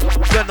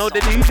 Don't know the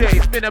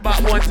DJs, been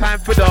about one time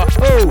for the.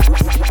 Oh,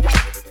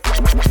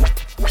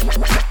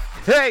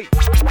 hey,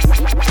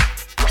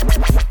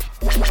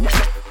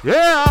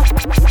 yeah.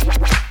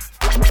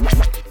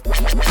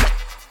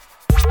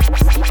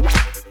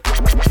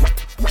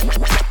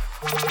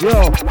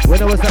 Yo,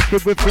 when I was a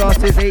kid with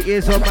glasses, 8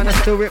 years old, man, I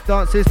still rip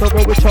dances. Don't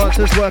roll with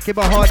chances, working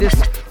my hardest.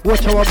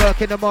 Watch how I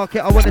work in the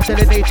market. I wanna sell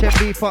an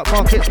HMV, fuck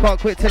markets. Can't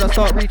quit till I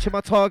start reaching my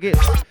targets.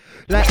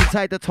 Like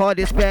inside the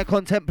TARDIS, bare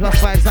content plus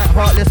vibes like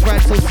heartless. Rhyme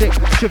so sick,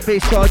 should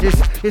face charges.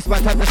 It's my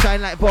time to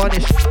shine like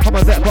varnish. I'm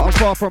a vet, but I'm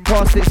far from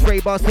past it.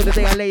 Spray bars till the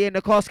day I lay in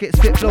the casket.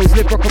 Spit flows,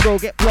 live rock and roll,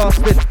 get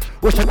blasted.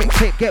 Watch a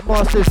mixtape, get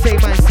mastered. Same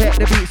mindset,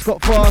 the beats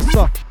got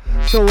faster.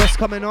 So what's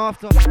coming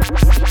after?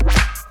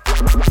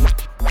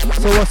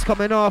 So what's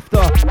coming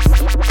after?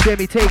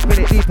 Jamie taking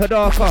it deeper,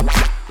 darker.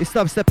 It's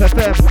Dubstep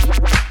FM,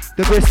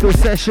 the Bristol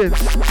Sessions,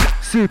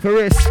 Super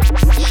Risk,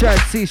 Shad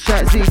C,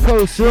 Shad Z,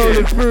 Coast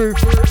rolling through.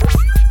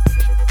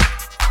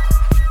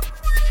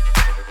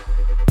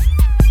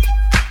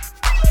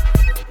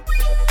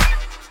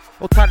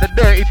 What kind of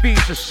dirty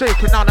beats are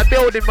shaking on the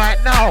building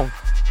right now?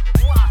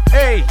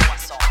 Hey.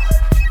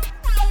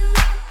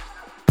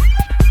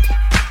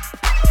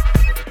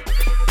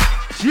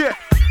 Yeah.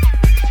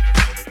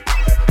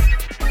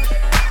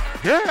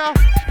 Yeah.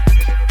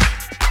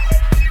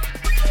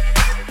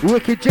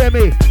 Wicked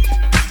Jemmy.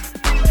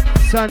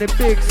 Sounding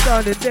big,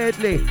 sounding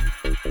deadly.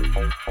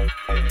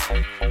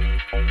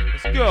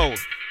 Let's go.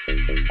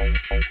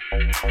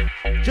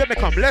 Jemmy,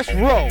 come, let's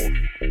roll.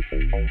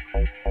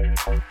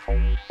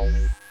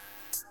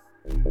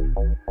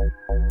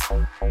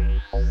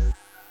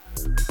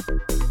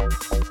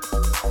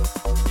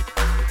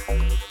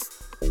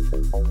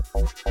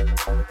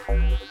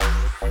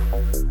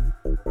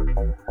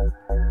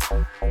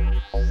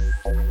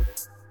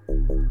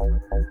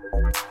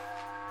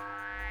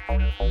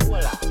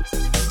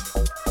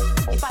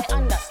 If I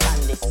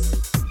understand this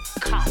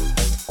track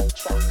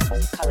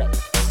correct,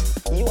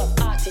 you have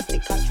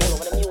artistic control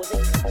over the music.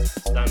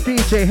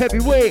 DJ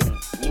Heavyweight.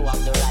 You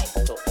have the right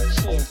to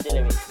change the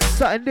lyrics.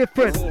 Something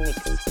different. Remix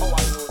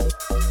our music.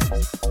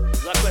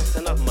 It's a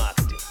question of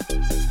marketing.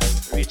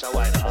 Reach a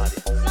wider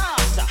audience. Nah,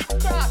 sir,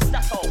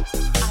 that's all.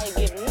 I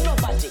give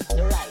nobody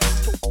the right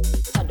to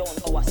shut down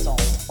our song.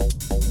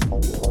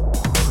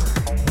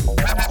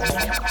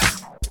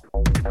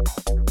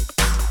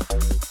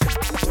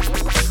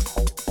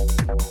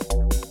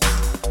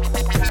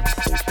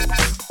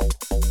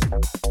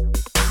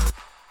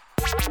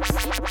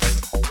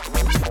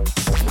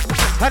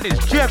 And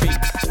it's Jemmy.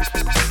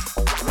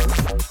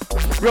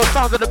 Real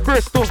sounds of the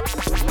Bristol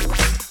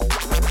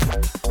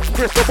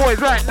boys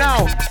right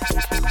now.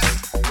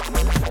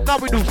 Now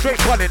we do straight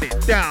pulling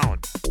it down.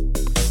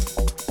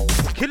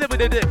 Kill it with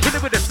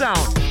the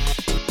sound.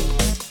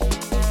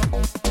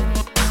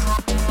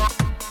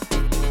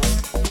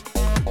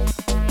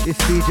 It's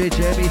DJ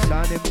Jemmy,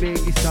 sounding big,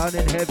 he's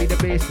sounding heavy, the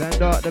bass and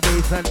dark, the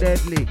bass and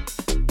deadly.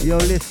 Yo,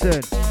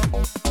 listen.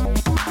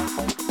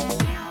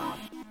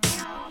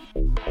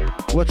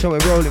 Watch how we're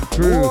rolling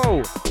through.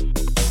 Whoa.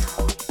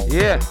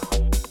 Yeah.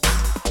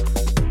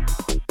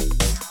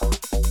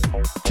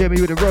 Jemmy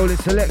with a rolling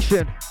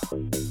selection.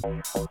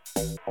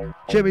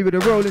 Jemmy with a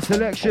rolling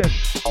selection.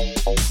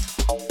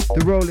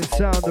 The rolling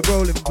sound, the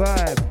rolling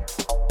vibe.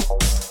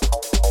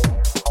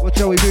 Watch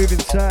how we move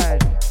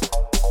inside.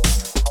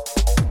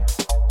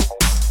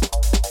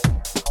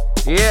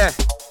 Yeah.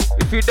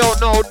 If you don't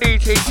know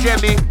DJ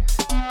Jemmy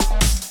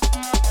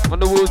on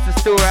the wheels to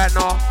still right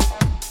now.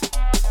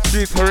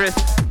 Super Risk.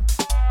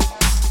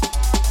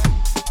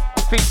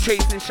 Feet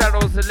chasing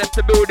shadows and left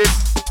the building.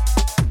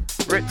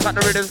 Rips at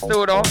the rhythm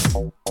still though.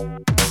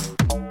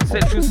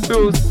 Central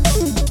Spills.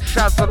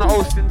 Shouts on the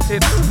hosting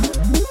tip.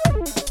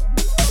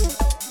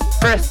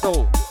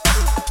 Presto.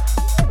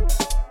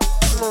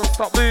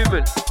 Non-stop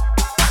movement.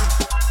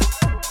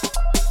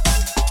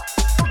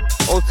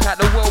 Old tight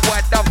the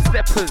worldwide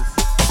dubsteppers.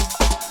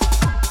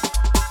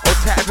 Old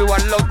tight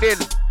everyone logged in.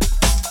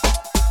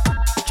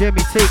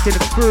 Jimmy taking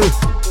them through.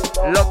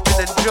 Logged in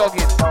and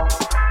jogging.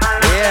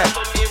 Yeah.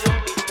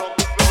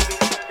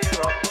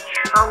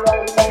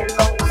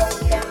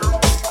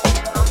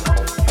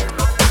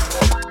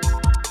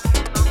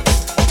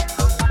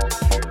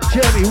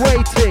 Jeremy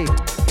waiting.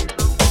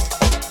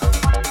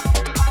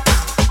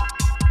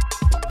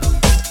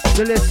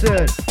 So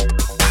listen.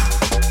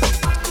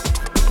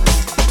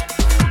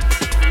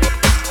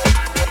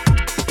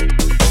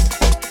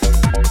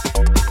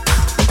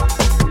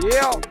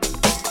 Yeah.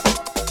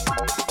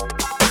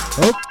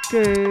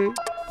 Okay.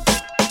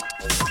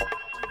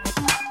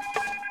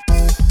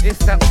 It's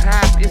the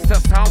time, it's the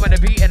time when the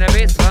beat and the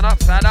bass turn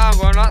upside down,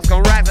 going nuts,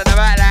 going right to the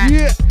back line.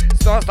 Yeah.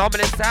 Starts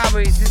dominant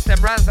sideways,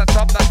 system runs on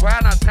top, the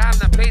ground on time,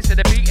 the place of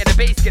the beat and the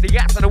bass, get the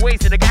gas on the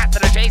waist and the gas to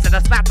the chase and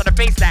the snap to the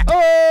face like.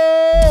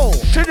 Oh!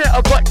 Shouldn't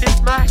have got this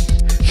mash,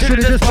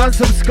 Should've just run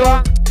some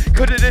skunk.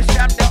 Could've just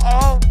jammed it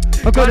all.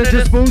 I gotta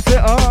just boost it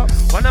up.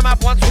 When I'm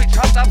up one switch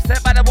chopped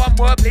upset by the one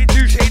word, play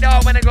two shade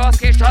out when the glass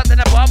gets shots in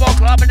the bar or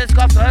club and the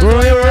scuffs.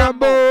 Royal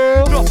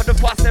Rambo. Drop of the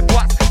bus and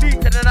bus.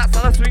 Beat to the nuts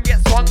on the swing, get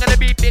swung and the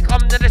beat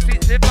becomes to the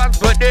streets with guns.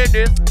 But do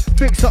this.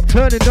 Fix up,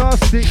 turning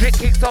nasty. Trick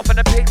kicks off and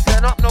the pigs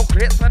turn up, no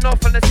clips. Went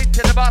off on the seat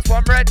to the bus,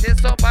 one red, this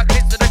up. I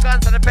clips to the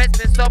guns and the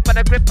fence, this up and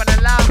the grip and the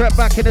loud. Crept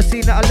back in the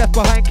scene that I left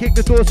behind, kicked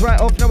the doors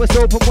right off, now it's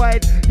open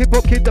wide. Hip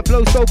hop kid that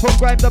blows dope on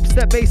grind,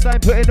 upstep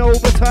baseline, putting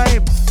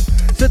overtime.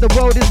 Said the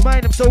world is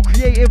mine, I'm so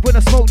creative when I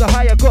smoke the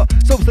high. I got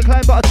slopes to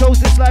climb, but I chose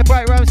this life.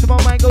 Right rhymes so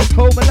my mind goes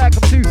cold, man, like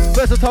I'm too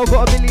versatile,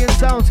 got a million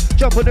sounds.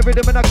 Jump on the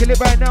rhythm and I kill it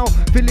right now.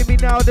 Feeling me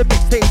now, the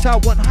mixtape's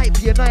out. One hype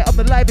for your night, I'm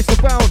the livest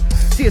around.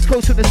 See it's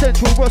close from the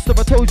central roster,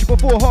 I told you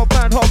before. Half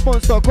man, half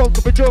monster,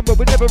 conquer the genre.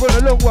 We never run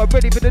a long one,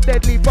 ready for the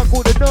deadly, fuck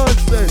all the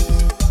nonsense.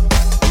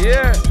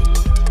 Yeah,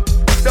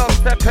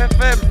 Dubstep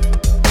FM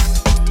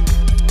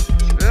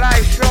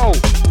live show.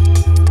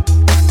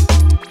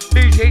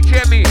 DJ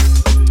Jimmy.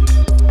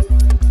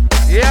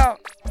 Yeah.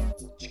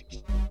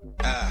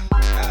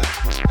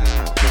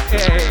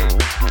 Hey,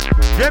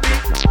 Jimmy.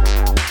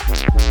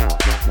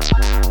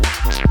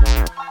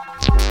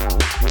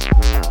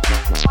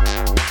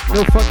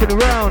 No fucking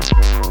around.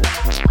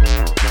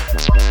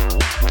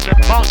 The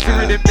bouncy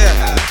rhythm there.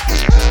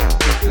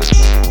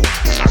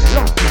 I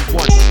love this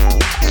one.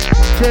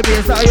 Jimmy,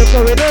 is that how you're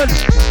going on?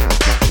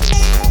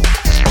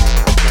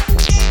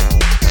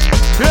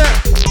 Yeah.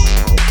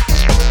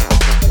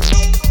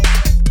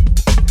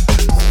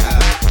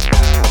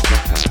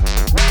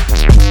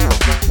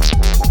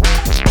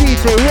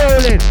 DJ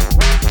rolling.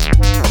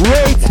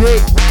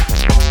 Waiting.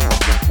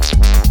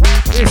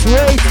 It's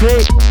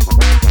waiting.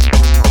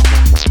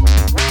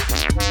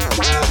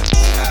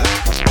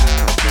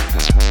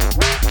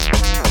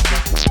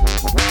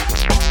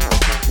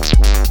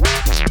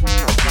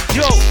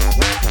 Yo.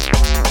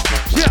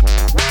 Yeah.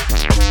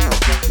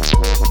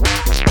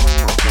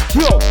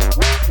 Yo.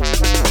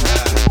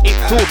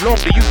 It's so long,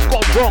 the youth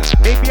gone wrong.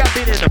 Maybe I've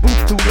been in the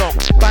booth too long.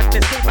 But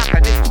this ain't back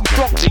and it's too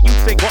strong. The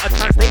youth ain't got a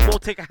chance, they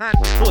won't take a hand.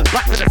 So it's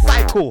back to the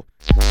cycle.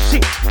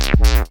 Shit.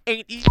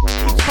 Ain't he?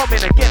 Keeps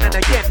coming again and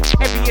again.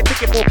 Every year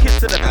taking more kids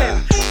to the pen.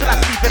 Still I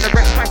sleep in the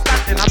rest by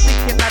standing. I'm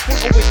thinking like they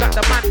always got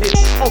demanded.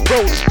 On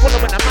road,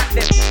 following the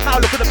madness.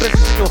 Now look at the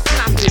position you're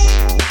snapping.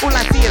 All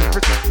I see is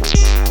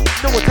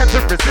no attempt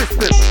at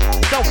resistance.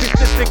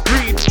 Selfishness and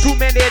greed. Too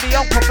many of the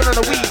young puffing on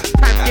the weed.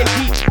 Time get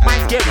deep,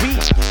 mind get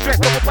weak. Stressed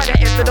over by the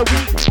end of the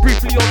week.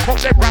 Briefly on top,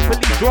 then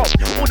rapidly drop.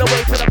 All the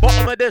way to the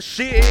bottom of the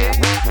shit.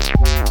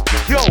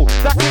 Yo,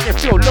 that's when you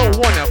feel low,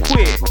 wanna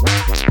quit.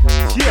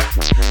 Yeah,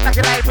 like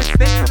a light with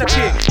snakes in the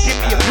pit. Give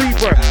me a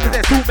breather, cause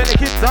there's too many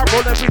kids out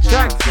rolling with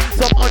tracks.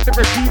 Some under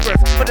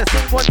receivers, but the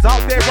same ones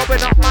out there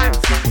rubbing up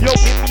minds. Yo,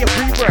 give me a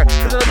breather,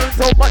 cause I learn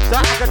so much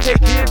that I can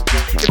take in.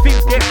 If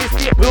things get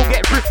risky, it will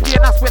get risky,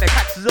 and that's when it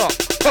catches up.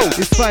 Oh.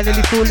 It's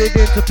finally falling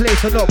into place.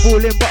 I'm not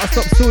balling, but I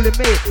stopped stalling,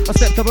 mate. I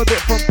stepped up a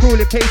bit from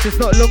crawling pace. It's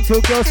not long till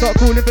girls start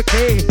calling for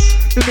K.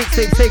 The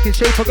mixtape's taking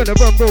shape. I'm gonna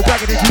run, bro,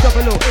 bragging into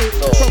double O.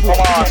 Trouble,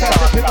 I'm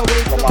stepping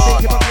away from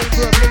thinking I'm going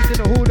for a place in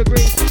the hall of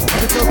grace. I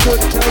can tell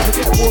good tells I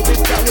get more big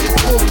down with the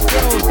story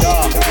cells.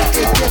 It's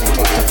getting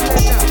mixed up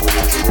in now.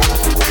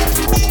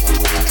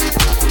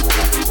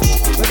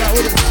 But that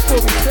with the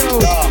story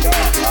cells.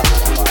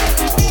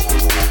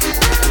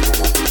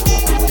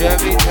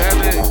 Jeremy.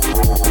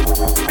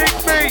 Big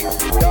beat.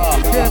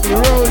 Jeremy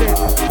rolling.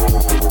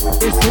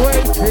 It's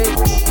waiting.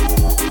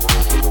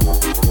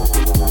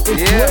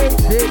 It's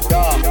waiting.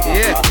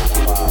 Yeah.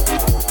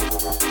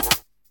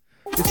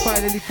 It's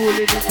finally falling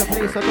into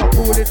place. I'm not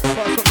falling, but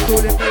stop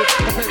stalling, mate.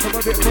 I sent some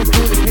a bit from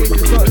cooling pace.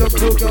 It's not long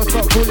till girls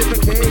start calling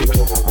for K.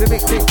 The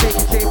mixtape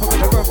taking shape. I'm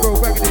gonna run, bro,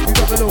 bragging into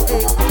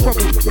 008.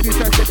 Trouble if you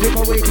try to step in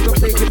my way, cause I'm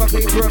taking my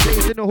claim for a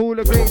place in the hall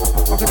of grace.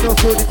 I can tell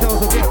story tells,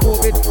 I'll get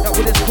morbid. That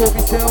wouldn't score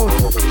me cells.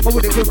 I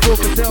wouldn't control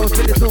myself,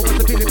 but there's no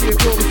possibility of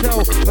draw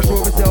myself. I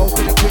draw myself,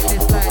 couldn't quit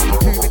this lightly.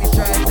 Too many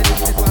strides, and it's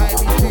behind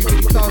me. Too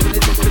many stars, and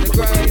it's to the ground.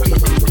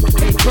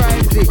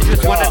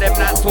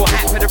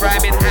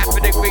 in half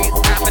of the greens,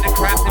 half of the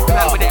crabs in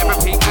flat with it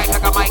repeat.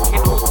 Like a mic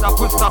in who's up,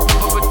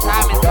 people with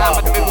time in time.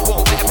 And the people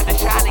got a bit of the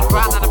shining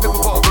ground, and the people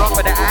got a glove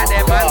for the eye,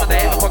 their man on the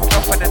head of a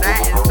glove for the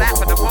night. And slap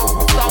for the one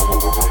who stumble.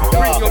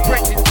 Bring your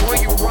bridges where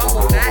you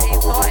rumble. Now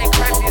it's starting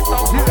crashing,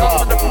 stumble.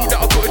 Some of the food that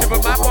I put in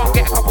with my bone,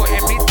 get a couple of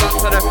Emmys,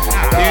 guns to the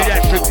do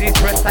that should these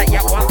breasts like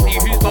yeah, one see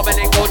who's bobbing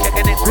and go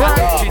checking it right.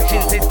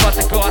 Chin says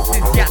butter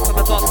glasses, yaks on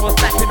the dance for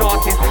snapping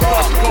artists.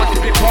 Butter glasses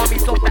with palmy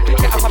stuff that get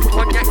a couple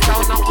cognac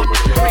sound not on the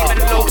street. And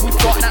the locals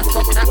got that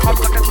stuff that comes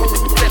like a small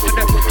step with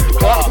the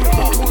bar.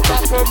 Who's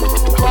up for a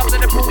move, comes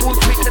in the pool,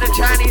 sweet to the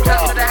Chinese,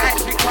 out to the hat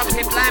trick,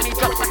 crumping blimey,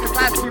 drops like a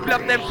slice, we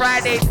love them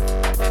Fridays.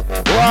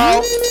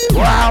 Wow,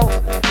 wow,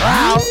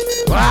 wow,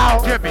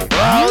 wow, Jimmy,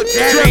 wow,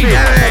 Jimmy,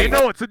 you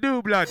know what to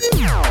do, blood.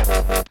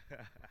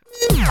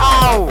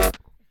 Ow!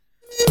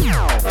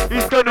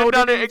 He's done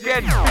it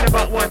again. Been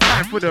about one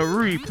time for the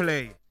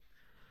replay.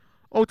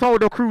 Oh,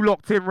 told the crew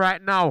locked in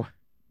right now.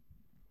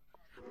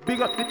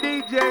 Big up the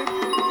DJ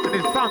and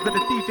the sounds of the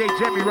DJ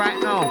Jemmy right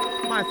now.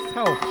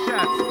 Myself,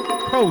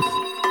 Shats, Coast,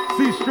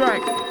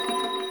 C-Strikes,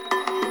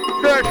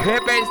 Nerd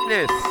Hair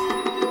Business.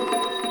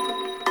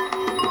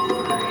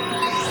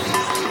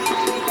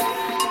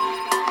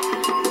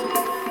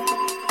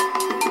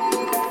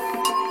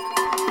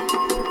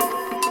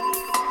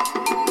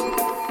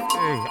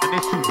 And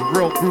this shit's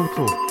real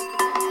brutal.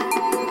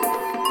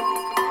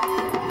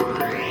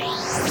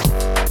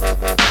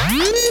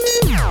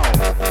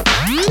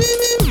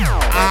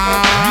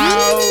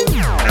 Oh,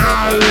 no.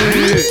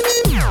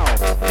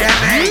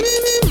 Damn it.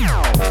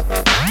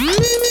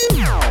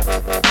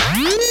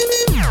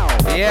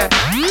 Yeah.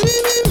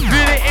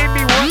 Really in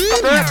me once the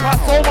bird got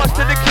so much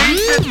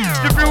dedication.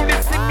 The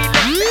realness in me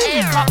lets the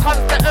air cut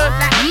comes to earth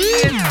like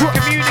aliens.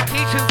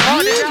 Communication's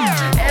hard enough.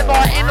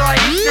 Ever in our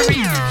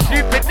history.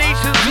 Stupid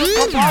nations lose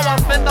for power,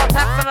 spend our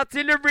tax on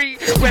artillery.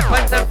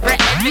 Weapons and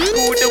threatening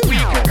all the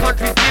weaker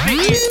countries'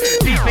 liberties.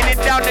 Deepening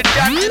down the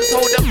dungeons,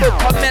 hold a book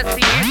of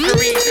messy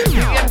history.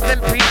 PMs and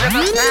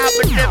prisoners now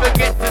but never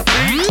get to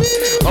see.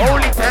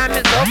 Only time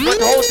is up, but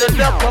hold the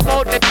love,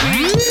 promote the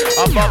key.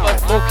 Above a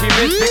smoky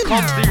mist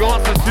becomes the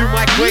answer to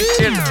my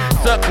question.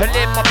 Circling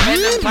my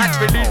pen and pad,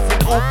 releasing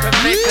all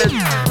confessions.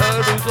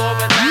 Hurdles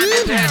over time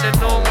and then the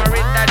no more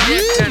in that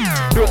distance.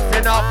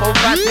 Looking up on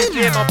batteries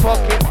in my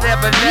pockets,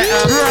 never let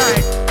them.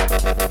 Right.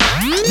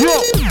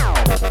 Yo.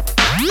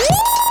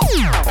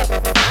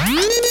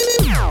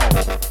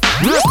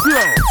 Let's go.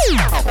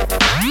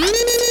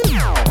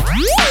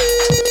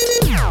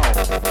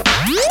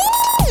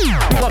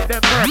 Pick up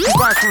that mercy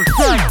right from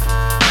sight.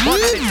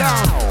 Bunching it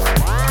down.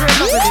 Straight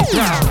up in it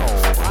down.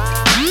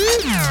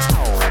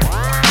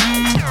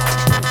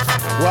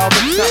 Wow,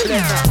 mix up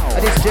there now.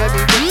 And it's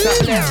Jeremy, mix up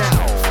there now.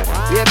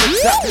 Yeah,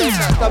 mix up there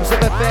now. Thumbs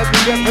up FM, we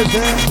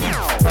represent.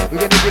 We're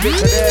gonna give it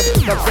to them.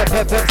 Thumbs up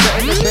FM, set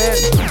in the trend.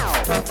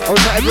 Oh,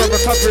 not everyone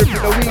recovering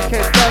from the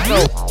weekend, don't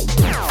know.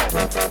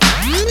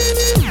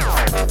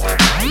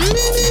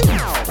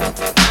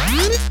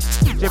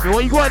 Jimmy,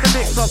 what you got in the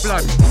mix up,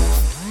 blood?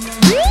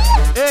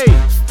 Hey,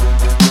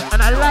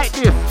 and I like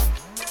this.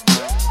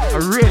 I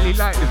really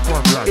like this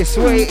one, blood. It's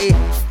weighty.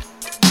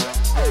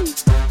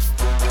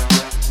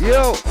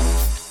 Yo.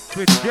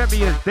 With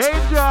Jimmy is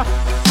danger.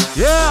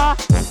 Yeah.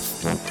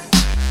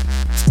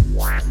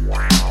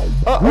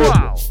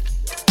 Wow.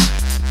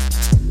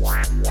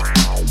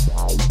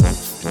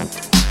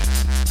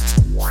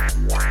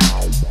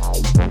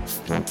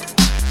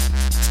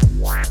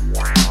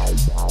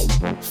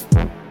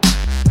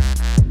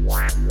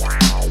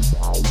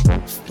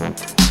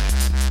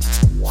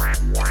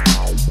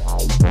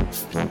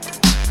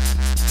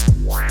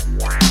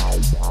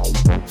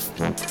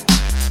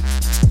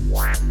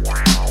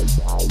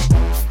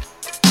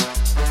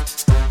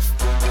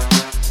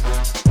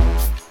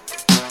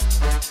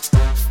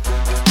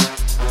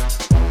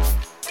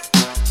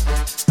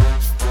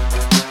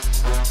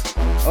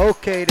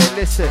 Okay then,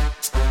 listen.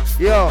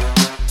 Yo,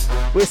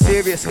 we're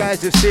serious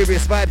guys with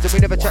serious vibes, and we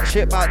never chat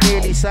shit about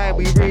nearly sign.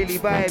 We really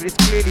vibe, it's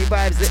clearly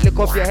vibes that look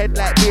off your head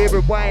like beer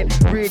and wine.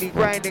 Really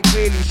grind and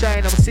clearly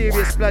shine. I'm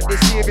serious blood, this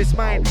serious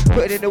mind.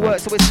 Putting in the work,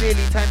 so it's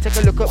nearly time. Take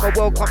a look at my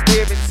world, come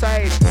here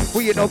inside.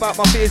 What you know about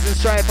my fears and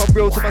strife? I'm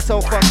real to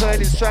myself, I'm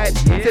turning stripes.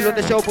 Still on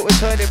the show, but we're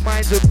turning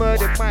minds with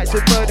murdered mics,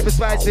 with murderous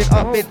vibes. Been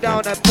up and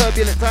down at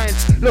turbulent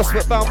times. Lost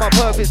but found my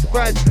purpose,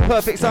 grind.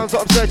 Perfect sounds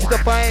what I'm searching to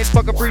find.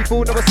 Fuck a free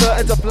fool, never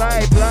certain to fly.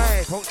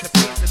 Approach the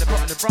place to the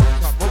bottom of the front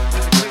top. Rope to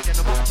the grade and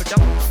I'm up for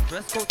double.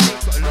 Dress code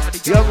change, got a lot of the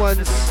young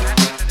ones.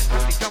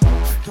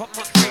 Top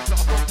much straight,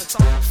 got a bumper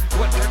stomper.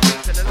 Watch the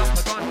rate to the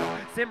lumper gunner.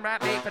 Sim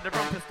rap made for the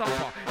rumper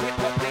stomper. Hip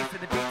hop plays to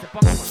the beat to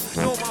bumper.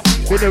 No more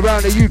free. Been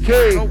around the UK.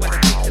 Roll with the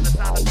beat to the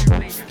sound of you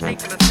play.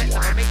 Making a set that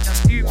I make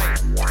that's you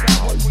mate. Gotta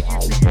watch what you think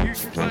of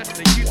YouTube version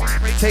of you think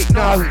crazy. Take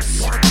notes.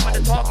 Some of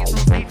the targets on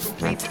stage from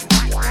places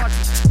like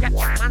parties. Get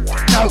your hands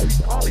no.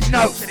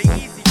 No. To the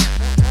easy.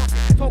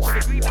 Talk with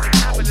the green and the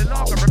time with the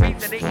lager.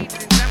 Remains in the evening,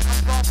 them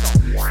comes after.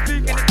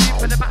 Speaking the dream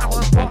for the matter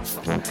of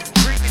faster.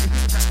 Dreaming the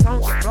things that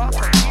sound get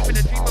blaster. Even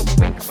the dreamer will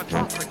wake up a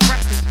transfer.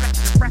 Cracking,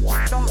 stretching,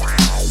 fracking, starter.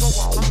 So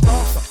what comes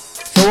after?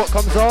 So what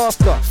comes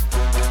after?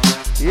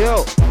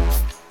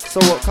 So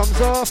what comes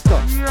after?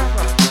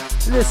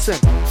 Listen.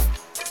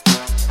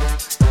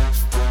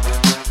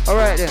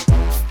 Alright then.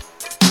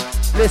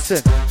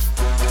 Listen.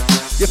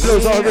 Your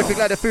flows are horrific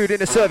like the food in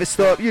the service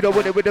stop. You don't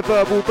want it with the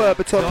verbal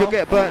top. You'll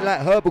get burnt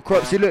like herbal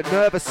crops. You look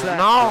nervous like.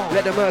 No.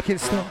 Let the murking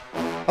stop.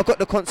 I got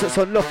the concerts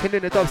on lock and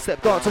in the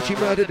dubstep dance, so she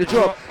murdered the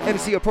drop.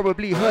 MC, I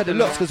probably heard a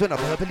lot, cause when I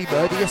verbally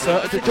murder, you're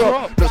certain to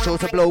drop. Not sure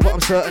to blow, but I'm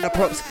certain of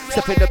props.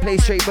 Step in the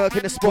place, straight murk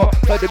in the spot.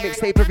 Heard the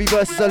mixtape, every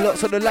verse is a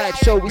lot, on the live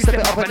show, we step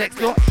it up a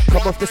next notch.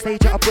 Come off the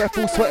stage out of breath,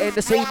 all sweating,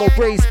 the same old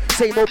brace,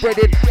 same old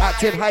breaded.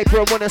 Acting hyper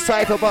and wanna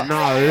cipher, but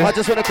no. I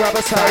just wanna grab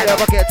a side up,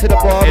 I get to the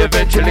bar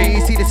eventually.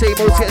 See the same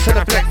old sketch on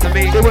the flex to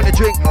me. They wanna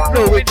drink,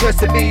 no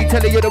interest in me.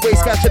 Telling you the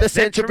waste cash of the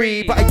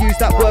century. But I use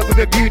that word with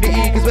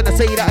immunity, cause when I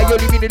say that, I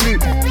only mean the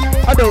loot.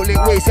 I don't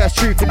link waste cash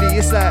truthfully,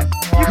 it's like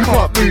you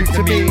can't move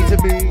to me.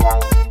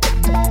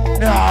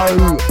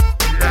 No.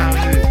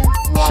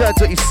 Shut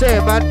what you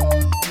saying, man.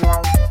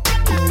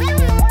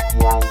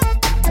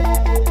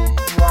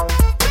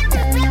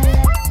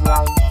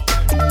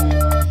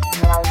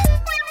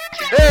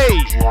 Hey,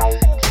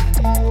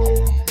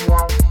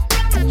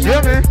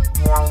 Jimmy,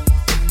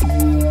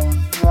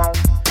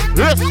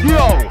 let's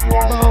go.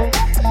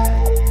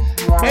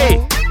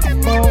 Hey,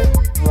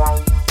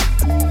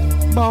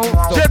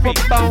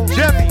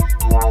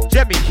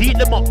 Jimmy, heat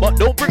them up, but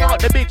don't bring out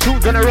the big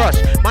tunes in a rush.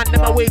 Man,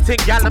 them are waiting,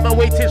 gal, them are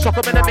waiting. Shock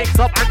them in the mix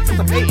up,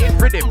 anticipating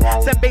rhythm.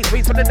 Send bass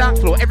waves from the dance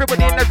floor.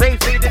 Everybody in the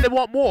rave saying they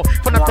want more.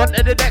 From the front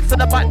of the decks to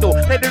the back door.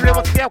 Play the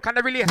real scale, can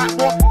they really have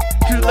more?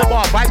 Choose the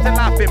bar, vibes and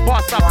laughing.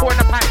 Bar start pouring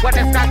the pipe when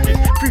they're scratching.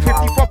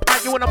 350 for a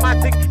pint, you want a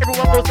man thing.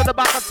 Everyone goes to the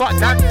back and start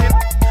dancing.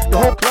 The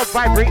whole club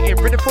vibrating,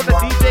 rhythm from the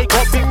DJ,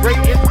 got big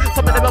ratings.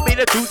 Some of them will be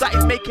the dudes that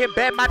is making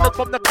bare madness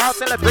from the crowd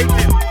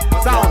celebrating.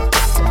 Sound,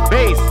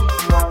 bass,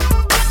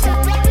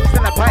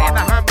 still a pint in the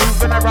hand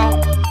moving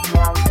around.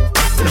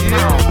 To the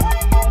pound,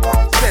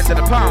 spend to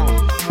the pound,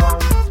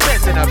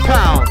 spend to the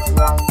pound.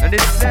 And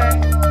it's there.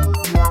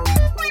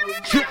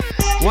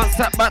 One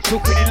step back, two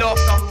pretty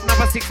laughter.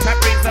 Another 6-pack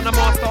rings and a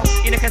master.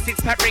 In a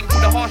 6-pack ring to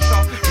the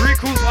harsher.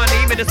 Recruits one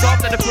aim in the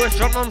soft and the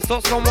push on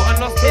non-stop. Somewhat I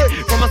lost it.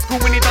 From my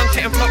school when he done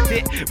shit and flopped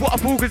it. What a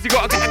fool, cause you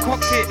gotta get a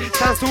cocked it.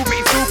 Stand still, but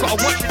he still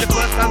gotta watch it. The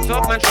first stands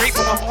up, man, straight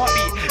from my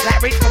heartbeat. Like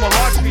race from a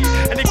heartbeat.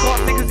 And he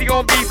can't think cause he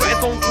gon' be, but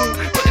it's on fool.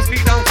 Put his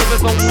feet down,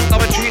 covers on walk. I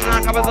was treating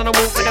like I was on a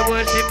walk with the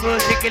worship.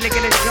 Killing,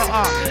 shut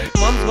up.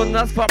 Mum's gone,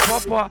 that's for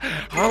proper.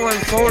 Hung on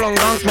so long,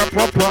 dance for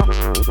proper.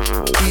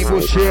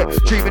 Evil shit,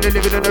 dreaming of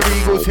living on a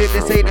regal tip.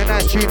 This ain't a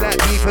nice tune like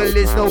people.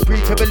 Is no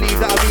preacher believe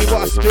that I mean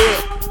what I spit.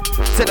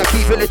 Said I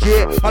keep it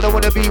legit, I don't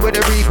wanna be where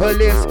the reaper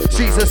lives.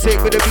 Streets are sick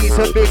but the beats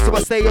are big, so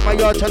I stay in my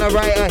yard trying to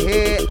write a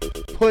hit.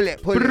 Pull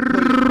it.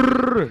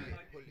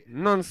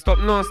 Non-stop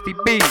nasty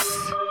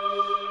beats.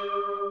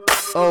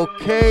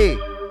 Okay.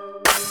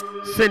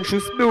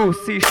 Central Spill,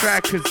 Sea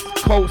Strikers,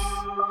 Coast.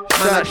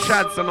 Man that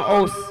Shads on the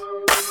Oast.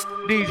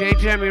 DJ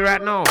Jemmy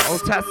right now.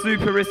 Old Tat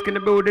Super Risk in the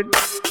building.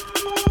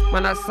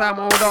 Man that Sam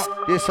hold up.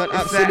 This one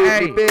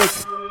absolutely big.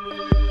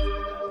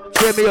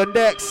 Jimmy on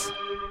decks.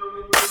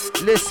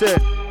 Listen.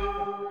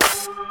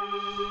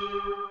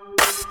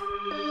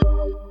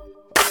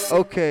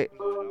 Okay.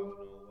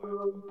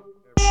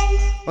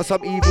 On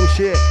some evil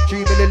shit,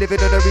 dreaming of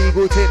living on a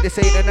regal tip. This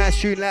ain't a nice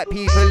tune like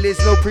people. Is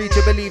no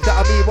preacher believe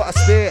that I mean what I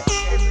spit.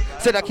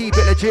 Said I keep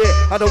it legit,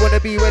 I don't wanna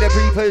be where the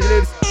people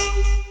lives.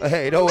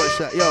 Hey, don't watch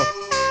that, yo.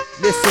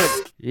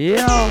 Listen.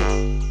 Yo.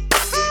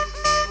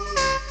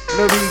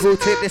 No regal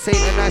tip, this ain't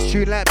a nice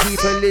tune like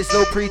people is.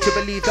 No preacher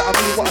believe that I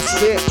mean what I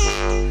spit.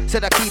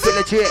 Said I keep it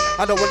legit,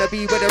 I don't wanna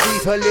be where the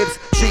reaper lives.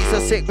 Streets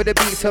are sick but the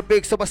beats are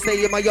big, so I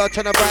stay in my yard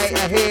trying to write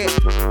a hit.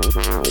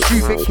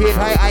 Stupid kid,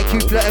 high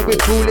IQ flirting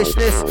with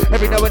foolishness.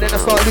 Every now and then I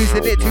start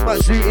losing it, too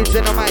much shootings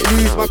and I might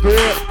lose my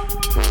grip.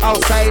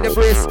 Outside the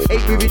brisk,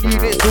 ain't moving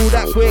units all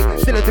that quick.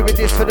 Still I'm doing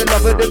this for the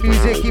love of the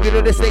music. Keeping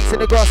all the snakes in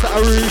the grass that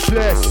are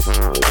ruthless.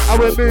 And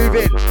we're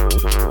moving,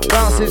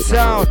 bouncing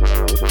sound.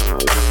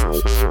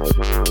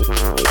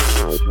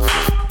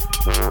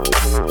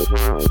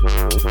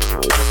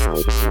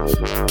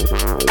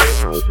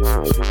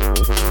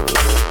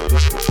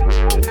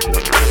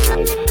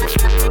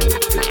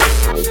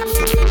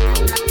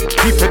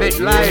 Keeping it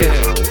live.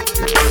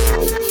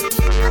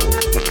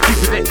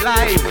 Keeping it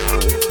live.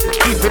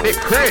 Keeping it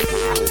crisp.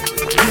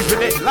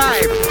 Keeping it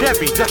live.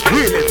 Debbie, just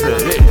really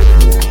good.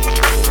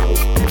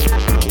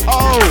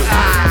 Oh,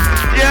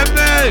 yeah,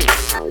 man.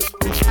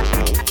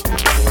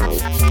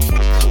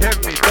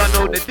 Debbie, don't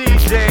know the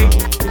DJ.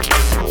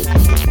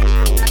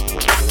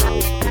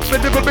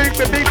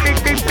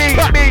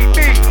 Bing.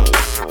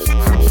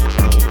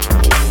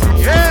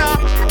 Yeah.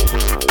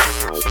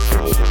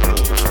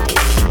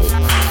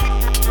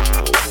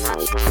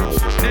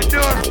 The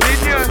doors.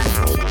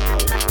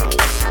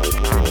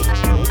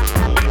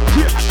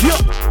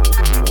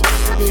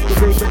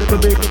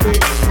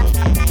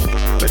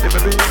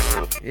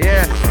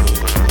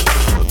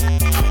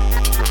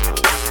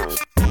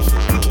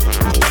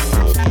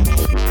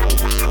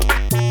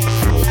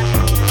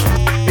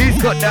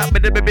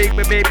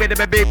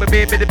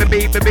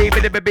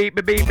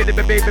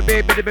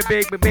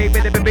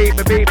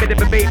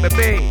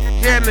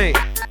 Jimmy,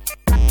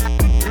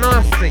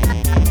 nasty.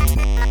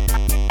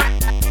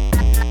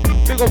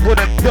 We gonna put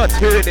them guts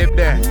here in him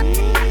there.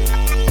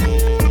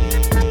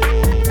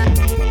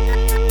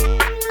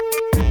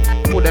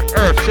 Put them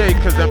earth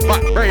shakers and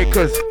back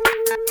breakers.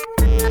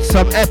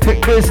 Some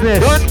epic business.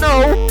 Don't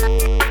know.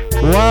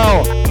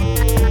 Wow.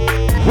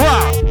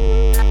 Wow.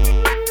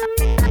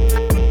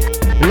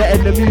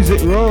 Letting the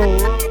music roll.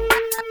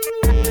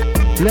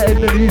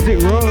 Letting the music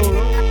roll.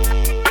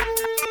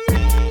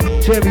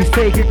 Jeremy's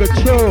taking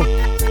control.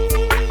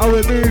 Oh,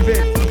 we're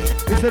moving.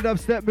 It's a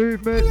dubstep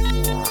movement.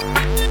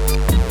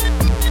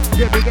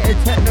 Jeremy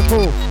getting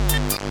technical.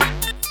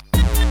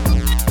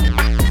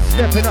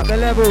 Stepping up the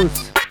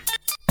levels.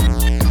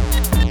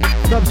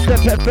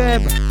 Dubstep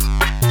FM.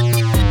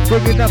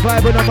 Bringing the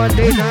vibe on a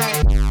Monday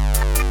night.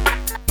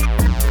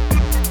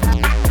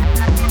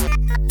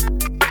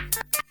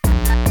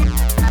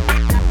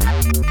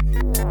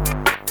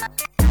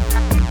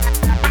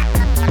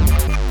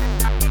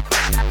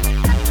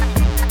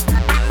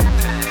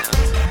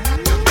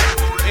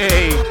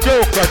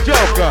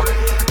 Joker.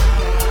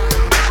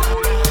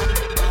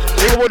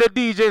 Look at what the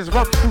DJs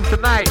run through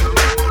tonight.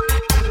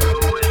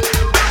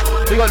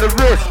 They got the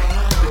Risk,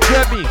 the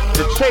Jemmy,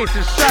 the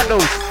Chasing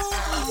Shadows.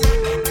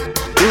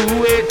 Do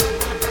it.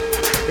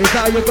 Is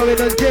that how you're going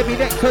on, Jemmy?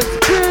 Next one's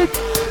big.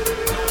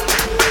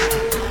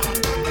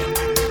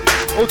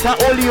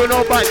 All you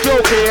know about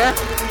Joker, yeah?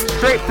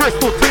 Straight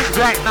Bristol things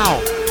right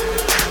now.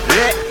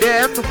 Let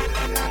them.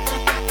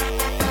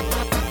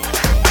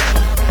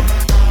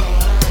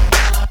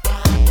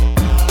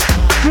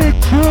 Big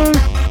tune.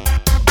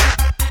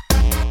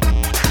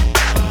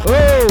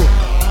 Oh.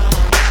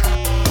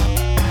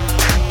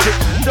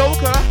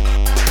 Joker.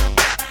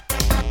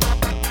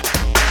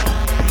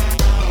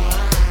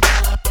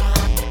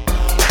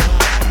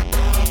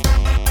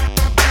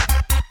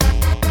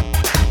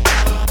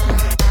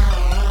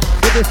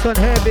 So this one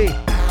heavy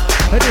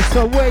and this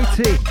one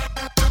weighty.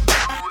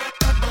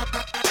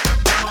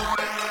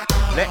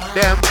 Let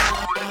them.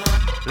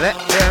 Let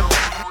them.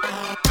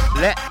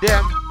 Let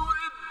them.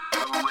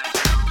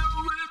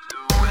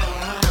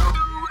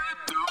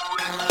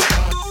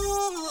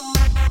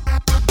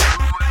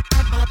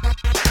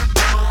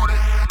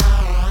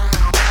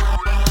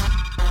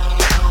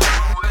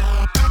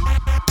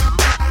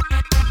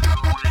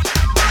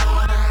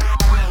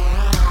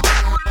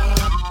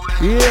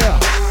 Yeah.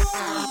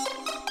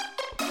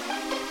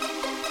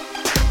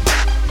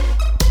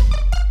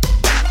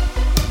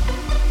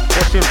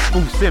 Watch him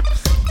smooth sips.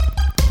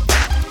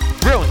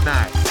 Real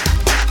nice.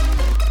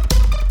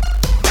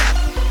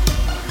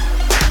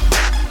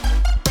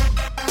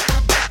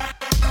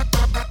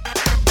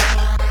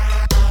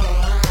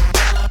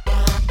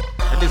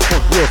 And this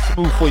one's real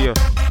smooth for you.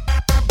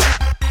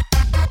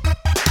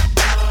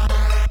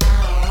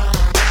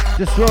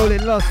 Just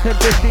rolling last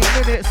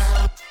 10-15 minutes.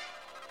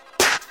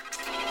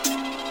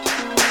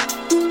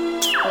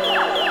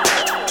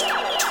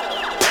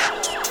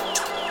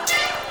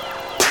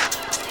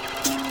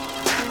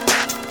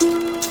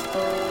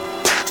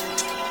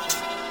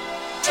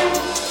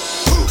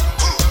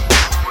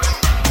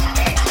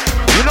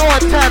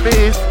 Time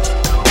is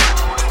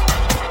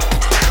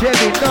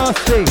Jemmy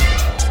nasty.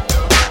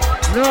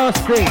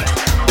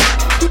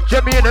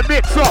 Jemmy in the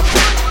mix up.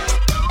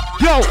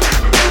 Yo,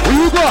 what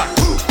you got?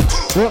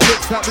 What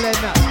mix up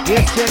blender?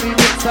 Yes, Jemmy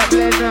mix up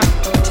blender.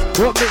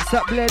 What mix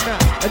up blender?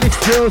 And it's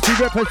girls who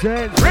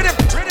represent. Rhythm.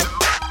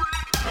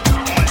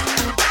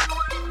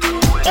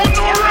 On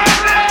the run.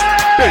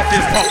 Bass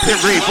is pumping,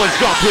 rave was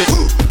jumping.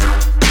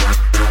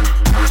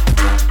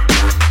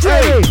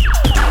 Hey.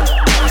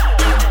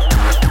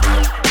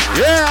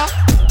 Yeah.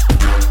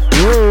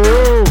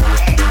 Whoa.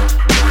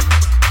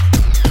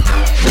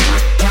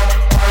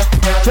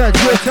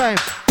 Chance your time.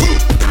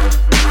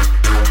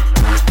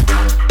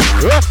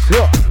 Yes,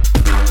 sir.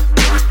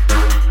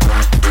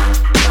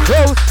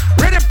 Close.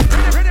 Rhythm.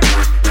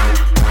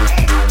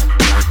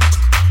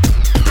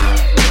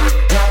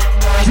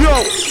 Yo.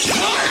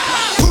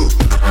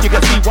 You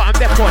can see what I'm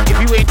there for. If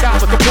you ain't down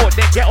with support,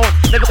 then get on.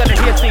 Never gonna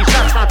hear say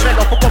shots, man. Fell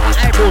off. Forgot my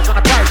eyeballs on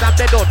the prize, I'm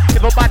dead on.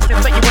 If a bad thing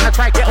that you wanna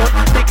try, get on.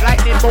 Big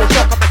lightning, more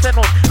shock, I'm a send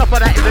on. Enough of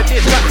that is a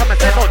diss track, I'm a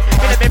send on.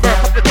 In the mirror,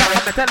 come the track,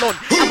 I'm a tell on.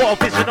 I got a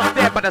vision up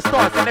there by the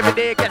stars, and every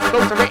day it gets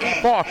closer, it ain't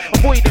far.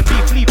 Avoiding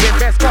beef, leaving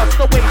best cars.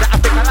 No way that I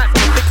think I like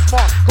something big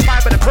smart.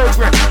 Combined with the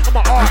progress, I'm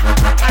an art.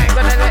 I ain't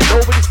gonna let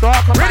nobody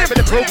start. Combined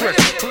with the progress,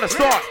 from the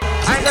start.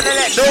 I ain't gonna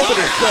let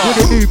nobody start.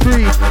 With a new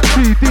breed,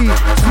 2D,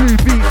 smooth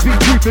beats, speak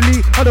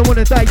truthfully. I don't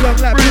wanna die young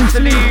like Bruce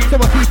Lee, so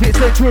I keep it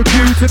central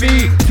due to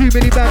me. Too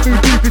many man move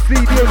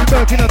ruthlessly, the only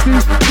working I do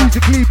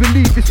musically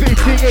believe this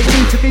spitting thing ain't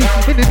new to me.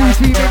 In the new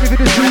team, aiming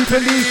for the Super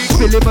League,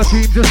 filling my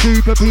teams of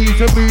super P's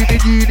and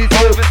moving units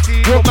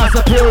overseas. What mass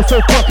appeal, so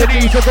fucking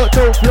ease. I got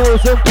dope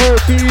flows and poor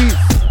beats.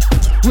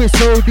 We're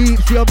so deep,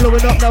 see I'm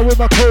blowing up now with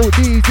my cold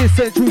D's. This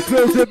central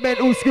skills with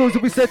mental skills,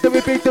 and we said that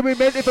we big, that we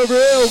meant it for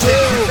real.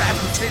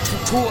 Central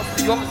course,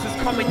 the answers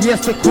coming.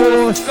 Yes, of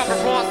course. Discover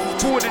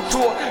answers, forward and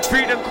taught.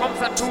 Freedom comes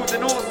and through the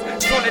north.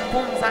 Solid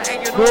bones are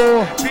hanging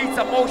on. Beats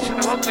of motion,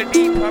 hunger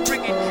deeper.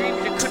 Bringing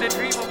dreams you couldn't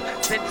dream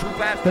of. Central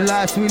vibes, the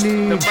lives we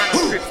lead. The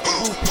manuscripts, the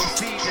move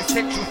proceed. The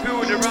central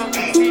field around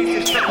the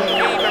seas. The struggle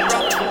game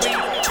around the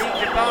waves.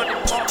 Danger bound in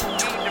part to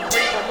lead. The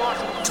brave or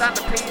march on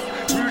the pace.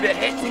 Through the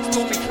hectic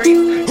stormy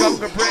trace.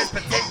 Younger breaths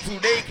potential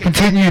they can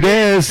continue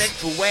theirs.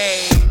 Central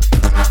way.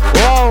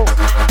 Whoa.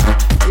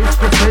 It's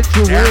the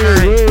central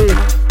way.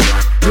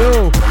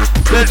 Yo.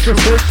 It's the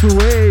central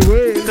way.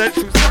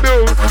 Central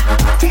skills.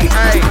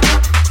 Hey.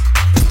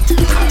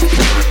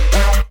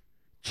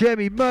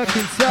 Jemmy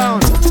Merkin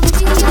sound.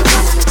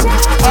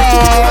 Oh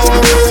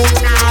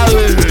no.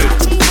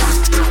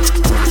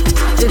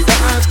 It's an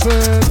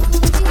anthem.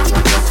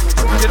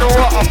 You know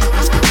what?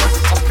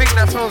 I think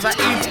that sounds like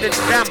Eastern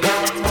Jam.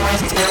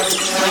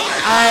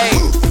 Hey.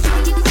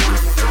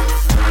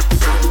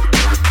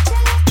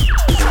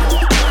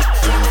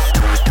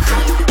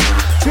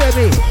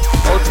 Jemmy.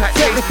 Old tight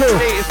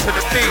status to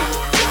the beat.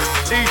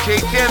 DJ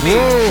Jemmy.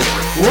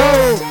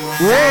 Whoa.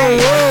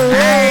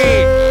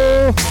 Hey.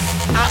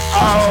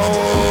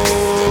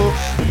 Uh-oh.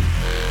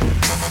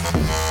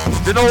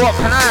 You know what?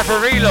 Can I have a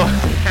reload?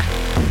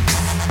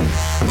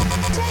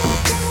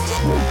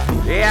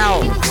 Yeah.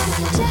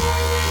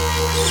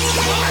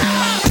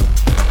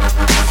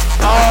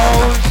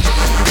 Oh.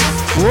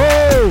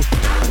 Whoa.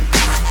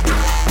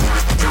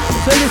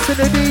 So listen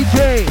to DJ.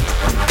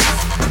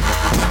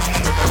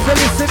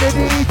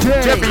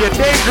 Jemmy, you're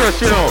dangerous,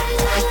 you know.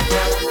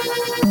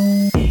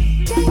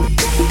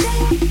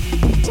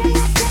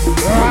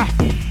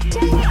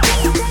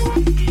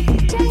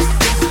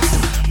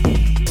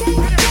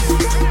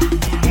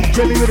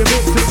 Jemmy with a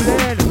mix of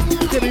blend.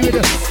 Jemmy with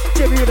a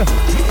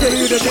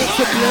mix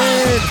of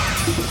blend.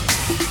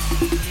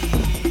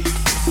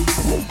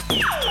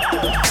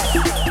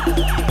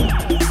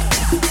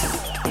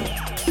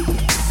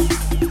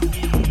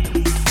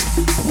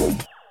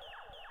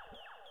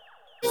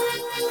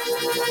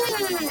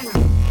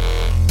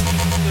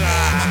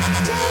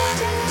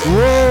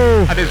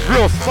 Whoa! And it's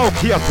real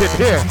smoky up in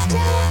here.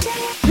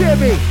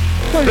 Jimmy!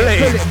 Pull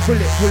it.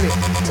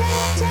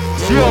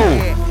 Yo!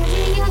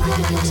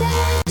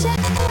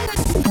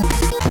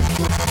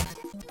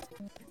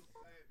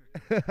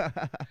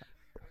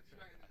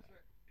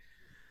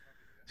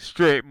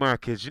 Straight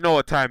markets. You know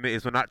what time it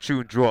is when that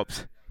tune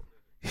drops.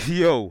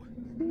 Yo!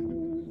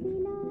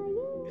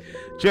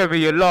 Jimmy,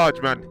 you're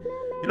large, man.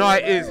 You know how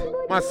it is.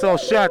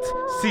 Myself, Shad,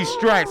 C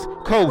Strikes,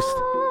 Coast,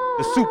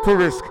 the Super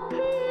Risk.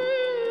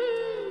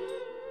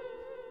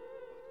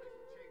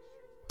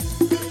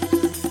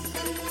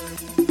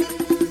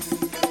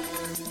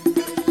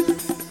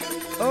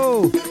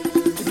 Oh,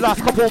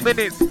 last couple of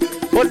minutes,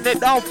 putting it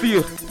down for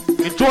you.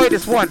 Enjoy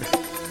this one.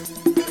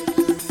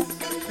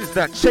 This is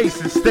that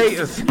chasing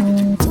status.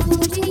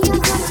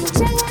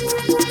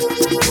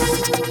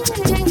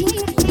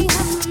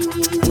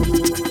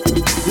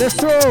 Let's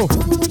go.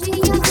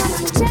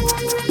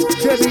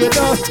 Jemmy and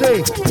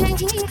Nasty.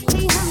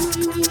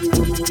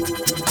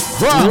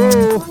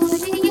 Whoa.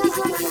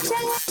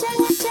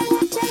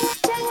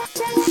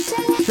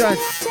 Shad,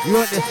 you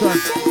want this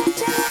one?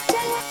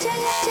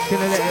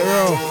 Gonna let it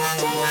roll.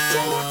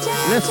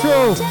 Let's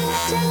go.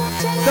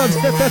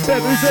 Dubstep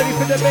FM, who's ready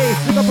for the bass?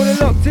 Look up on the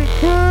locked in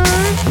crew.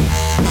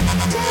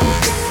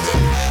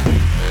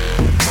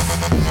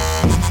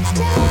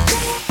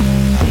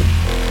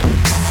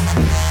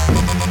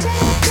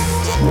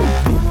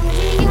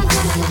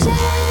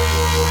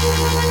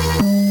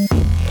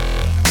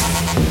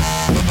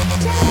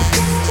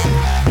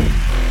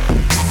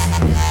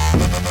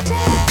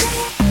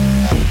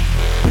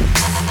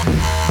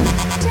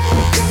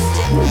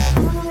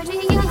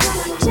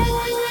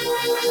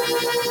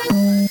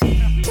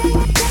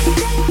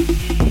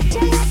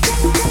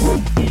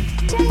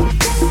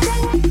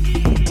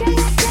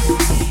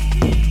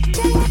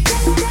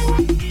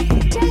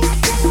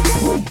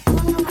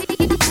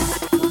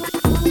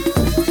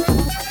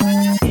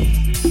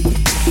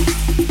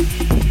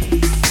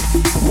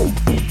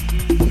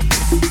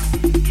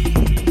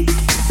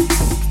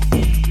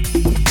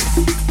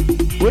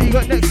 What you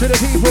got next to the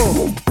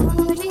people?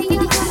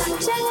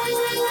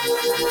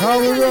 How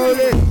we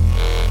rolling?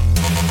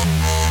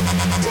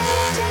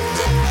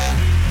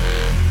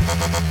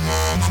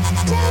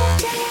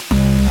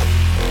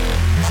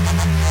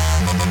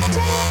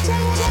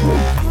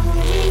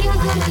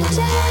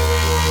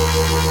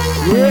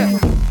 Yeah.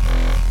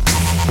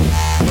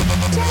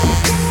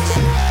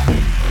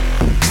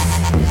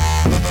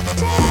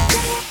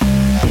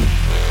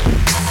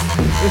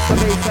 It's the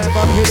baseline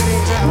bump hitting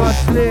it, that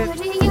hustling.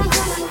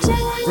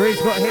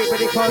 Brain's got hit, but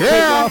he can't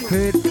take off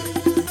it.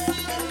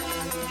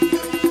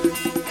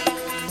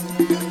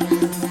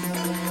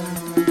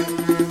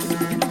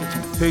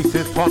 Bass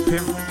is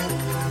pumping,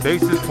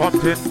 bass is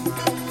pumping,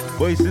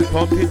 voice is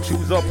pumping,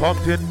 tunes are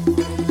pumping.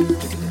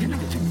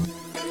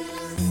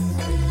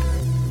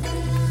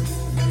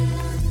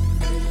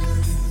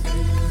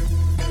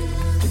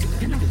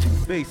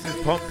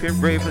 faces pumping,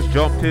 ravers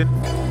jumping.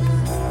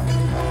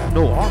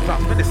 No, half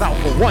that minutes out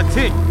for one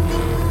thing.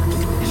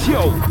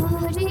 Yo.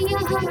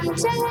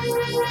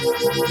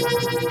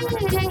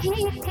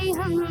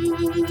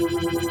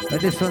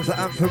 And this one's the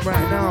anthem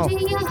right now.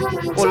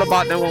 All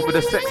about them one with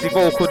a sexy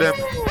vocal them.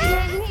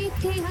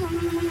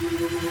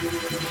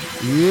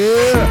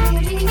 Yeah.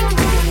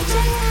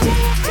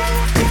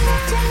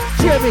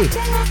 Jimmy.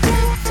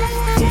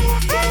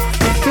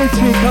 Big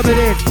tune coming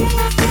in.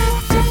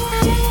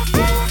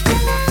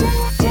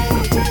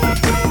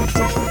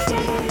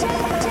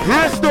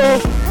 Bristol.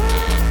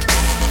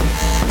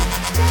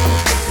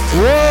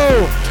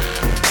 Whoa.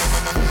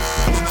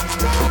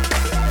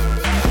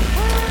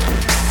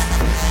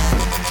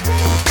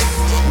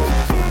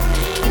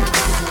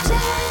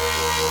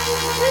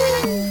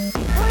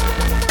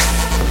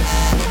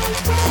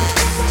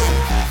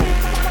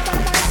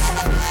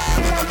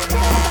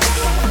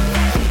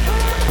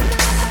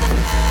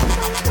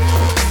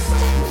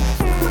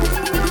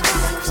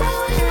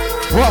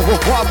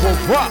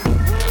 What?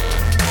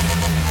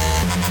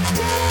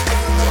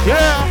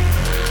 Yeah.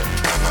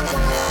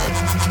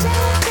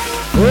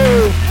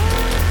 Whoa.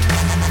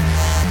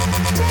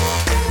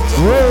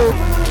 Whoa.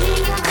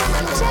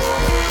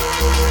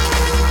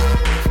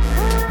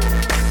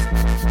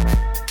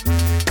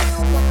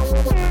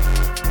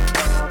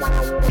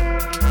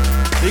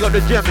 You got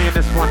the Jimmy in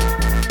this one.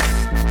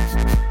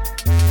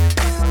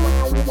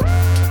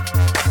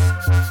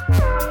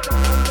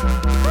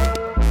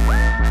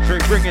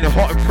 Straight bringing it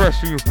hot and fresh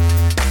for you.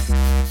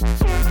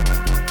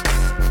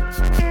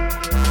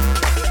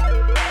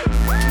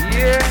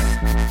 Yeah.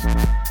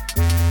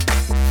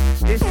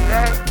 It's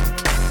like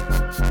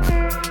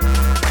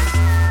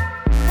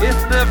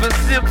it's never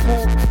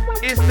simple,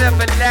 it's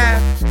never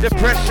live. The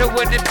pressure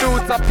when it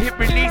builds up, it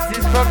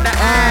releases from the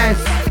eyes.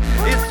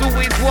 It's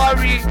always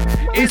worry,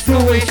 it's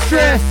always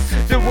stress.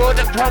 The world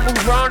that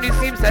crumbles round, it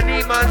seems that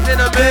man's in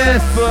a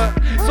mess. But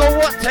so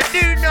what to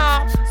do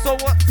now? So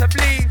what to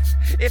believe?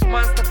 If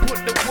man's to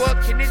put the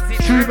work in, is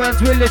it True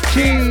man's will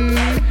achieve.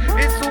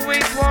 It's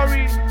always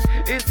worry,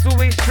 it's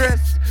always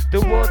stress. The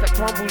world that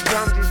crumbles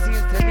round, it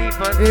seems to leave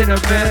us In a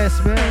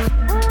mess, man.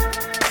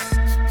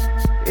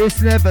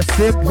 It's never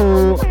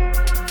simple.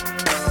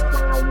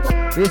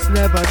 It's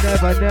never.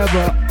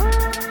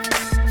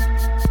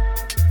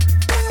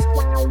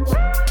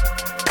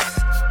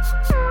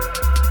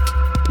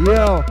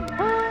 Yo.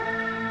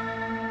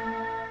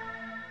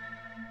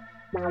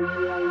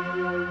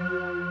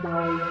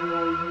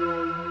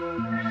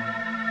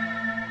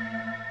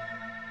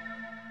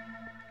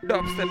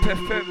 Dubstep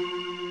FM,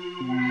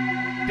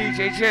 DJ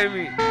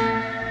Jeremy,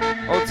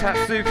 Old Tap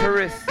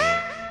Superist,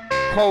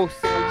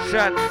 Coast,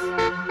 Shants,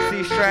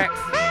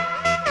 C-Strikes,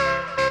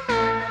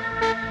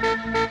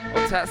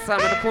 Old Tap Sam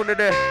in the corner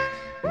there.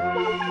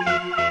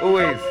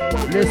 Always.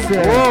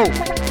 Listen.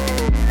 Whoa.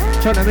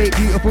 Trying to make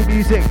beautiful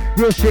music,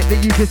 real shit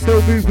that you can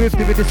still move with.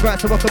 Doing this right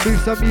so I can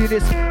move some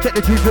units. Check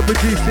the tunes we're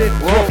producing.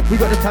 Whoa. We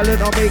got the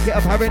talent, I'll make it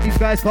apparent. These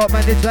guys can't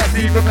manage that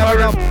Stephen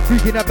Curran.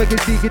 Freaking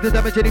advocacy, seeking the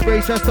damage any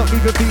race. Just stop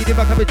moving, feeding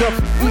back up a job.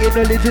 Eating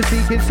knowledge and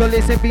seeking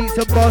solace and beats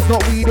and bars,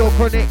 not weed or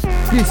chronic.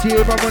 This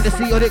year I'm on the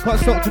sea on it,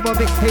 can't stop to my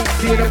mixtape,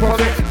 seeing a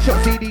profit.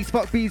 Shot CDs,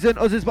 fuck B's and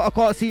others, but I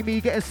can't see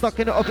me getting stuck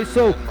in the office.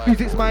 So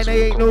music's mine,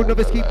 I ain't no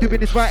novice. Keep doing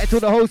this right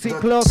until the whole scene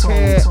clock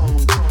here.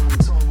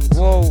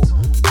 Whoa.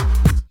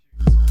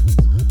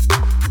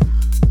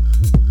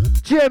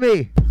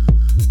 Jimmy!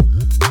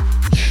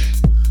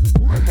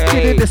 Hey.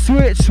 Get in the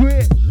switch.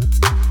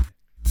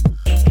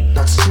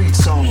 That street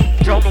song.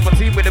 Drum on my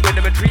team with a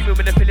rhythm and dreaming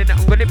with the feeling that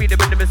I'm gonna be the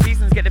rhythm of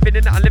seasons. Get the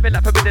feeling that I'm living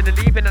like forbidden and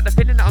leaving. Not the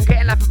feeling that I'm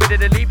getting like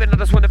forbidden and leaving. I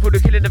just wanna put the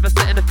killing of a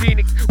set in the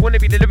phoenix. Wanna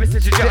be the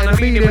lyricist, you get on the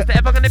meaning. Was there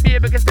ever gonna be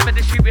a bigger step in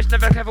the street? Which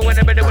never clever when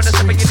I'm ready when I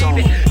step and you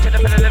leave it. Check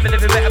up on a level,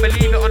 living better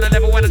believe it. On a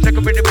level when I check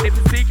up rhythm, if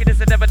it's seeking.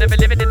 It's a never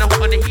living in the hot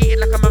on the heat.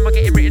 Like I'm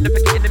getting written and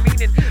forgetting the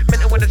meaning.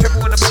 Mental when I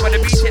travel when I pop on the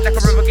beat it. Like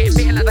a river getting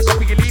beaten like the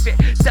copy you leave it.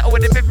 Settle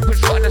with the rhythm,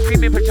 push shot on the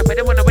streaming. Push up with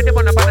it when I win it,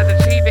 when I'm about to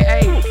achieve it.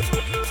 Hey.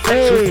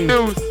 Hey.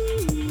 News.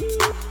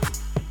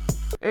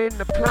 In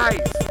the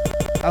place.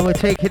 And we're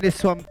taking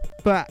this one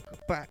back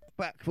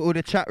for all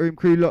the chat room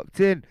crew locked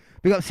in.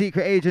 We got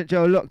Secret Agent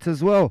Joe locked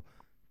as well.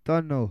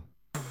 Don't know.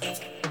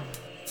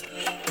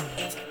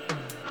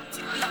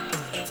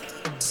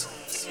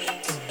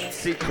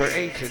 Secret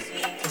Agent.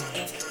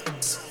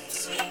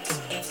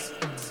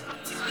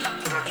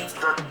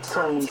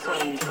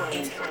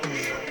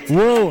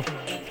 Whoa.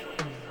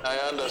 I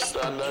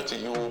understand that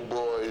you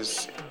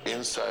boys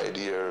inside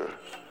here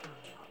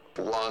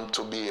want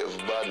to behave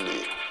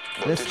badly.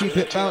 Let's keep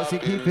it bouncy,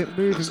 keep it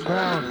moving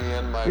round.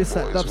 This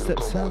that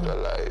dubstep sound.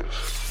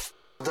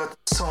 That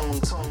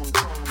song.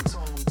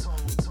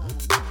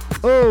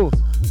 Oh!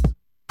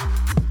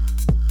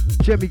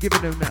 Jimmy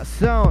giving them that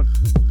sound.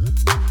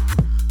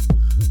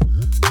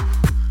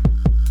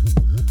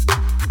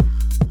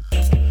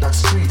 That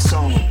street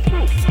song.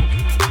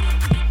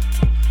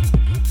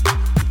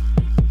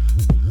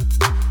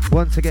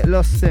 One to get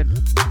lost in.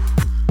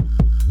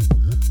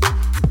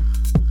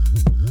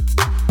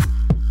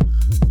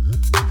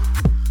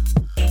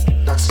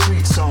 That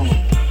street song.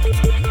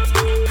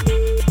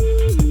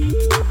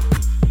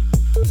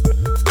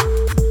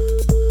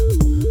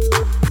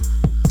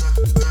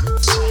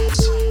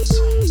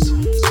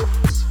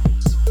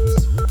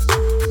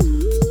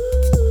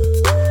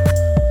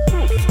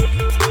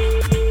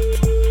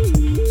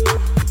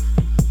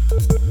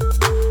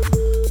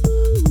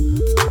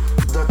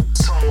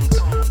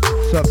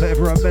 for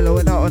everyone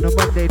mellowing out on a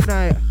Monday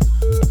night.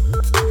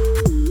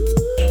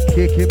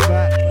 Kicking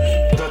back.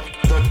 That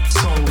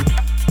sound.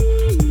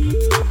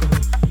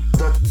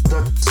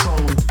 That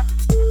sound.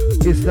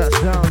 It's that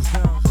sound.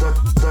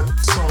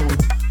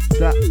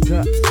 That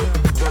sound.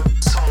 That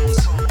sound.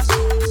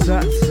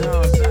 That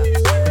sound.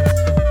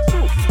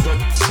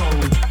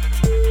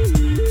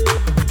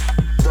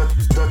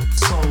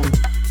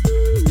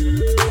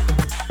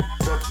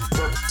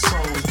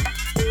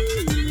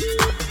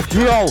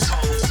 Yo,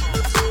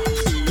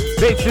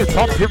 bitches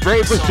pumping,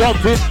 ravers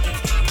jumping.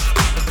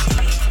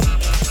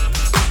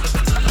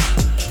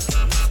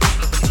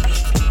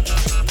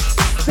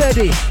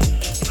 Steady.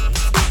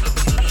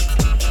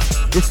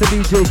 It's the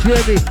DJ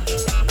Jeremy.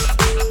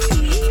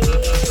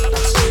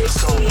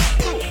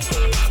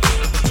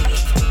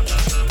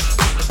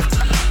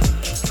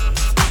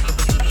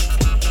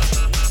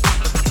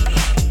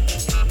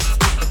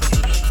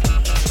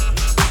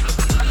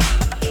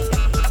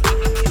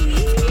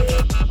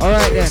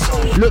 Alright then,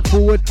 look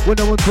forward when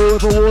no one's full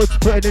of awards.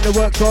 Putting in the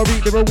work so I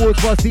reap the rewards.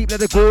 While deep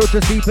like the gorge,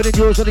 just deeper than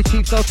yours. On the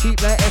cheap style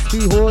cheap like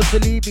SB whores.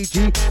 Believe me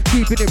G,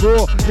 keeping it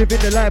raw. Living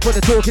the life when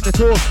the talk.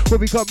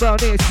 When we come round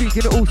here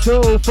speaking it all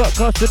so. Fuck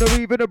custom or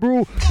even a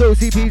brew.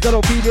 Those CPs I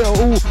don't feel it at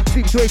all.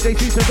 Sleep straight, they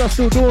see some dust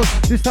still dawn.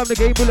 This time the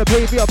game will have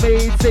paid me, I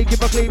made. Taking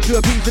my claim to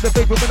a piece of the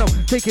fake. But when I'm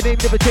taking aim,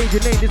 never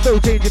changing name. There's no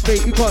changing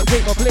fate. You can't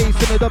take my place.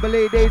 In the double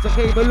A days I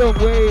came a long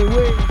way.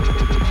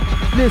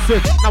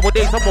 Listen,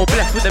 nowadays I'm more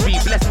blessed with the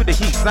beat, blessed with the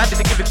heat. I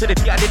didn't give it to the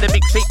beat, I did the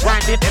mixtape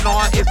grinding. And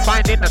all is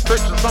finding a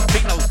search for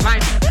something that was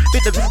blinding.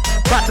 Been the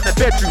back in the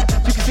bedroom.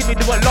 You can see me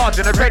do it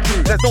large in the red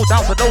room. There's no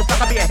doubt for those that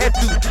I be ahead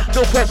to.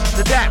 No questions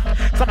to that.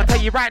 So I'ma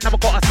tell you right now,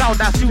 I got a sound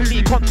that's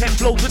 2D. Content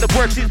flows with the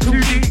words is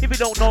 2D. If you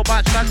don't know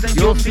about tracks, then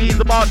you'll see. It's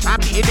about time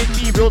the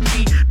energy, real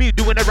see. Me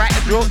doing it right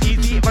is real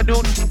easy. If I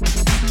don't,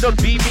 just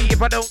be me.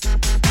 If I don't,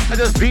 I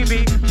just be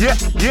me. Yeah.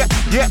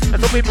 And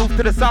so we move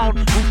to the sound,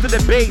 move to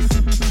the bass.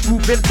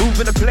 Moving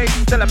the place.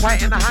 Still a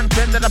pint in the hand,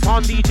 send it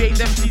upon DJs,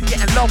 MCs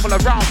getting love all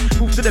around.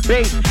 Move to the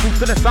bass, move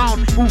to the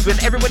sound. Moving,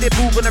 everybody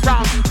moving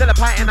around. Still a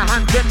pint in the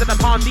hand, send it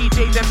upon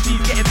DJs,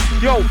 MCs getting.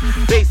 Yo,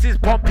 bass is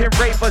pumping,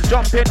 ravers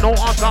jumping. No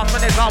arms off,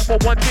 man, it's out for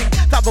one thing.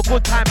 To have a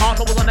good time out,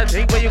 no one's on a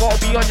thing where you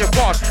gotta be on your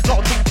guard.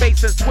 Not a thing,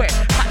 face and sweat.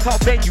 Packed out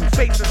venue,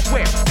 face and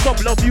sweat.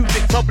 Sub-low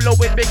music, sub-low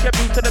it, make your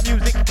move to the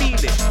music, feel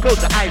it.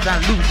 Close your eyes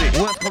and lose it.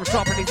 Words come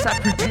sharpening, sap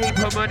through GA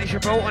per money, she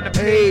wrote on the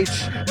page.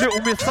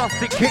 Little Miss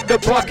Sustic, kick the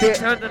bucket.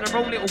 Turned in her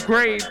own little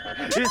grave.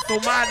 It's so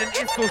mad and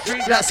it's so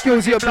strange. That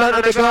skills your blood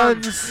on the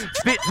guns.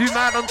 Spit too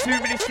mad on too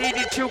many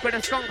seeded choke and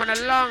a skunk on the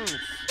lungs.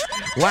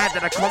 Why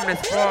did I come this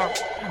far?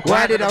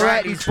 Why did I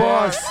write these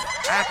bars?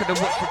 I could've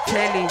watched the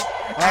telly.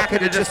 I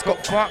could've just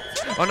got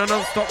fucked on a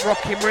non-stop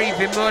rocking,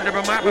 raving, murder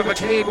a mic with a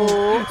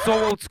cable.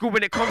 So old school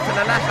when it comes to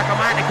the lash, like a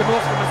man that can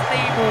off from a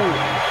stable.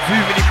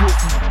 Too many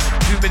books,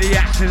 too many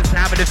actions,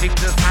 how many things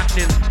that's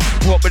happening.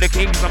 What with the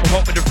kings, I'm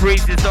hot with the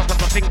phrases, not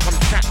cause I think I'm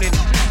chatting.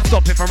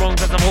 Stop if I'm wrong,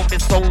 cause I'm hot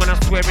this song and I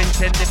swear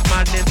intended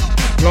madness.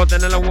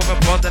 Plodding along with a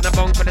pod and a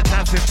bong for the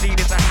time 15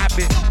 is a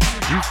habit.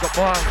 Who's got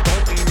bars,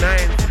 don't mean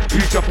nines.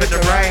 Who's dropping the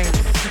rhymes?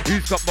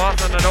 Who's got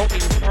bars and I don't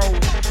mean pros?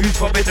 Who's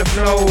bobbing the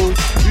flows?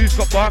 Who's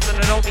got bars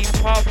and I don't mean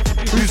pubs?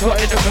 Who's hot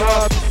in the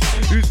clubs?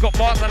 Who's got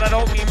bars and I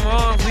don't mean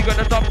Mars? We got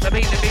the top to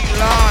make the beat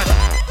large.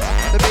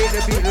 To make the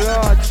beat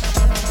large.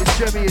 It's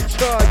Jeremy in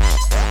charge.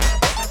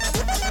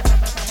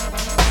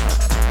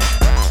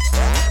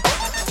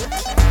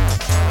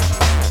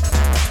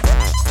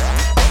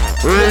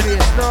 Jeremy,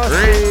 it's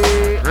nasty.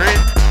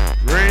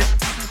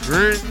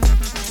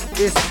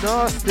 It's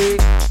nasty.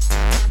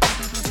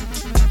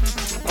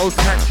 Oh,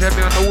 catch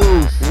Jeremy on the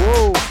wheels.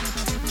 Whoa.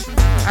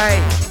 Hey.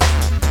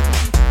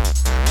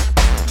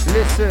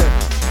 Listen.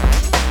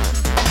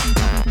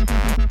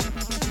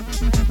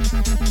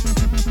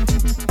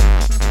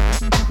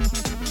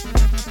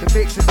 The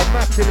mix is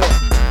immaculate.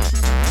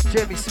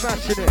 Jeremy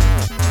smashing it.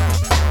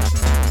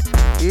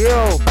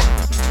 Yo.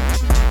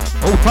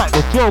 Oh, type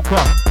the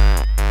Joker.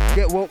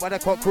 Get woke by the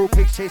cockerel,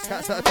 pigs chase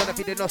cats that are trying to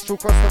feed the nostril,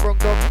 cross the wrong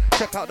dog.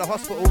 Check out the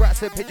hospital,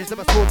 rats and pigeons that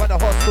must fall by the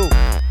hostel.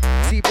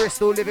 See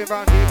Bristol living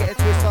round here, getting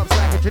twist ups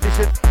like a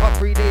tradition. Up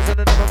 3 days on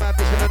another mad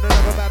mission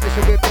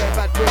with bare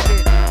bad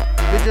women.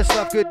 They just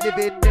love good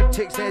living, them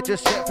chicks there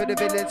just check for the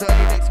villains. Or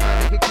any next man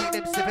they can keep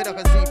them sniffing, I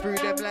can see through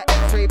them like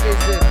X-ray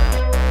vision.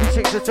 These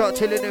chicks will start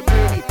chilling and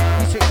really.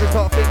 These chicks will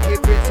start thinking,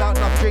 rinse out,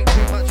 not drink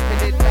too much,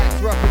 filling bags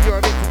rough and you're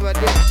a victim of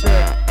addiction.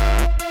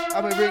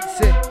 I'm a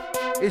rinsing,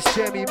 it's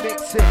Jeremy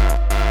mixing.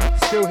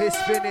 Still hit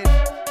spinning,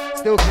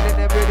 still killing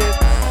them rhythms,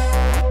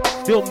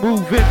 still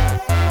moving.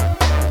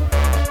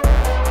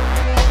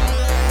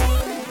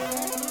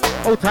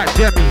 Oh, type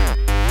Jeremy.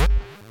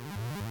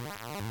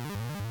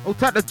 Oh,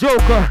 type the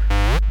Joker.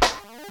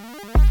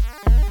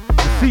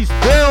 See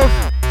spills.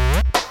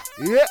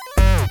 Yeah.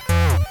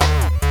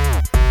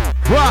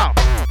 Wow.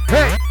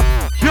 Hey.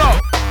 Yo.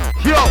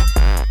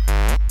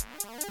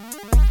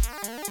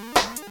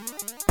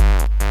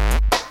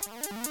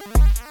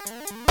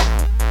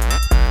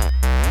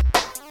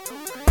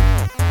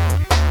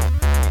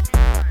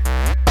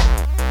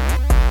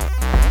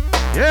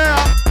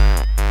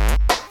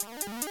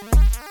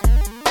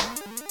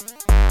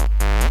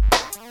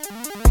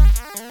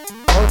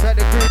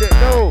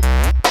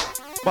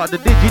 about the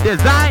digi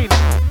design.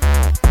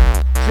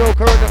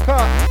 Joker in the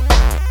car.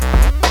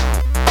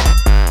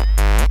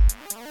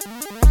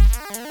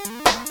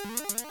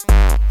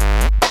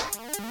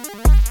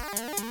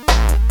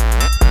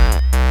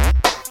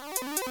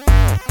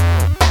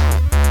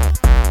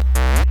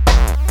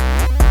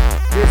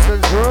 This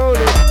one's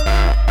rolling.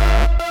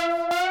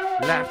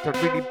 Life that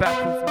really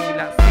baffles me,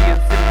 like seeing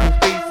simple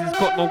faces,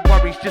 got no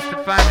worries, just a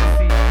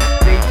fantasy.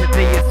 Day to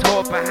day it's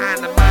hard behind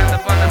the mind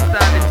of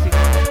understanding things.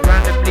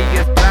 Randomly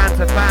it's planned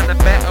to find a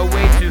better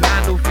way to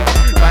handle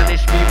things.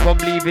 Banish me from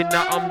leaving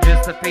that I'm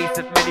just a face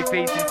of many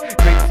faces.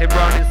 Tracing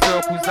round in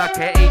circles like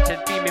an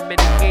agent theme in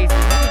many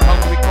cases.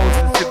 Hungry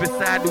ghosts and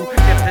suicidal,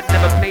 depth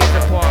never plays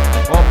a part.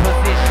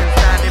 Opposition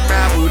standing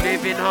rival,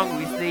 living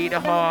hungry, stay the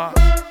heart.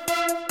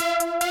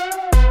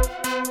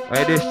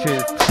 Hey, this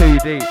tune's too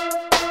deep.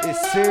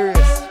 It's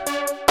serious.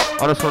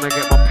 I just wanna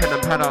get my pen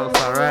and pad out and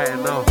start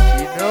writing now.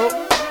 You know?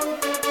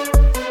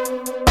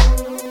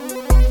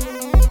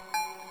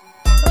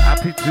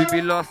 Happy to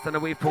be lost and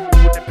away from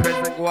all the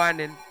present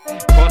grinding.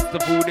 Cost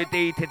of all the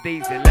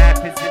day-to-days and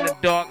life is in the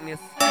darkness.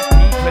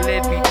 People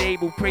every day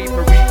will pray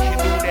for reaching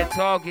all their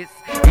targets.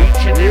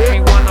 Each and every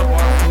one of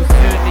us will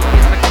soon be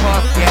in the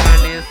casket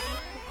and it's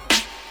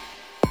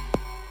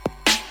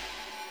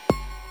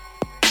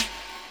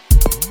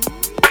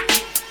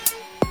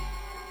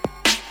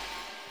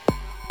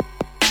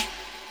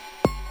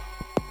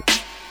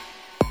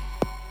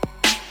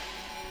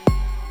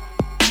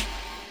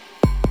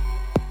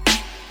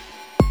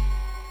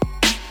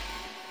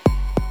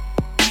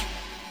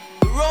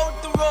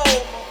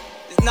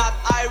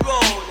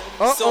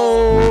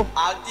uh-oh.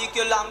 I'll take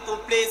you along to a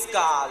place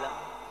called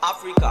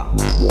Africa.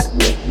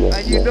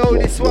 And you know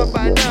this one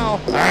by now.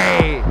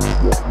 Hey.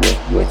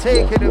 We're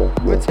taking him.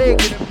 We're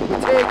taking him.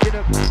 We're taking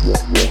him.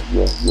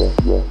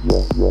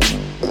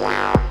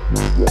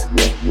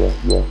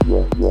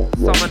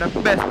 Some of the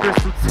best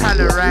Bristol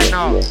talent right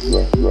now.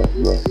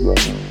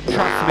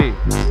 Trust me.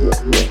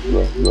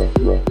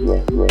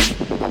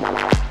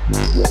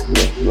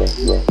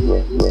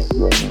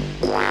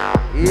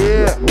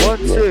 Yeah, 1,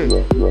 2.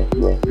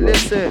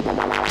 Listen.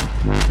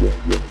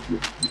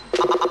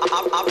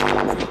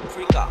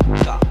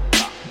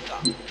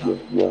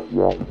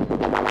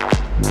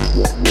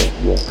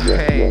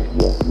 Hey.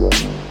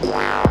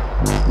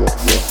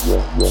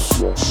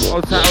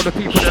 I'll tell all the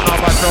people that know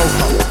about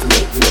Joker.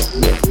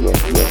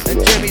 And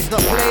Jimmy's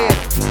not playing.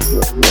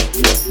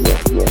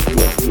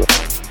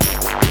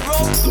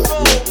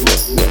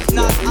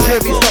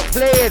 Jimmy's not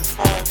playing.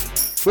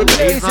 We're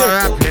blazing. He's not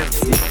rapping.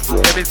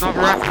 Jimmy's not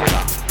rapping.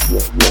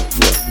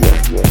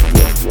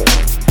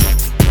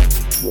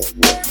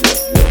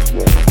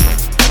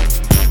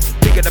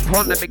 Bigger the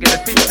pond, the bigger the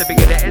fish, the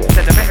bigger the ends,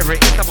 the better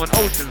it is. I'm on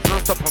oceans,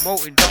 non-stop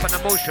promoting, dropping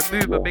emotion,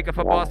 movement, bigger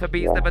for bars, for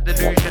beats, never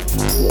delusion.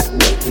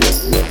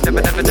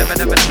 Never delusion.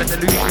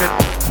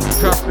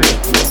 Trust me.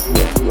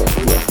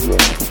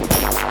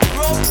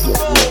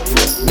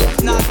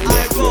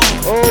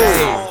 Oh,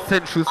 hey,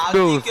 Central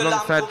Spills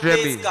alongside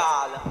Jimmy,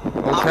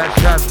 alongside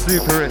Shad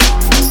Superist.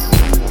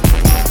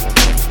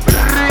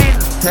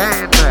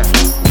 Insane.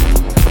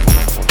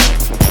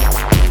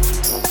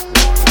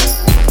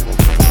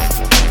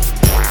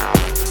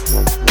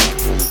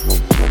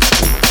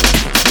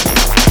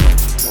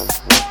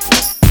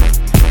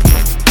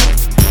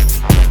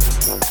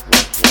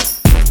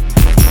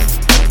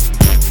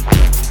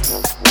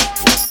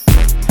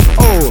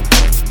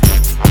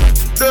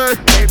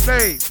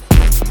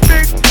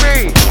 Big me.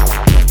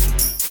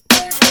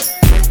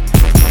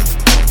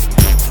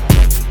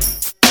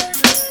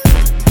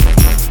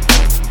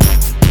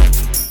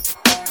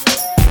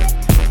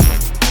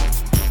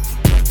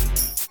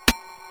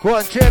 Go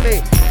on, Jimmy.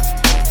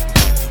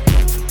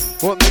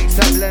 What makes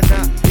that blend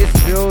that? It's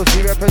Bills,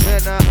 you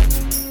represent that.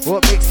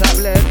 What makes that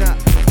blend that?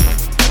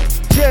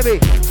 Jimmy.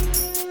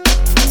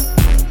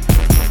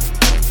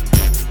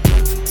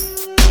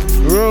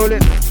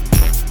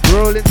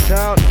 Rolling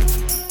sound.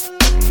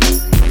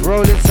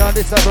 Rolling sound,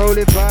 it's a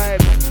rolling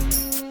vibe.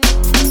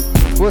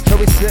 Watch how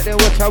we sit there,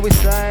 watch how we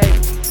slide.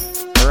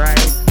 Right.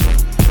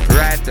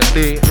 Ride the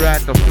beat,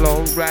 ride the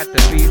flow, ride the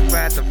beat,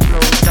 ride the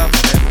flow, dump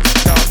them,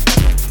 dump.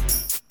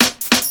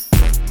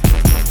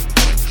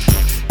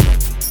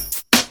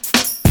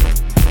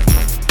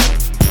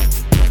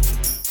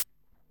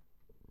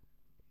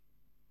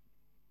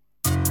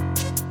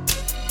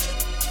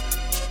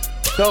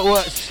 Don't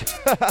watch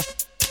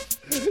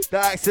the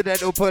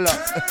accidental pull up.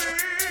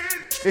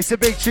 It's a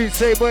big tune,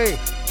 same way.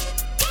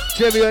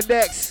 Jimmy on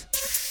next.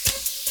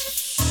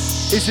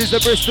 This is the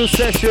Bristol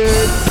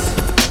Sessions.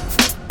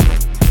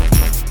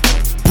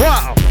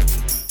 Wow.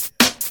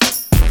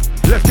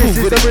 This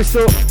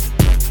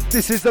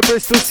is the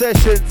Bristol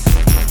Sessions.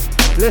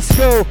 Let's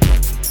go.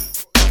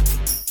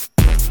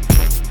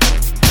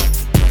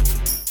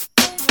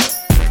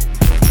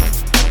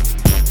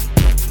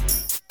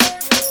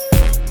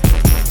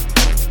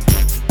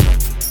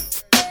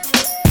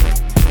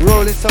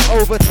 Rolling some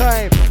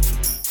overtime.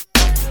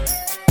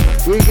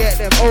 We get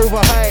them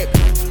overhyped.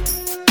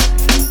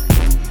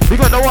 We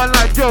got the one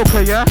like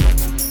Joker, yeah?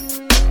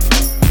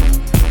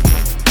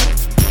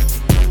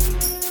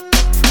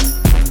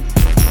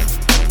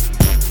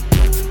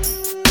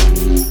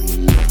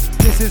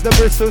 This is the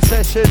Bristol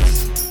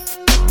Sessions.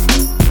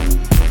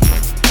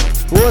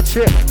 Watch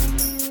it.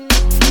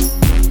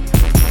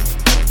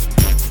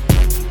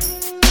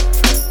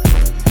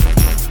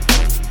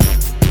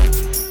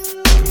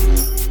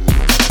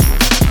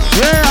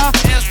 Yeah.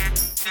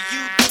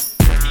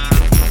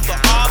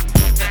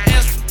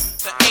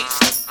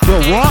 The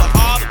what?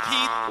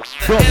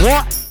 The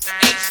what?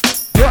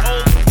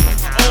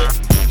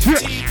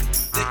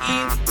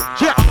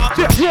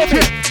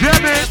 Yeah,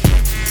 man.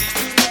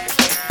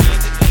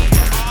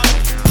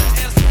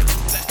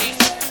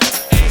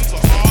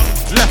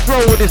 Let's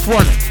roll with this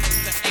one.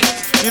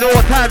 You know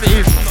what time it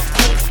is.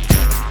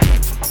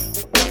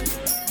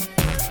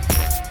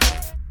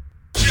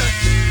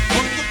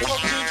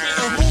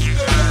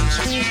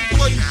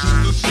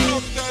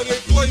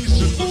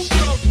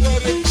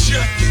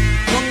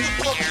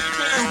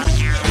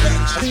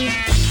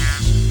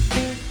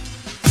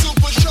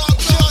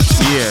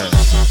 Yeah.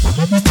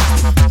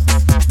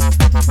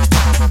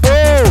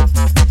 Oh.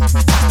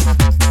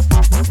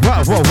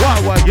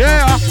 What,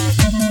 yeah.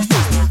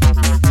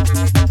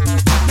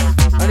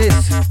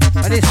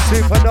 And it's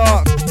super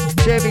dark.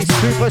 Jamie's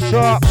super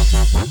sharp.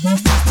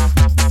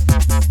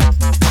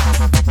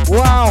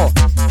 Wow.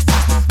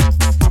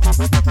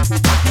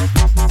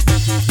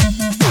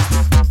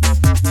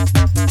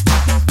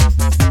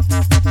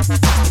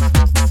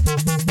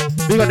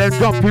 We got them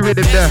jumpy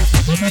rhythm there.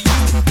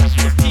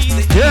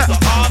 Yeah.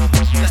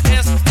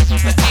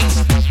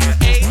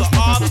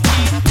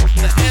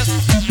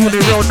 Doing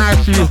it real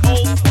nice for you.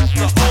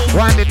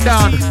 Wind it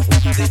down.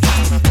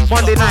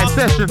 Monday night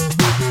session.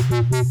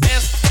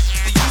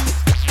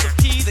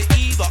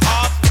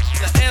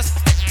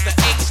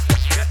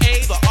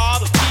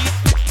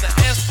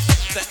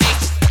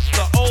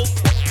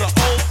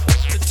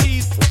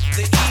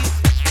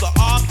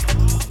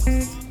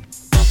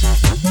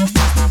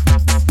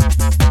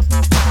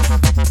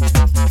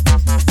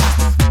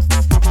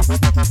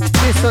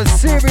 This one's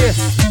serious.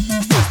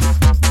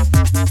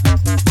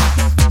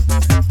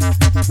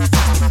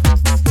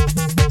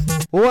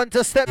 One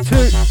to step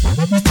two.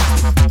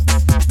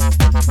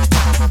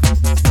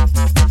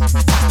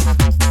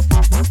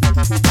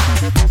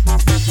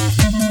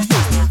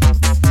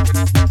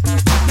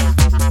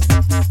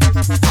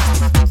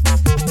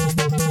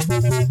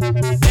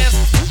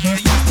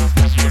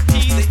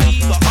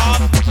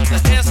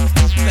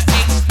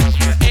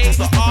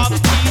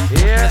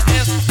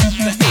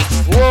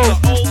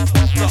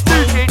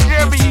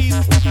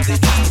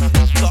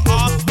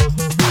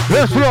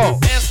 Let's roll.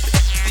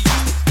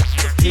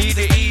 E,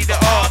 the E, the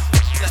R,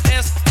 the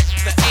S,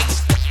 the H,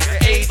 the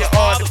A, the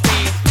R, the P,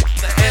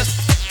 the S,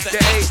 the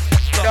H,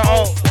 the O,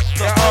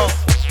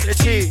 the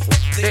T,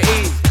 the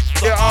E,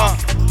 the R.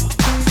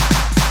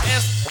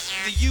 S,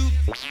 the U,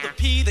 the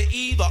P, the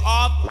E, the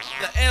R,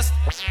 the S,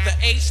 the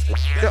H,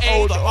 the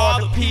A, the R,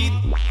 the P,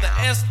 the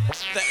S,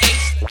 the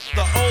H,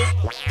 the O,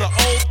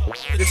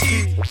 the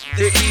T,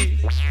 the E,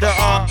 the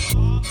R.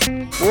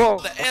 Whoa.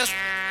 The S,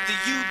 the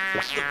U,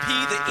 the P,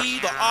 the E,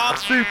 the R,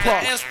 super. The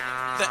S,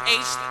 the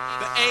H,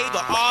 the A, the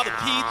R, the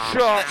P,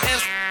 sure. the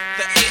S,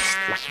 the H,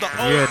 the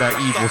O. Yeah, that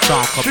evil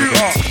sound coming in.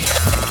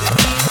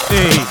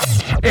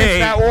 Hey,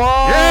 that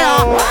wall.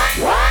 Yeah.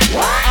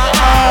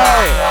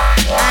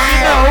 You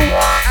know,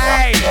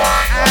 hey,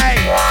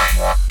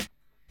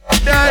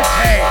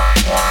 dirty.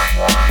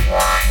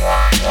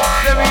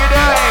 Let me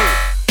dirty.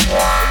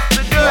 It's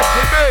the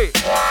dirty beat.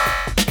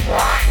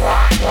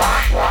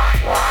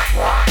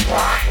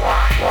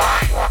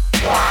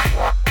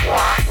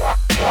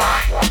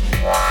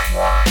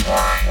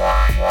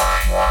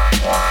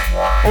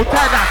 Oh,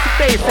 time that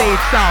space age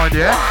sound,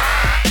 yeah?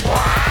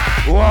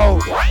 Whoa,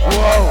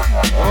 whoa.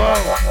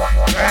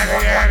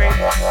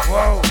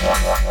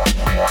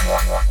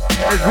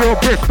 It's real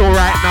Bristol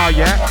right now,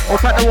 yeah? Oh,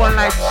 time the one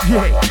like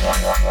shit.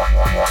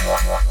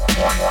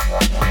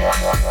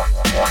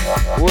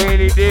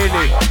 Willy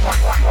dilly.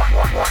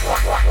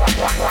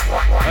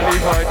 I'll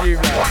leave my team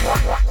dirty.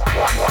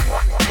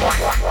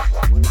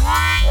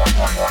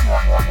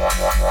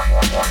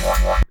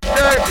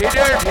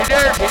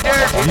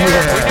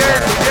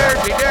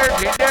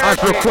 As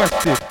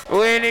requested.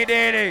 Willy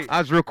dilly.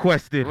 As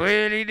requested.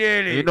 Willy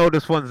dilly. You know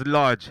this one's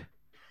large.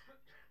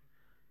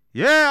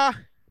 Yeah.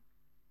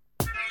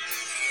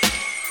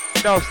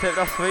 No step,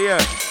 that's for you.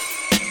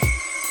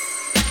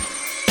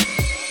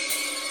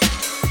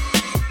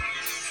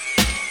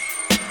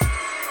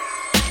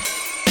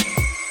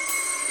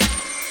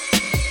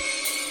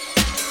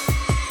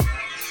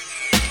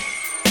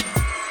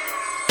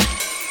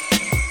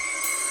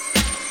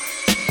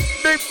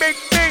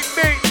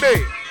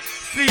 Big.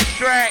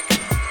 C-Track.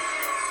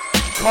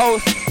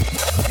 Coast.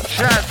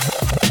 Chance.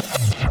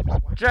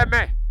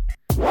 Jimmy.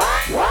 Whoa.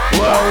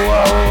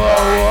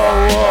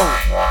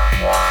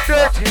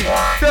 Dirty.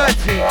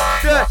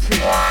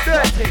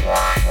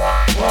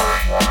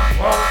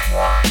 Whoa.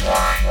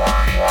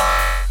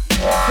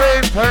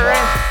 Same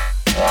Paris.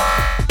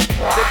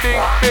 The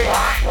big.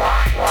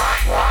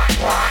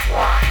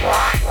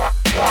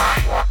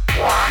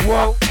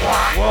 Whoa.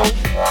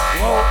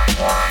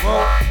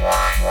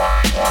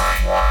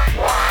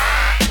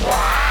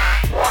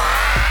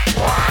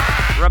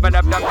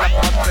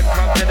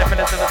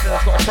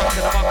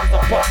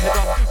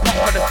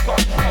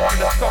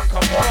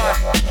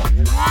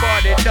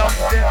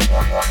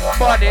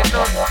 Money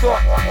non-stop.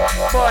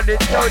 Money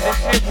told the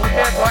shit will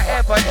never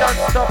ever done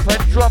stop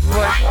and drop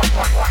one.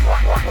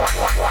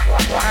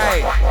 Hey.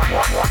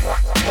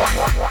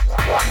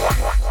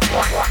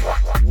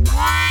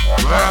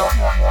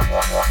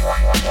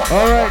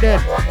 Alright then.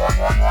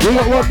 We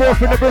got one more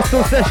from the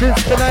Bristol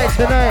sessions tonight.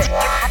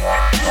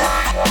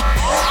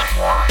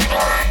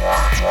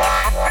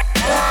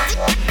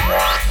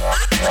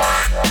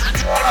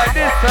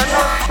 This a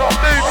non-stop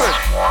movement.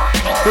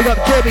 We got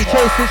Jemmy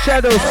chasing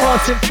shadows,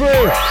 passing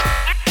through.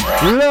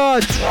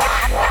 Large.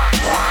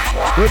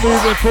 We're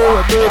moving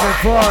forward, moving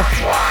fast.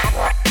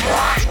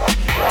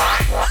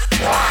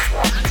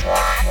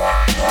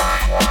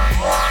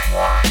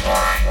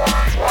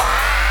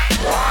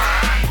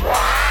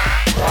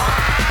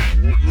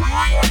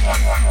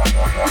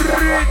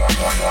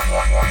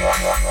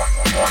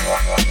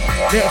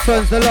 Next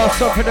one's the last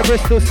song from the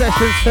Bristol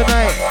sessions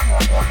tonight.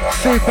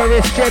 Super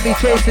Risk, Jemmy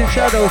chasing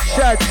shadows,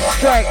 Shad,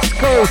 Strikes,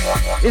 Coast.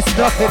 It's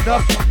nothing.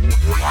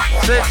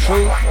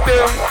 Central,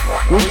 Bill.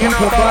 We keep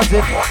it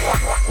buzzing.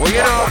 What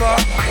you know about?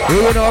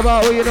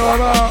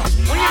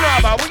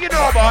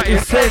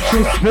 It's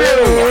Central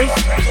Spills.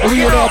 What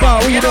you know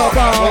about?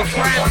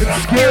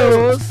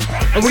 Skills.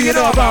 What you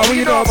know about?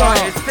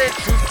 It's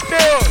Central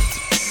Spills.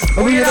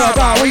 What you know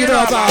about?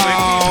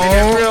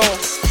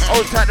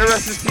 Old type the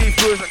rest of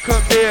seafoods that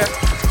come here.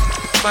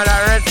 Man,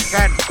 that red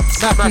scan.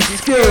 Nothing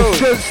skills.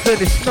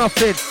 Johnston, it's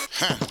nothing.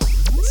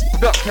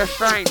 Dr.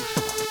 Strange.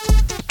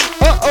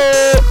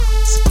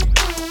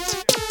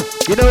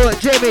 You know what,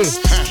 Jemmy,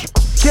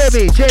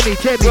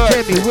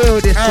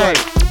 will this one.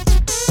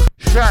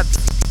 Shots.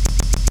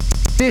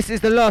 This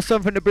is the last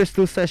song from the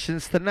Bristol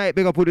sessions tonight.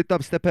 Big up all the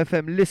Dubstep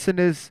FM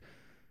listeners.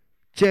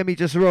 Jemmy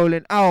just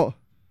rolling out.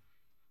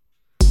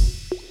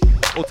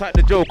 We'll take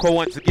the Joker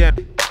once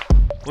again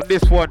on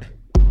this one.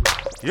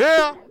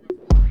 Yeah,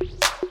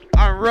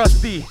 I'm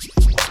Rusty.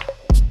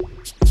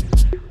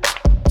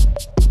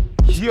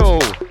 Yo,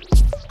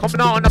 coming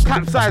out on the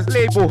Capsize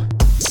label.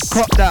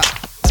 Cop that.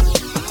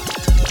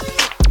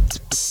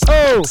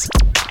 Oh,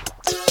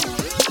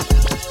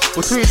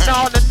 between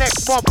now and the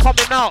next month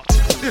coming out,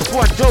 this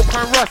one, Joker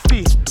and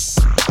Rusty.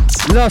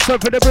 Last one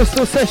for the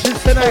Bristol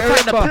sessions tonight.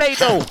 Remember,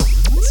 Play-Doh.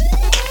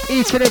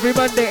 Each and every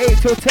Monday, 8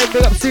 till 10.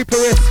 Big up Super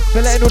Risk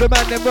for letting all the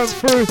man them run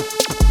through.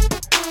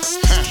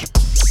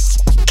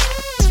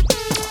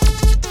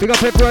 Big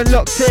up everyone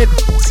locked in.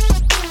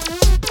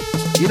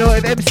 You know,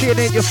 if MCing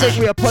ain't your thing,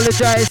 we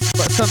apologise,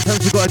 but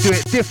sometimes we gotta do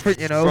it different,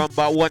 you know. Run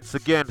back once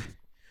again,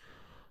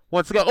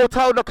 all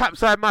told the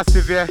Capsize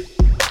massive, yeah.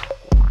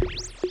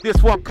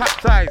 This one,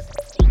 Capsize.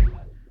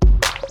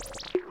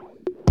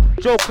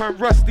 Joker and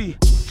Rusty,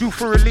 due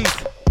for release.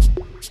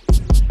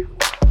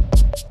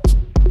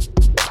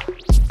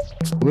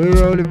 We're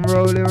rolling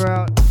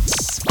around.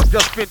 I've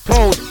just been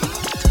told,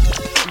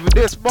 either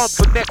this month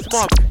or next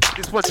month,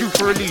 this one's due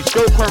for release.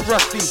 Joker and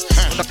Rusty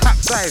on the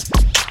Capsize.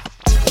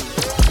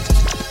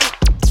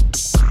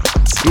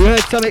 You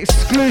heard some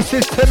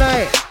exclusives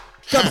tonight.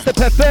 Dubstep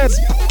FM.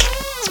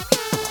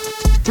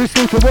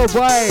 Bristol to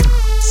worldwide.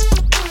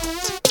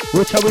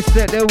 Watch how we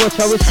set there, watch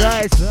how we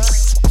slice.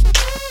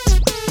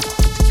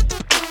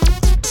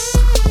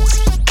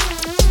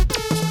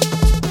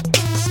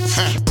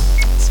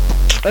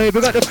 Hey,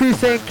 we got the crew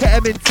saying get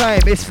 'em in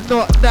time. It's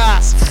not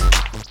that.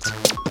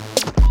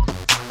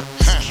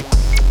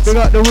 We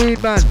got the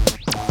weed man.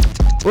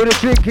 Or the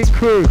drinking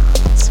crew.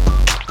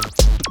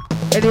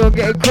 Anyone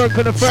getting crunk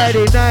on a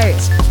Friday night?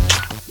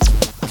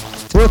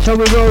 Watch how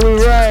we roll,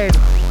 we ride.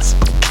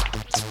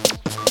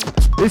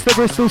 It's the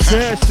Bristol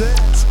session.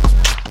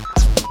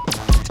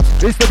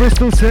 It's the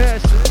Bristol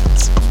session.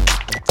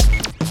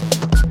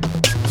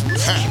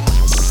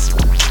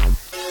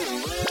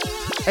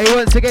 Hey,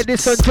 once again,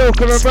 this on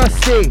Joker and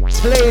Rusty.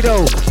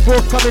 Play-Doh,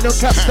 forthcoming on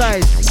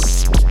Capsize.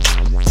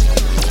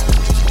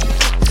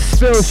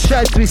 Spill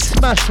shads, we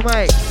smash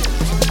mics.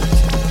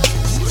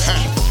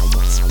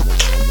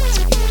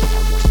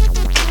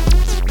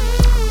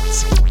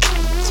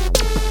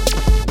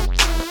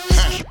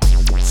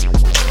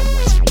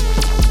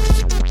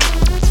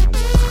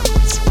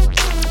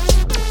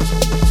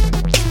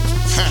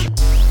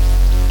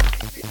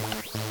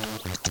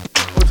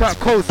 What's that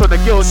coast on the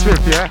guild trip,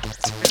 yeah?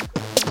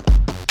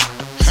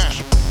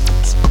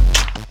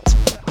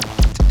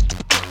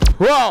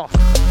 Wow!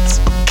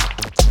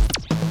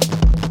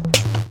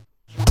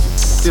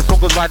 This one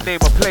goes by the name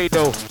of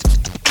Play-Doh.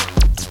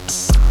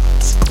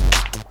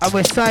 And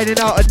we're signing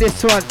out on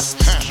this one.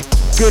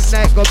 Good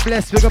night, God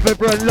bless. Big up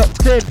everyone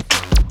locked in.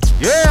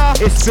 Yeah!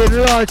 It's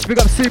been large. Big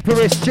up Super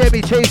Risk,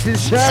 Jemmy chasing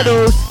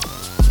shadows.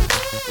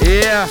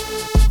 Yeah!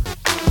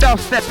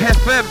 Dubstep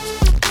FM.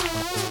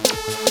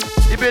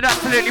 You've been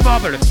absolutely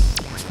marvellous.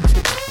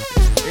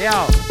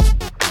 Yeah!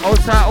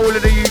 Outside all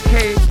of the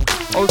UK,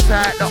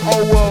 outside the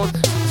whole world.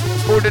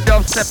 All the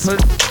dubsteppers,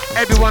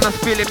 everyone is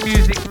feeling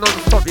music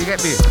non-stop, you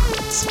get me?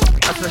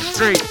 That's a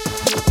straight.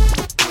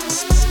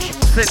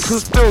 Central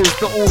Spills,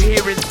 the all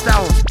hearing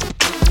sound.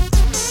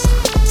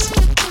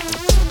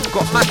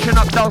 Got Mashing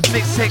Up Dubs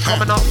mixtape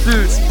coming up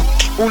soon.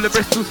 All the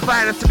Bristol's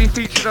finest to be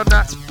featured on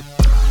that.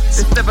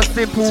 It's never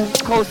simple,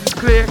 coast is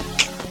clear.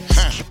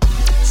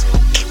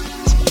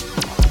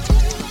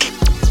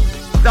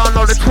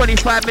 Download the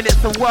 25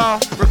 minutes a while.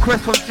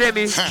 Request from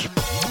Jimmy.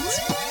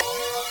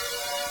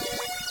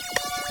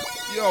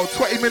 Yo,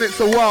 20 minutes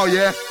a while,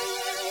 yeah?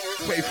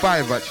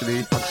 25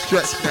 actually. I'm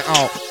stretching it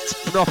out.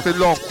 Nothing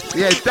long.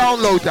 Yeah,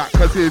 download that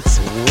because it's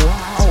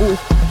wow.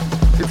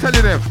 You're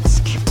telling them.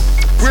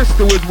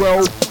 Bristol as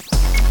well.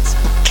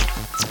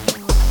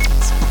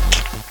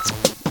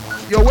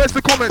 Yo, where's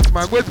the comments,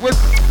 man? Where's the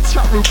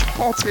chat room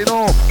popping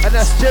off? And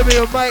that's Jimmy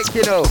and Mike,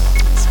 you know.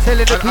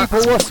 Telling the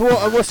people what's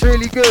what and what's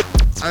really good.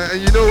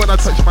 And you know when I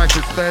touch Mike,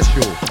 it's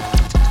special.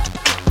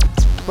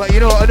 But you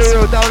know, on the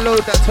real,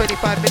 download that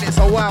 25 minutes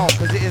a wow,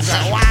 because it is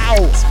like,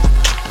 wow.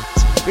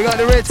 We got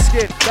the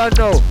Redskin, don't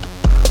know.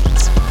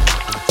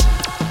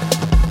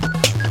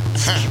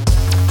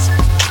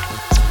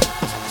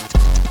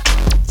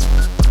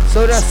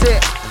 So that's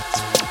it.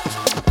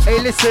 Hey,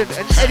 listen,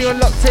 and anyone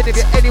locked in, if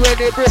you're anywhere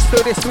near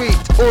Bristol this week,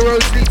 all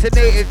roads lead to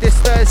Native this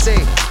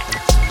Thursday.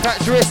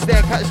 Catch Risk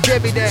there, catch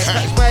Jemmy there,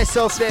 catch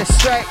myself there,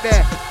 Strike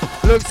there,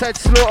 alongside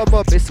Slaughter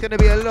Mob. It's gonna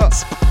be a lot.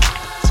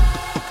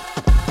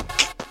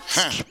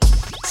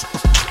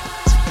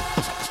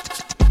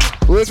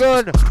 We're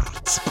gone.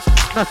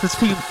 That's the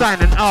team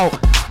signing out.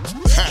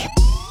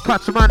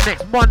 Catch a man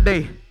next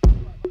Monday.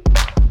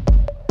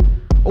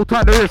 Hold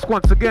tight the Risk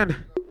once again.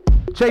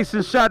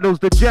 Chasing Shadows,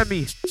 the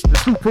Jemmy, the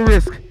Super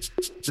Risk,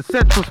 the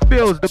Central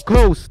Spills, the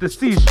Close, the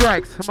Sea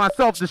Strikes, and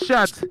myself, the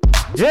Shads.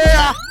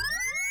 Yeah!